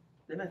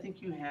 then I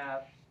think you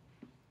have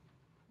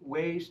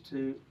ways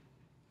to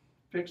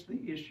fix the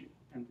issue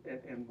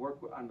and work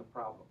on the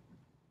problem.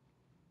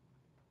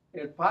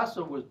 El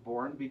Paso was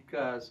born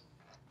because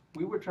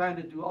we were trying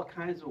to do all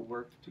kinds of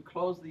work to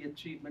close the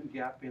achievement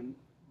gap in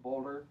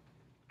Boulder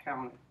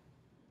County.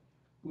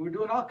 We were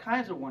doing all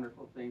kinds of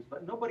wonderful things,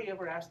 but nobody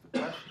ever asked the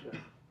question,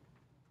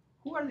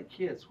 who are the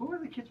kids? Who are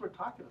the kids we're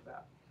talking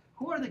about?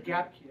 Who are the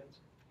gap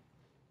kids?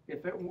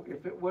 If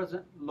it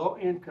wasn't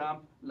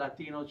low-income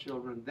Latino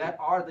children, that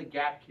are the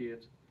gap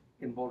kids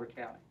in Boulder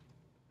County.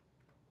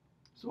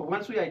 So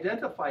once we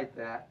identified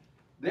that,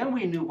 then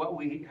we knew what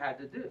we had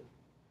to do.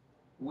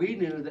 We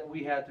knew that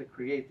we had to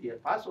create the El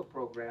Paso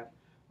program.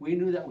 We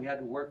knew that we had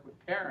to work with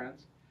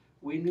parents.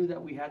 We knew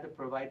that we had to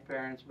provide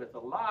parents with a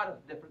lot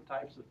of different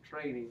types of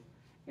training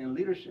and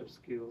leadership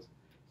skills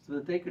so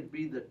that they could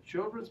be the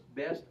children's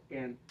best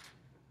and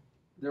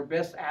their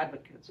best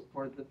advocates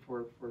for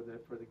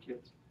the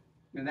kids.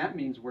 And that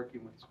means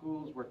working with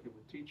schools, working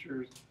with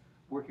teachers,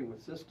 working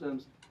with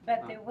systems.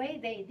 But the way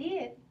they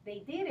did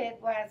it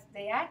was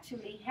they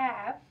actually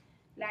have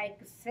like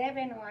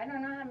 7 or I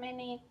don't know how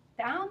many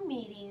town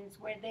meetings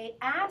where they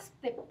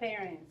asked the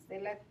parents, the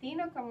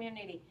Latino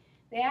community,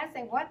 they asked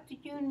them, what do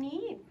you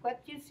need?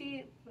 What do you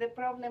see the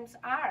problems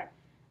are?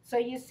 So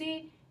you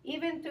see,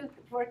 even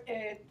for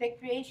the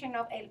creation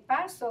of El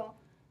Paso,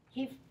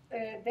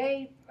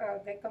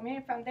 the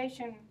Community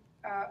Foundation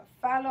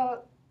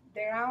followed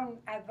their own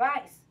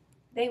advice.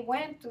 They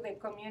went to the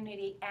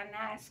community and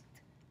asked,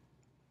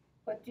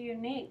 what do you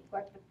need?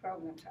 What the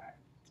problems are?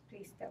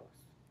 Please tell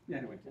us.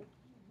 Anyway.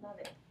 Love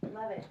it,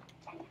 love it.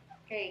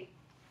 Great.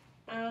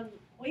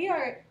 We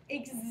are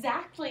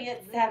exactly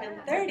at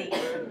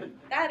 7:30.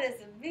 That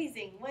is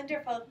amazing,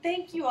 wonderful.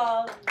 Thank you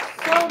all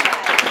so much.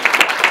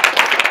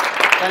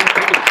 Thank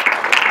you.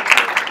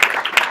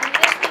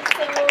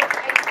 So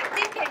I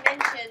think I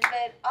mentioned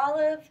that all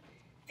of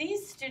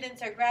these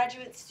students are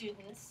graduate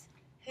students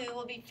who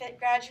will be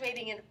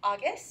graduating in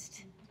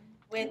August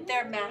with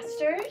their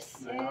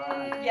masters.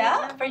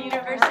 Yeah, for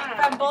university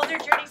from Boulder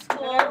Journey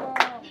School,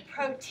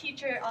 pro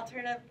teacher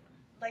alternative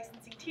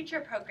licensing teacher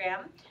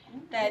program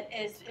that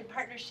is in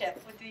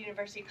partnership with the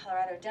University of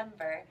Colorado,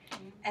 Denver,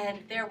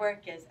 and their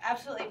work is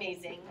absolutely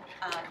amazing.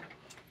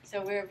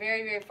 So we're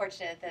very, very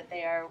fortunate that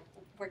they are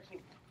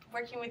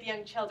working with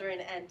young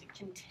children and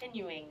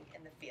continuing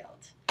in the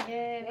field.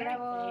 Yeah,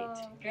 bravo.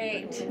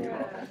 Great.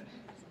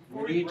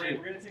 Before we break,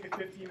 we're going to take a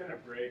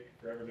 15-minute break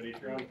for everybody.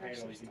 If you're on the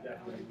panel, you can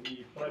definitely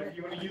leave. But if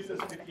you want to use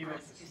those 15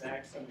 minutes to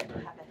snack something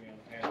very quickly on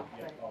the panel, if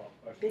you have follow-up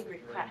questions, Big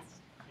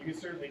request. you can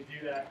certainly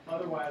do that.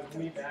 Otherwise,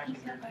 we'll be back in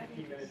here in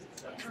 15 minutes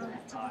at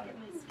 7:45 to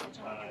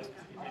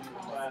continue the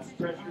class.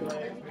 Stretch your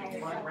legs,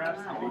 maybe one grab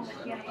something.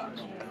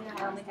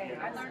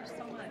 I learned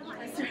so much.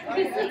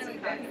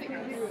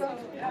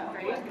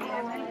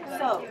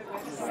 So,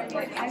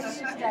 I was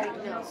just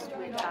diagnosed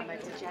with a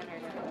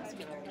degenerative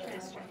muscular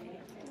dystrophy.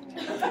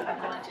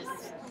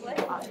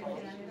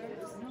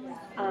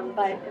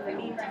 But in the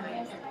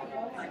meantime,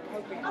 my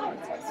program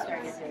that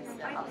started is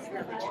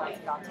early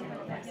childhood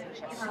autism message.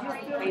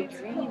 My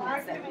dream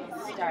is that we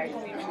start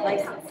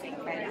licensing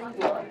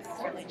Maneiro-Goodwin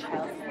early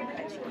childhood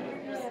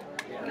educators.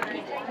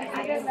 I